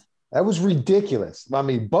 Yeah, that was ridiculous. I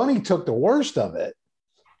mean, Bunny took the worst of it.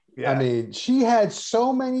 Yeah. I mean, she had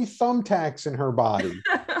so many thumbtacks in her body.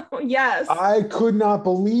 Yes. I could not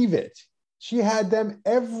believe it. She had them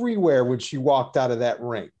everywhere when she walked out of that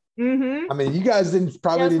ring. Mm-hmm. I mean, you guys didn't see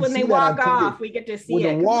that on TV. When they walk off, we get to see it. When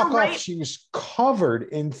they walk off, she was covered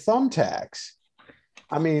in thumbtacks.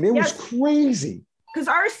 I mean, it was crazy. Because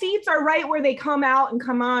our seats are right where they come out and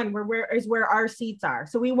come on, where our seats are.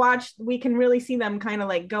 So we can really see them kind of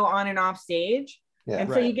like go on and off stage. Yeah,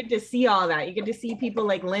 and so you get to see all that. You get to see people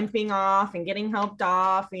like limping off and getting helped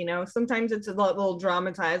off. You know, sometimes it's a little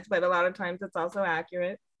dramatized, but a lot of times it's also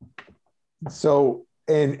accurate. So,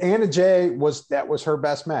 and Anna Jay was her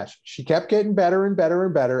best match. She kept getting better and better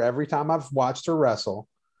and better every time I've watched her wrestle.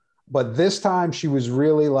 But this time she was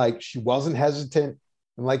really like, she wasn't hesitant.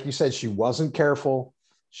 And like you said, she wasn't careful.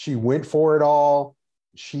 She went for it all.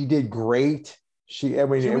 She did great. I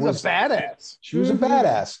mean, She was a badass. She was a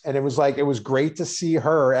badass, and it was great to see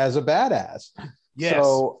her as a badass. Yes.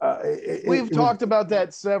 So we've talked about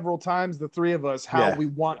that several times, the three of us, how we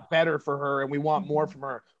want better for her and we want more from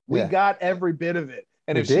her. We got every bit of it.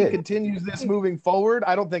 And if she continues this moving forward,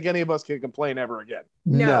 I don't think any of us can complain ever again.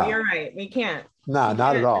 No, you're right. We can't. No,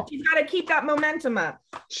 not at all. She's got to keep that momentum up.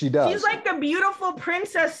 She does. She's like the beautiful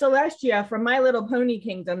Princess Celestia from My Little Pony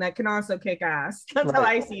Kingdom that can also kick ass. That's how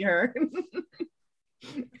I see her.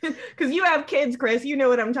 Because you have kids, Chris. You know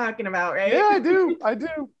what I'm talking about, right? Yeah, I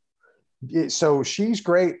do. So she's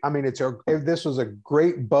great. I mean, this was a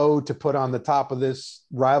great bow to put on the top of this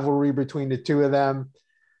rivalry between the two of them.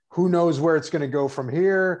 Who knows where it's going to go from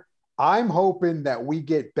here? I'm hoping that we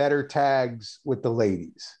get better tags with the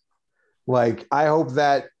ladies. Like, I hope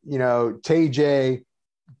that, TJ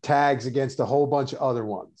tags against a whole bunch of other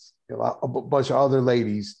ones, a bunch of other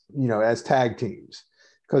ladies, as tag teams.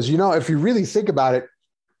 Because, if you really think about it,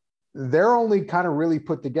 they're only kind of really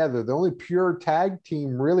put together. The only pure tag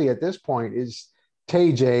team really at this point is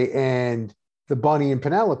TJ and the Bunny and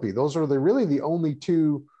Penelope. Those are really the only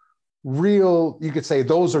two real, you could say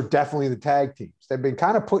those are definitely the tag teams. They've been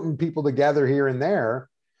kind of putting people together here and there,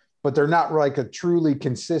 but they're not like a truly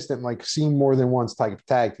consistent, like seen more than once type of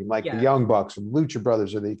tag team, like the Young Bucks or Lucha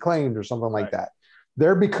Brothers or the Acclaimed or something like that.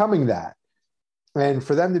 They're becoming that. And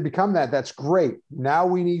for them to become that, that's great. Now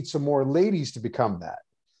we need some more ladies to become that,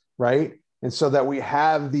 right? And so that we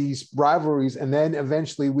have these rivalries, and then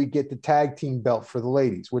eventually we get the tag team belt for the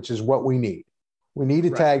ladies, which is what we need. We need a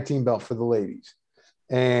tag team belt for the ladies.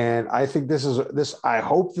 And I think I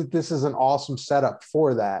hope that this is an awesome setup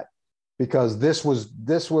for that, because this was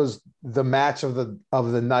the match of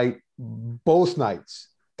the night, both nights,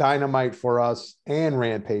 Dynamite for us and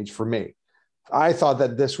Rampage for me. I thought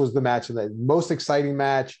that this was the match of the most exciting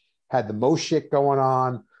match, had the most shit going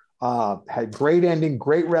on, had great ending,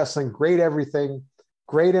 great wrestling, great everything,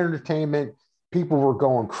 great entertainment. People were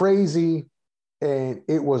going crazy, and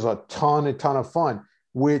it was a ton of fun,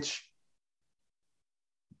 which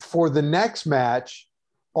for the next match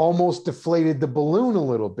almost deflated the balloon a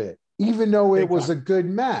little bit, even though it was a good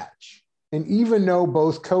match. And even though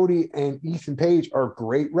both Cody and Ethan Page are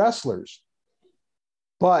great wrestlers,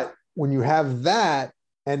 but when you have that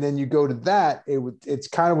and then you go to that, it's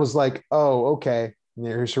kind of was like, oh, okay,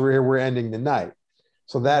 so we're ending the night.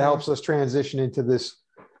 So that helps us transition into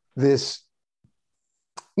this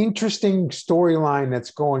interesting storyline that's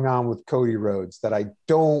going on with Cody Rhodes that I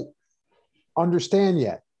don't understand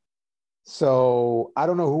yet. So I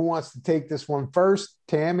don't know who wants to take this one first,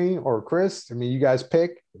 Tammy or Chris. I mean, you guys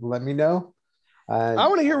pick. Let me know. I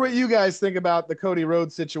want to hear what you guys think about the Cody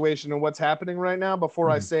Rhodes situation and what's happening right now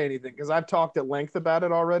before I say anything, because I've talked at length about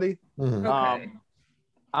it already. Okay.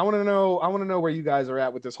 I want to know where you guys are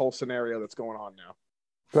at with this whole scenario that's going on now.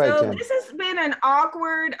 So this has been an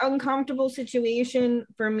awkward, uncomfortable situation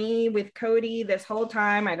for me with Cody this whole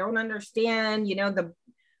time. I don't understand, the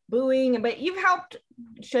booing, but you've helped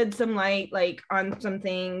shed some light on some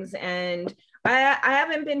things, and I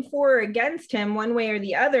haven't been for or against him one way or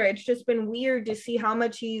the other. It's just been weird to see how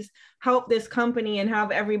much he's helped this company and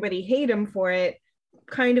have everybody hate him for it.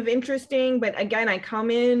 Kind of interesting, but again, I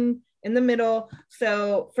come in the middle.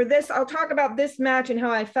 So for this, I'll talk about this match and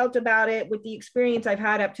how I felt about it with the experience I've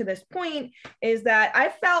had up to this point. Is that I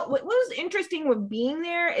felt what was interesting with being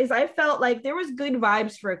there is I felt like there was good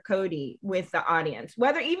vibes for Cody with the audience,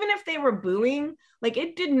 whether even if they were booing,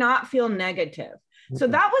 it did not feel negative. So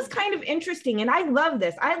that was kind of interesting. And I love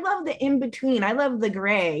this. I love the in-between. I love the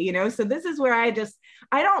gray, so this is where I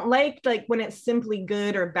don't like when it's simply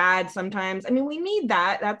good or bad sometimes. I mean, we need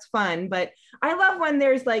that. That's fun. But I love when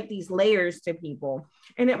there's these layers to people.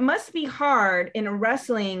 And it must be hard in a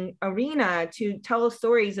wrestling arena to tell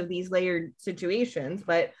stories of these layered situations.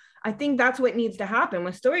 But I think that's what needs to happen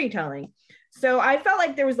with storytelling. So I felt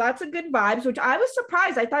like there was lots of good vibes, which I was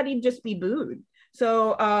surprised. I thought he'd just be booed.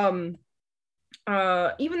 So,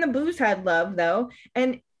 even the boos had love though,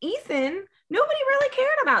 and Ethan, nobody really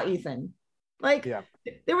cared about Ethan.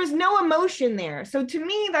 There was no emotion there. So to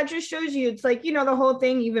me, that just shows you it's the whole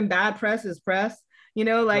thing, even bad press is press,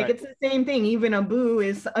 It's the same thing. Even a boo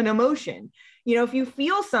is an emotion. If you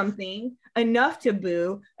feel something enough to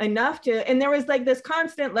boo, and there was this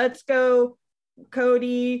constant let's go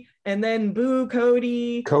Cody and then boo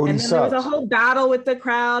Cody and then sucks. There was a whole battle with the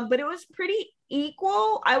crowd, but it was pretty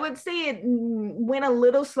equal. I would say it went a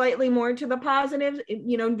little slightly more to the positives,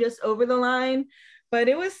 just over the line, but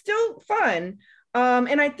it was still fun.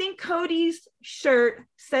 And I think Cody's shirt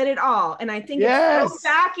said it all. And I think it's so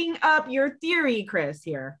backing up your theory, Chris,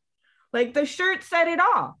 here. The shirt said it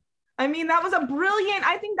all. I mean, that was a brilliant,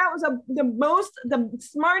 I think that was the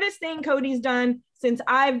smartest thing Cody's done since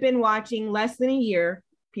I've been watching less than a year.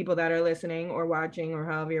 People that are listening or watching or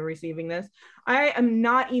however you're receiving this, I am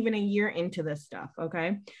not even a year into this stuff.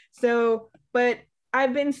 Okay. So, but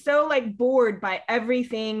I've been so like bored by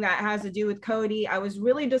everything that has to do with Cody. I was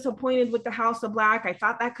really disappointed with the House of Black. I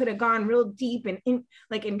thought that could have gone real deep and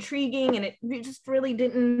like intriguing, and it just really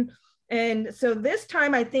didn't. And so this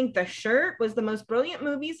time, I think the shirt was the most brilliant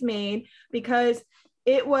movies made because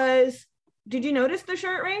it was. Did you notice the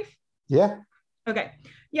shirt, Rafe? Yeah. Okay.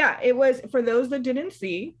 Yeah, it was, for those that didn't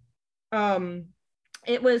see,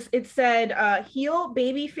 it said heel,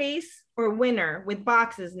 baby face, or winner with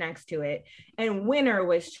boxes next to it, and winner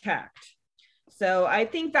was checked. So I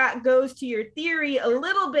think that goes to your theory a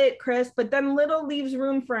little bit, Chris, but then little leaves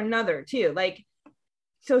room for another too. Like,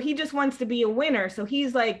 so he just wants to be a winner. So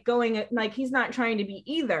he's like going, like, he's not trying to be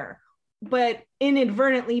either, but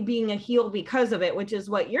inadvertently being a heel because of it, which is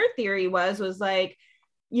what your theory was like,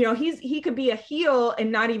 you know, he could be a heel and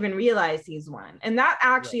not even realize he's one. And that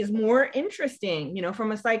actually is more interesting, you know,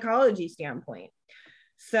 from a psychology standpoint.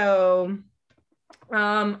 So,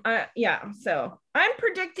 yeah, so I'm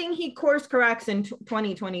predicting he course corrects in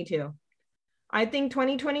 2022. I think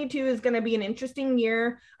 2022 is going to be an interesting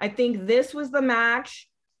year. I think this was the match.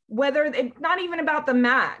 Whether it's not even about the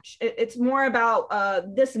match, it's more about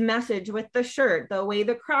this message with the shirt, the way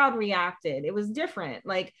the crowd reacted. It was different.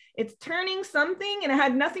 Like, it's turning something, and it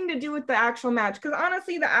had nothing to do with the actual match. Because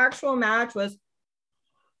honestly, the actual match was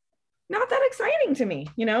not that exciting to me.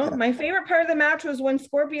 You know, my favorite part of the match was when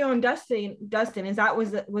Scorpio and Dustin.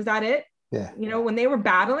 Was that it? Yeah. You know, when they were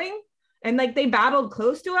battling. And like they battled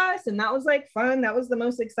close to us, and that was like fun. That was the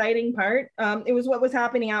most exciting part. It was what was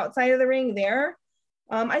happening outside of the ring there.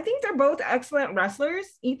 I think they're both excellent wrestlers,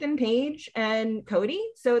 Ethan Page and Cody.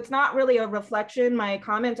 So it's not really a reflection. My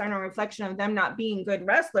comments aren't a reflection of them not being good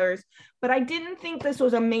wrestlers, but I didn't think this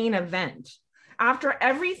was a main event. After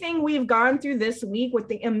everything we've gone through this week with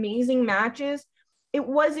the amazing matches, it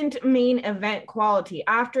wasn't main event quality.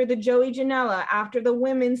 After the Joey Janela, after the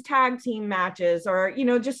women's tag team matches, or, you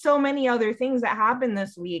know, just so many other things that happened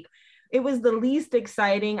this week, it was the least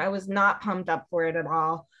exciting. I was not pumped up for it at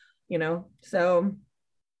all, you know, so...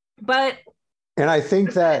 But and I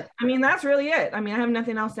think that, I mean, that's really it. I mean, I have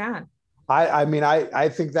nothing else to add. I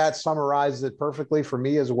think that summarizes it perfectly for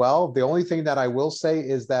me as well. The only thing that I will say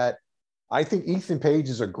is that I think Ethan Page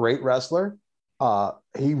is a great wrestler.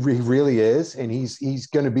 He really is, and he's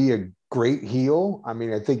going to be a great heel. I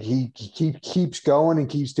mean, I think he keeps going and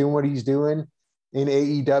keeps doing what he's doing in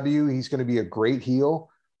AEW. He's going to be a great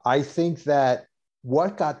heel. I think that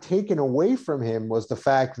what got taken away from him was the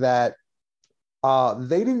fact that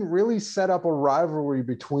they didn't really set up a rivalry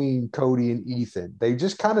between Cody and Ethan. They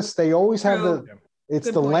just kind of, they always have it's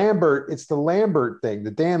the Lambert thing. The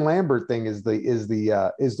Dan Lambert thing is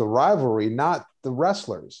the rivalry, not the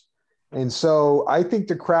wrestlers. And so I think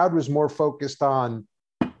the crowd was more focused on,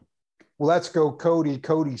 well, let's go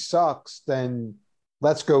Cody sucks, than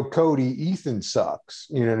let's go Cody, Ethan sucks.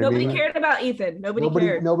 You know what I mean? Nobody cared about Ethan.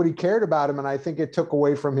 Nobody cared about him. And I think it took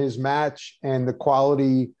away from his match and the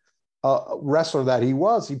quality wrestler that he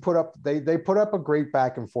was. They put up a great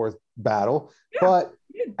back and forth battle, but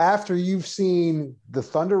after you've seen the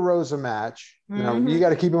Thunder Rosa match, you know, you got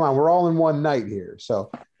to keep in mind we're all in one night here. So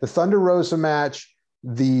the Thunder Rosa match,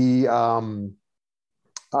 the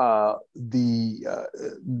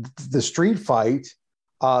street fight,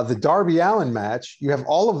 the Darby Allin match, you have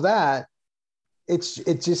all of that.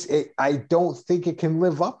 I don't think it can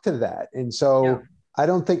live up to that, and so. I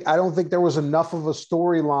don't think there was enough of a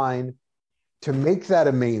storyline to make that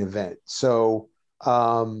a main event. So,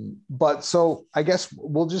 so I guess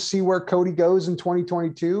we'll just see where Cody goes in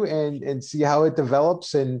 2022 and see how it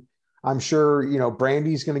develops. And I'm sure, you know,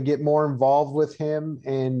 Brandy's going to get more involved with him,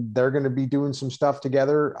 and they're going to be doing some stuff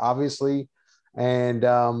together, obviously. And,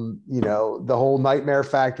 you know, the whole Nightmare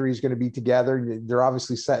Factory is going to be together. They're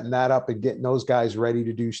obviously setting that up and getting those guys ready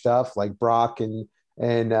to do stuff like Brock and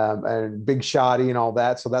Big Shotty and all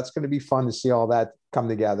that. So that's going to be fun to see all that come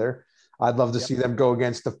together. I'd love to see them go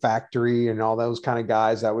against the Factory and all those kind of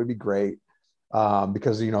guys. That would be great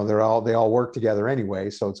because, you know, they all work together anyway.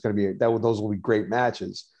 So it's going to be those will be great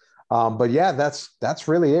matches. But yeah, that's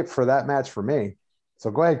really it for that match for me. So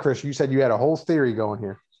go ahead, Chris. You said you had a whole theory going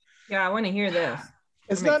here. Yeah, I want to hear this.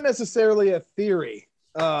 It's not necessarily a theory.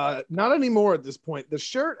 Not anymore at this point. The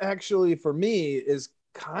shirt actually for me is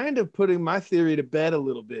kind of putting my theory to bed a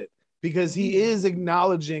little bit because he is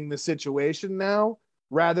acknowledging the situation now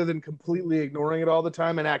rather than completely ignoring it all the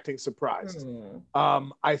time and acting surprised.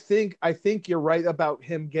 I think you're right about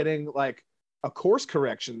him getting like a course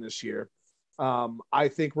correction this year. I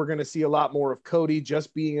think we're going to see a lot more of Cody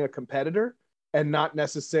just being a competitor and not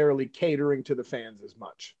necessarily catering to the fans as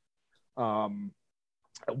much.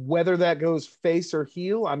 Whether that goes face or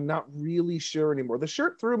heel, I'm not really sure anymore. The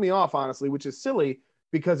shirt threw me off, honestly, which is silly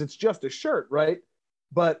because it's just a shirt, right?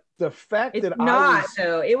 But the fact it's that not,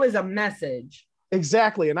 though, it was a message.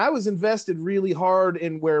 Exactly. And I was invested really hard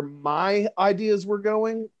in where my ideas were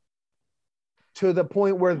going, to the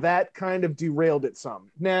point where that kind of derailed it some.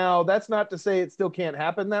 Now, that's not to say it still can't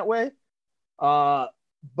happen that way.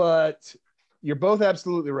 But you're both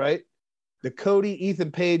absolutely right. The Cody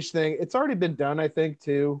Ethan Page thing, it's already been done, I think,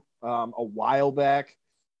 too, a while back.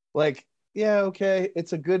 Like, yeah, okay,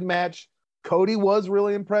 it's a good match. Cody was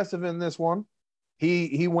really impressive in this one.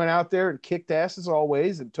 He went out there and kicked ass as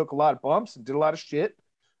always and took a lot of bumps and did a lot of shit.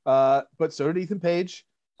 But so did Ethan Page.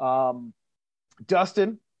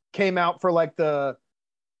 Dustin came out for like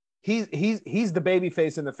he's the baby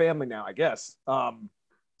face in the family now, I guess.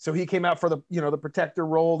 So he came out for the protector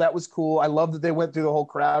role. That was cool. I love that they went through the whole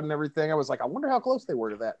crowd and everything. I was like, I wonder how close they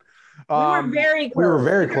were to that. We were very close. We were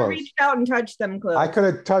very close. Reached out and touched them close. I could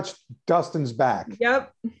have touched Dustin's back.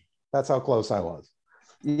 Yep. That's how close I was.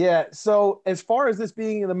 Yeah. So as far as this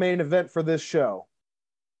being the main event for this show,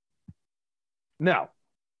 no.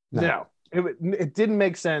 It didn't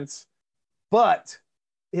make sense, but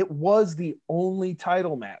it was the only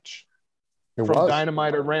title match from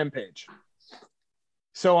Dynamite or Rampage.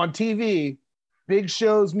 So on TV, big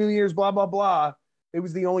shows, New Year's, blah, blah, blah, it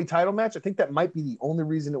was the only title match. I think that might be the only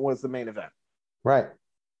reason it was the main event. Right.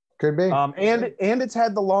 Could be. And it's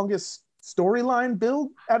had the longest storyline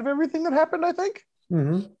build out of everything that happened, I think.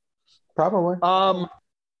 Mm-hmm. Probably.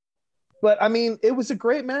 But I mean, it was a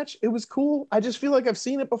great match. It was cool. I just feel like I've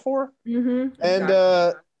seen it before. Mm-hmm. And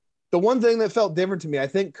the one thing that felt different to me, I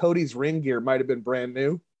think Cody's ring gear might have been brand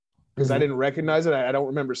new because I didn't recognize it. I don't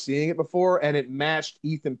remember seeing it before, and it matched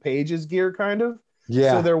Ethan Page's gear kind of.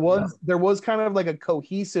 Yeah. So there was kind of like a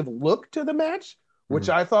cohesive look to the match, which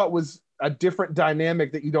I thought was a different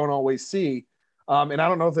dynamic that you don't always see. And I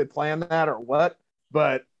don't know if they planned that or what,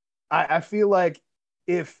 but I feel like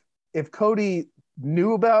if Cody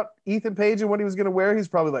knew about Ethan Page and what he was going to wear, he's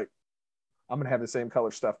probably like, I'm going to have the same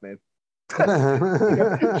color stuff made.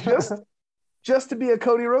 just to be a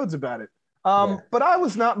Cody Rhodes about it. But I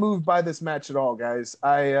was not moved by this match at all, guys.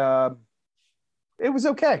 It was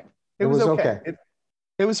okay. It was okay.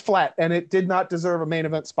 It was flat, and it did not deserve a main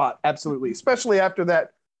event spot. Absolutely, especially after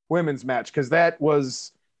that women's match, because that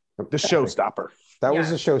was the showstopper. That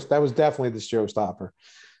was the show. That was definitely the showstopper.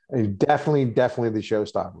 Definitely the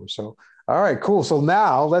showstopper. So, all right, cool. So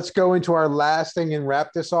now let's go into our last thing and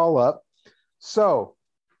wrap this all up. So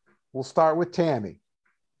we'll start with Tammy.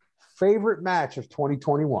 Favorite match of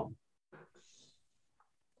 2021?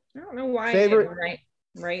 I don't know why.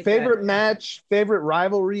 Favorite match, favorite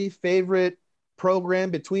rivalry, favorite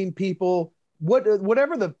program between people.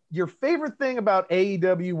 Whatever your favorite thing about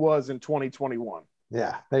AEW was in 2021.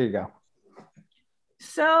 Yeah, there you go.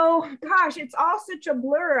 So, gosh, it's all such a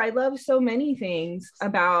blur. I love so many things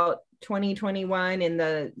about 2021, and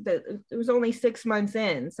it was only 6 months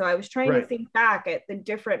in. So I was trying to think back at the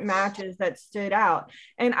different matches that stood out.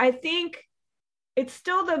 And I think it's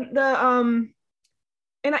still you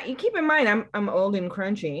keep in mind, I'm old and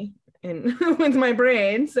crunchy and with my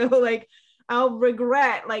brain. So like I'll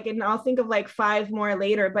regret and I'll think of like 5 more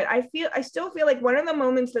later, but I still feel like one of the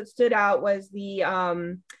moments that stood out was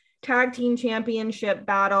the tag team championship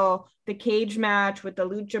battle, the cage match with the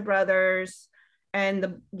Lucha Brothers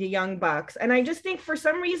and the Young Bucks. And I just think for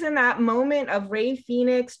some reason that moment of Rey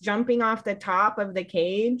Fenix jumping off the top of the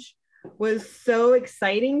cage was so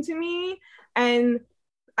exciting to me. And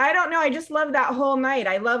I don't know, I just love that whole night.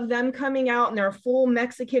 I love them coming out in their full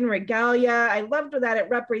Mexican regalia. I loved that it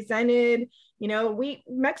represented, we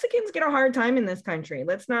Mexicans get a hard time in this country.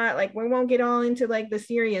 Let's not we won't get all into the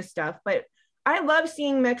serious stuff, but I love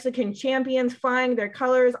seeing Mexican champions flying their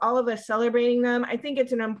colors, all of us celebrating them. I think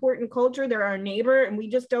it's an important culture. They're our neighbor, and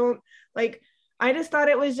we just don't I just thought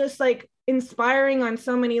it was just inspiring on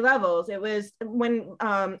so many levels. It was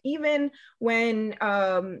even when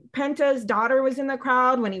Penta's daughter was in the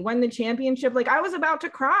crowd, when he won the championship, I was about to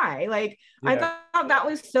cry. I thought that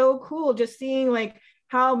was so cool, just seeing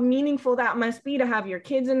how meaningful that must be to have your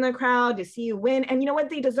kids in the crowd, to see you win. And you know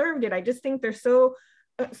what? They deserved it. I just think they're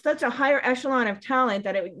such a higher echelon of talent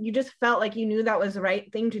that you just felt like you knew that was the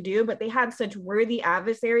right thing to do, but they had such worthy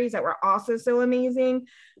adversaries that were also so amazing.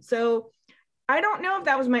 So I don't know if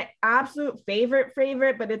that was my absolute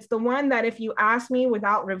favorite, but it's the one that if you ask me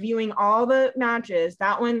without reviewing all the matches,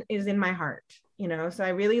 that one is in my heart, so I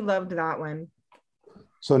really loved that one.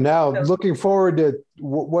 So now looking forward to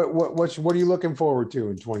what are you looking forward to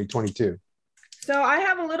in 2022? So I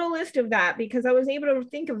have a little list of that because I was able to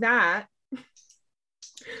think of that.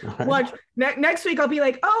 Right. Watch next week I'll be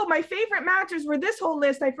like, oh, my favorite matches were this whole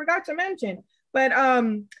list I forgot to mention. But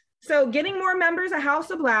so getting more members of House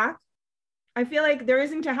of Black. I feel like there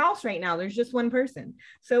isn't a house right now. There's just one person.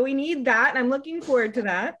 So we need that. And I'm looking forward to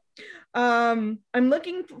that. I'm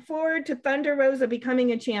looking forward to Thunder Rosa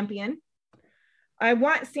becoming a champion. I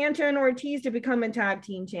want Santa and Ortiz to become a tag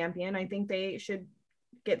team champion. I think they should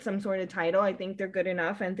get some sort of title. I think they're good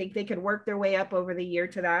enough and think they could work their way up over the year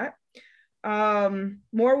to that.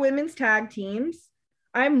 More women's tag teams.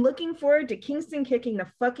 I'm looking forward to Kingston kicking the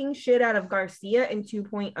fucking shit out of Garcia in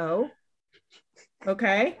 2.0.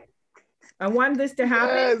 Okay. I want this to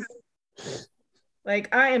happen. Yes.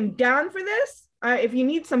 Like, I am down for this. If you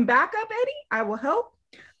need some backup, Eddie, I will help.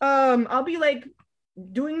 I'll be like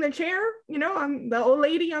doing the chair. You know, I'm the old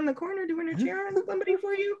lady on the corner doing a chair on somebody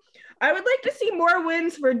for you. I would like to see more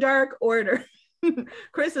wins for Dark Order.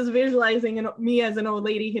 Chris is visualizing me as an old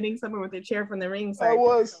lady hitting someone with a chair from the ringside. I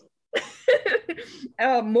was.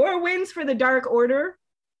 More wins for the Dark Order.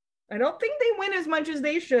 I don't think they win as much as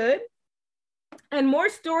they should. And more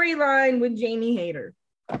storyline with Jamie Hayter.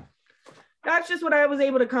 That's just what I was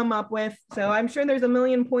able to come up with. So I'm sure there's a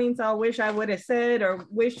million points I'll wish I would have said or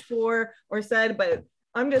wished for or said, but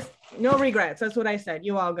I'm just no regrets. That's what I said.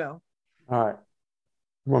 You all go. All right.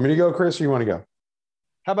 You want me to go, Chris, or you want to go?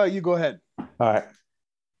 How about you go ahead? All right.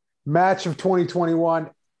 Match of 2021.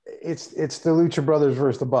 It's the Lucha Brothers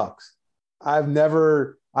versus the Bucks. I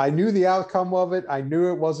knew the outcome of it. I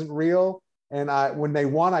knew it wasn't real. And when they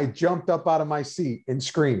won, I jumped up out of my seat and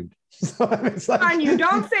screamed. So it's like, and you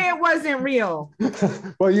don't say it wasn't real.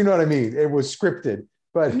 Well, you know what I mean. It was scripted,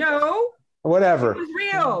 but no, whatever. It was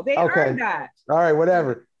real. They earned that. All right,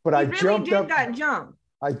 whatever. But I really jumped up. That jump.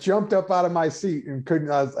 I jumped up out of my seat and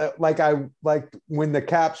couldn't. I was like when the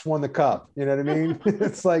Caps won the cup. You know what I mean?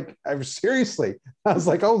 It's like I was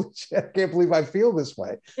like, oh shit! I can't believe I feel this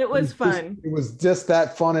way. It was fun. It was just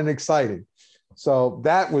that fun and exciting. So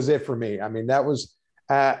that was it for me. I mean, that was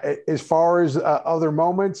as far as other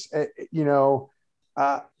moments. That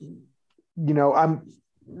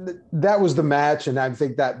was the match, and I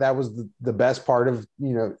think that was the best part of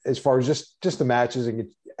as far as just the matches, and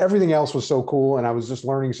everything else was so cool, and I was just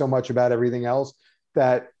learning so much about everything else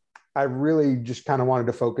that I really just kind of wanted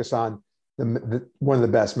to focus on one of the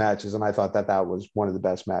best matches, and I thought that was one of the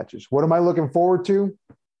best matches. What am I looking forward to?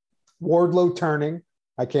 Wardlow turning.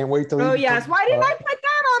 I can't wait to leave. Oh, yes. Why didn't I put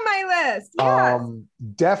that on my list? Yes.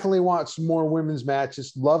 Definitely want some more women's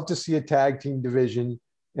matches. Love to see a tag team division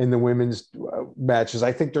in the women's matches.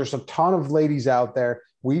 I think there's a ton of ladies out there.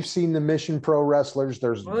 We've seen the Mission Pro wrestlers.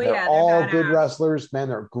 They're all good wrestlers, man.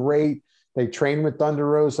 They're great. They train with Thunder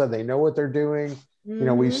Rosa. They know what they're doing.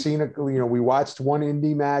 Mm-hmm. We've seen we watched one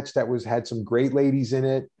indie match that had some great ladies in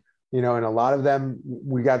it, and a lot of them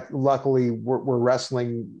luckily we're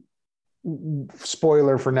wrestling.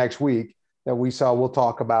 Spoiler for next week that we saw, we'll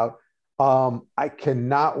talk about. I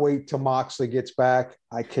cannot wait till Moxley gets back.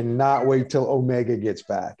 I cannot wait till Omega gets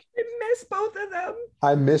back. I miss both of them.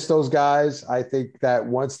 I miss those guys. I think that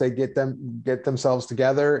once they get themselves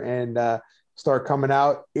together and start coming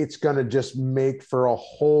out, it's going to just make for a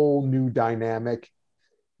whole new dynamic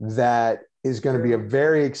that is going to be a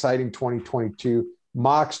very exciting 2022.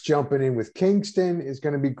 Mox jumping in with Kingston is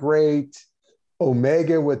going to be great.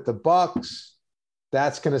 Omega with the Bucks,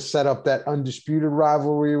 that's going to set up that undisputed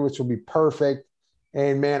rivalry, which will be perfect.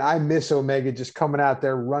 And man, I miss Omega just coming out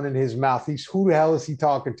there running his mouth. Who the hell is he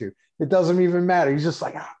talking to? It doesn't even matter. He's just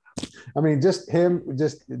like, just him,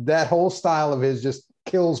 just that whole style of his just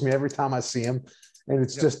kills me every time I see him. And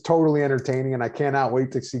it's just totally entertaining. And I cannot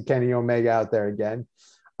wait to see Kenny Omega out there again.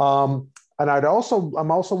 And I'm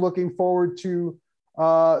also looking forward to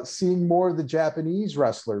seeing more of the Japanese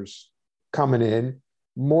wrestlers coming in,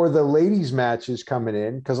 more of the ladies matches coming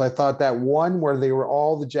in, because I thought that one where they were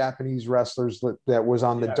all the Japanese wrestlers that was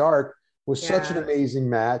on the Dark was such an amazing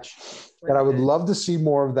match that I would love to see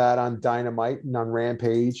more of that on Dynamite and on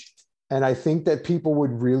Rampage. And I think that people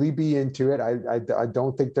would really be into it. I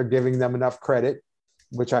don't think they're giving them enough credit,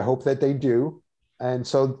 which I hope that they do. And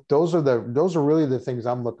so those are really the things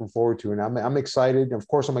I'm looking forward to. And I'm excited. Of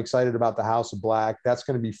course, I'm excited about the House of Black. That's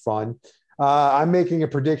going to be fun. I'm making a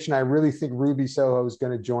prediction. I really think Ruby Soho is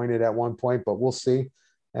going to join it at one point, but we'll see,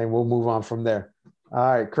 and we'll move on from there. All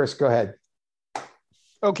right, Chris, go ahead.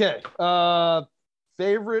 Okay.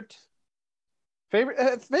 Favorite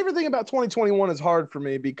thing about 2021 is hard for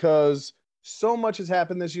me because so much has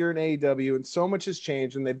happened this year in AEW and so much has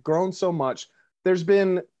changed and they've grown so much. There's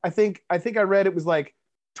been, I think I read it was like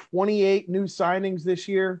 28 new signings this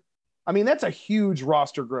year. I mean, that's a huge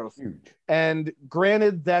roster growth. Huge. And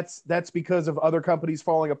granted, that's because of other companies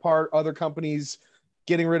falling apart, other companies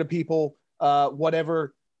getting rid of people,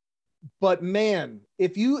 whatever. But man,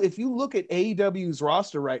 if you look at AEW's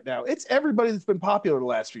roster right now, it's everybody that's been popular the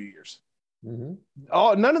last few years. Mm-hmm.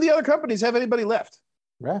 Oh, none of the other companies have anybody left.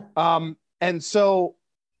 Yeah. And so,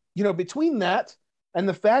 between that and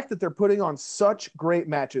the fact that they're putting on such great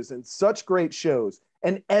matches and such great shows,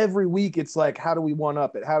 and every week it's like, how do we one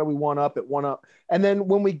up it? How do we one up it? One up. And then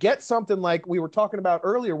when we get something like we were talking about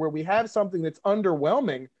earlier, where we have something that's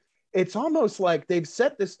underwhelming, it's almost like they've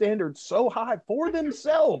set the standard so high for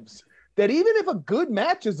themselves that even if a good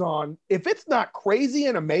match is on, if it's not crazy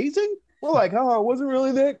and amazing, we're like, oh, it wasn't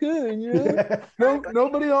really that good.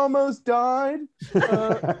 Nobody almost died.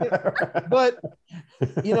 But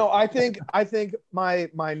I think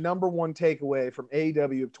my number one takeaway from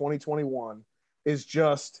AEW of 2021 is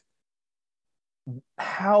just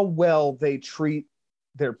how well they treat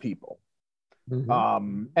their people.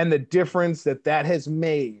 Mm-hmm. And the difference that has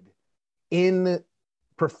made in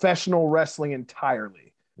professional wrestling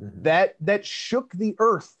entirely. Mm-hmm. That shook the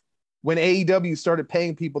earth when AEW started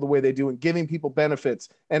paying people the way they do and giving people benefits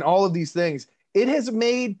and all of these things. It has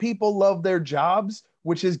made people love their jobs,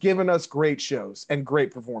 which has given us great shows and great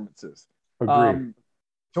performances. Agreed.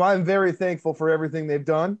 So I'm very thankful for everything they've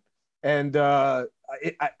done. And I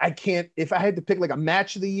can't, if I had to pick like a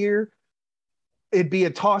match of the year, it'd be a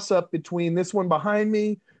toss up between this one behind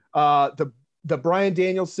me, the Bryan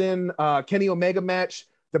Danielson, Kenny Omega match,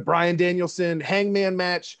 the Bryan Danielson Hangman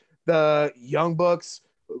match, the Young Bucks,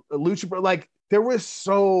 Lucha Bros. Like, there were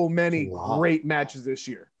so many great matches this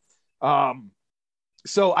year.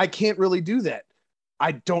 So I can't really do that.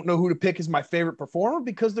 I don't know who to pick as my favorite performer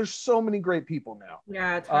because there's so many great people now.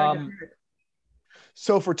 Yeah, it's hard to pick.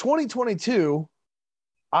 So for 2022,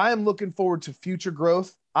 I am looking forward to future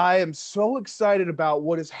growth. I am so excited about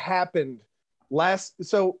what has happened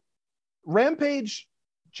so Rampage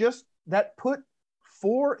that put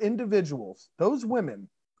 4 individuals, those women,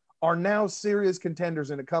 are now serious contenders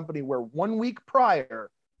in a company where 1 week prior,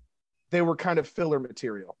 they were kind of filler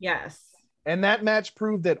material. Yes. And that match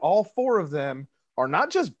proved that all 4 of them are not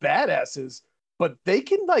just badasses, but they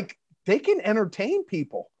can entertain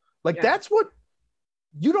people. Like, that's what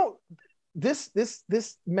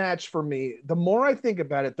this match for me, the more I think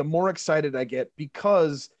about it, the more excited I get,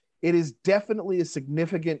 because it is definitely a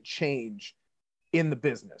significant change in the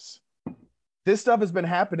business. This stuff has been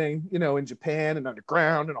happening, in Japan and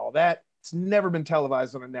underground and all that. It's never been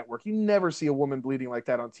televised on a network. You never see a woman bleeding like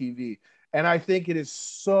that on TV. And I think it is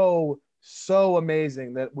so, so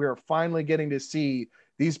amazing that we're finally getting to see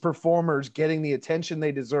these performers getting the attention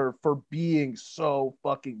they deserve for being so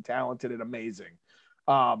fucking talented and amazing.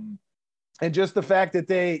 And just the fact that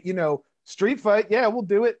they, street fight, yeah, we'll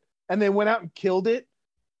do it. And they went out and killed it.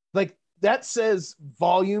 Like, that says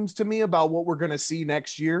volumes to me about what we're going to see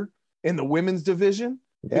next year in the women's division.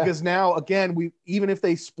 Yeah. Because now, again, even if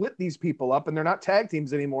they split these people up and they're not tag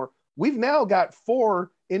teams anymore, we've now got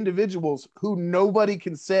 4 individuals who nobody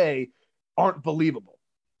can say aren't believable.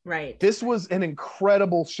 Right. This was an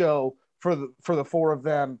incredible show for the 4 of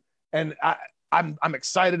them. And I'm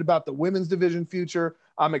excited about the women's division future.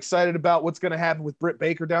 I'm excited about what's going to happen with Britt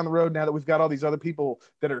Baker down the road now that we've got all these other people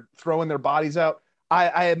that are throwing their bodies out.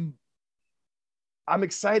 I'm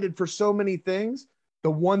excited for so many things.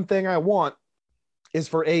 The one thing I want is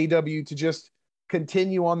for AEW to just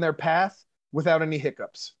continue on their path without any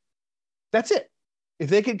hiccups. That's it. If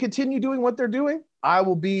they can continue doing what they're doing, I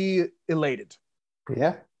will be elated.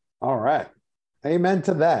 Yeah. All right. Amen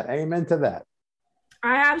to that. Amen to that.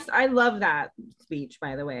 I love that speech,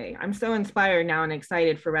 by the way. I'm so inspired now and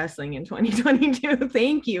excited for wrestling in 2022.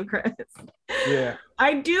 Thank you, Chris. Yeah.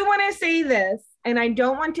 I do want to say this, and I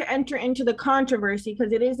don't want to enter into the controversy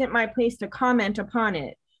because it isn't my place to comment upon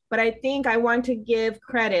it. But I think I want to give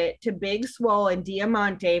credit to Big Swole and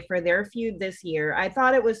Diamante for their feud this year. I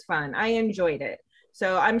thought it was fun. I enjoyed it.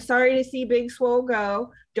 So I'm sorry to see Big Swole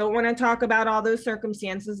go. Don't want to talk about all those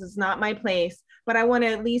circumstances. It's not my place. But I want to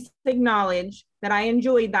at least acknowledge that I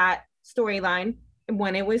enjoyed that storyline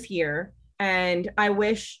when it was here. And I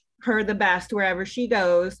wish her the best wherever she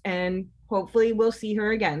goes. And hopefully we'll see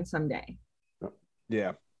her again someday.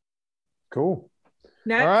 Yeah. Cool.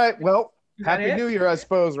 Next. All right. Well, Happy New Year, I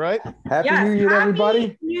suppose, right? Happy New Year, everybody.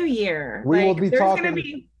 Happy New Year. We will be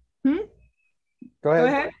talking. Go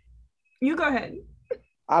ahead. You go ahead.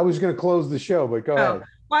 I was going to close the show, but go ahead.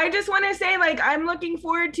 Well, I just want to say, I'm looking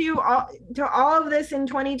forward to all of this in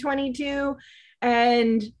 2022.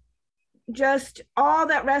 And, just all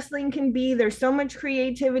that wrestling can be. There's so much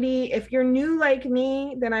creativity. If you're new like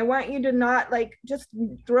me, then I want you to not like just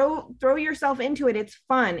throw yourself into it. It's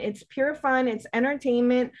fun. It's pure fun. It's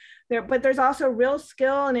entertainment. But there's also real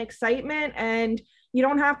skill and excitement, and you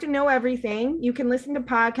don't have to know everything. You can listen to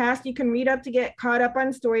podcasts. You can read up to get caught up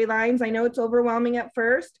on storylines. I know it's overwhelming at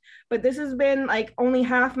first, but this has been like only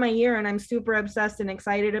half my year, and I'm super obsessed and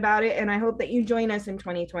excited about it. And I hope that you join us in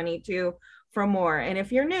 2022 for more. And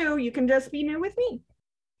if you're new, you can just be new with me.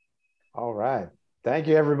 All right. Thank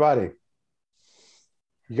you, everybody.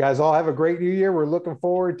 You guys all have a great new year. We're looking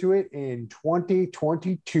forward to it in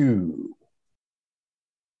 2022.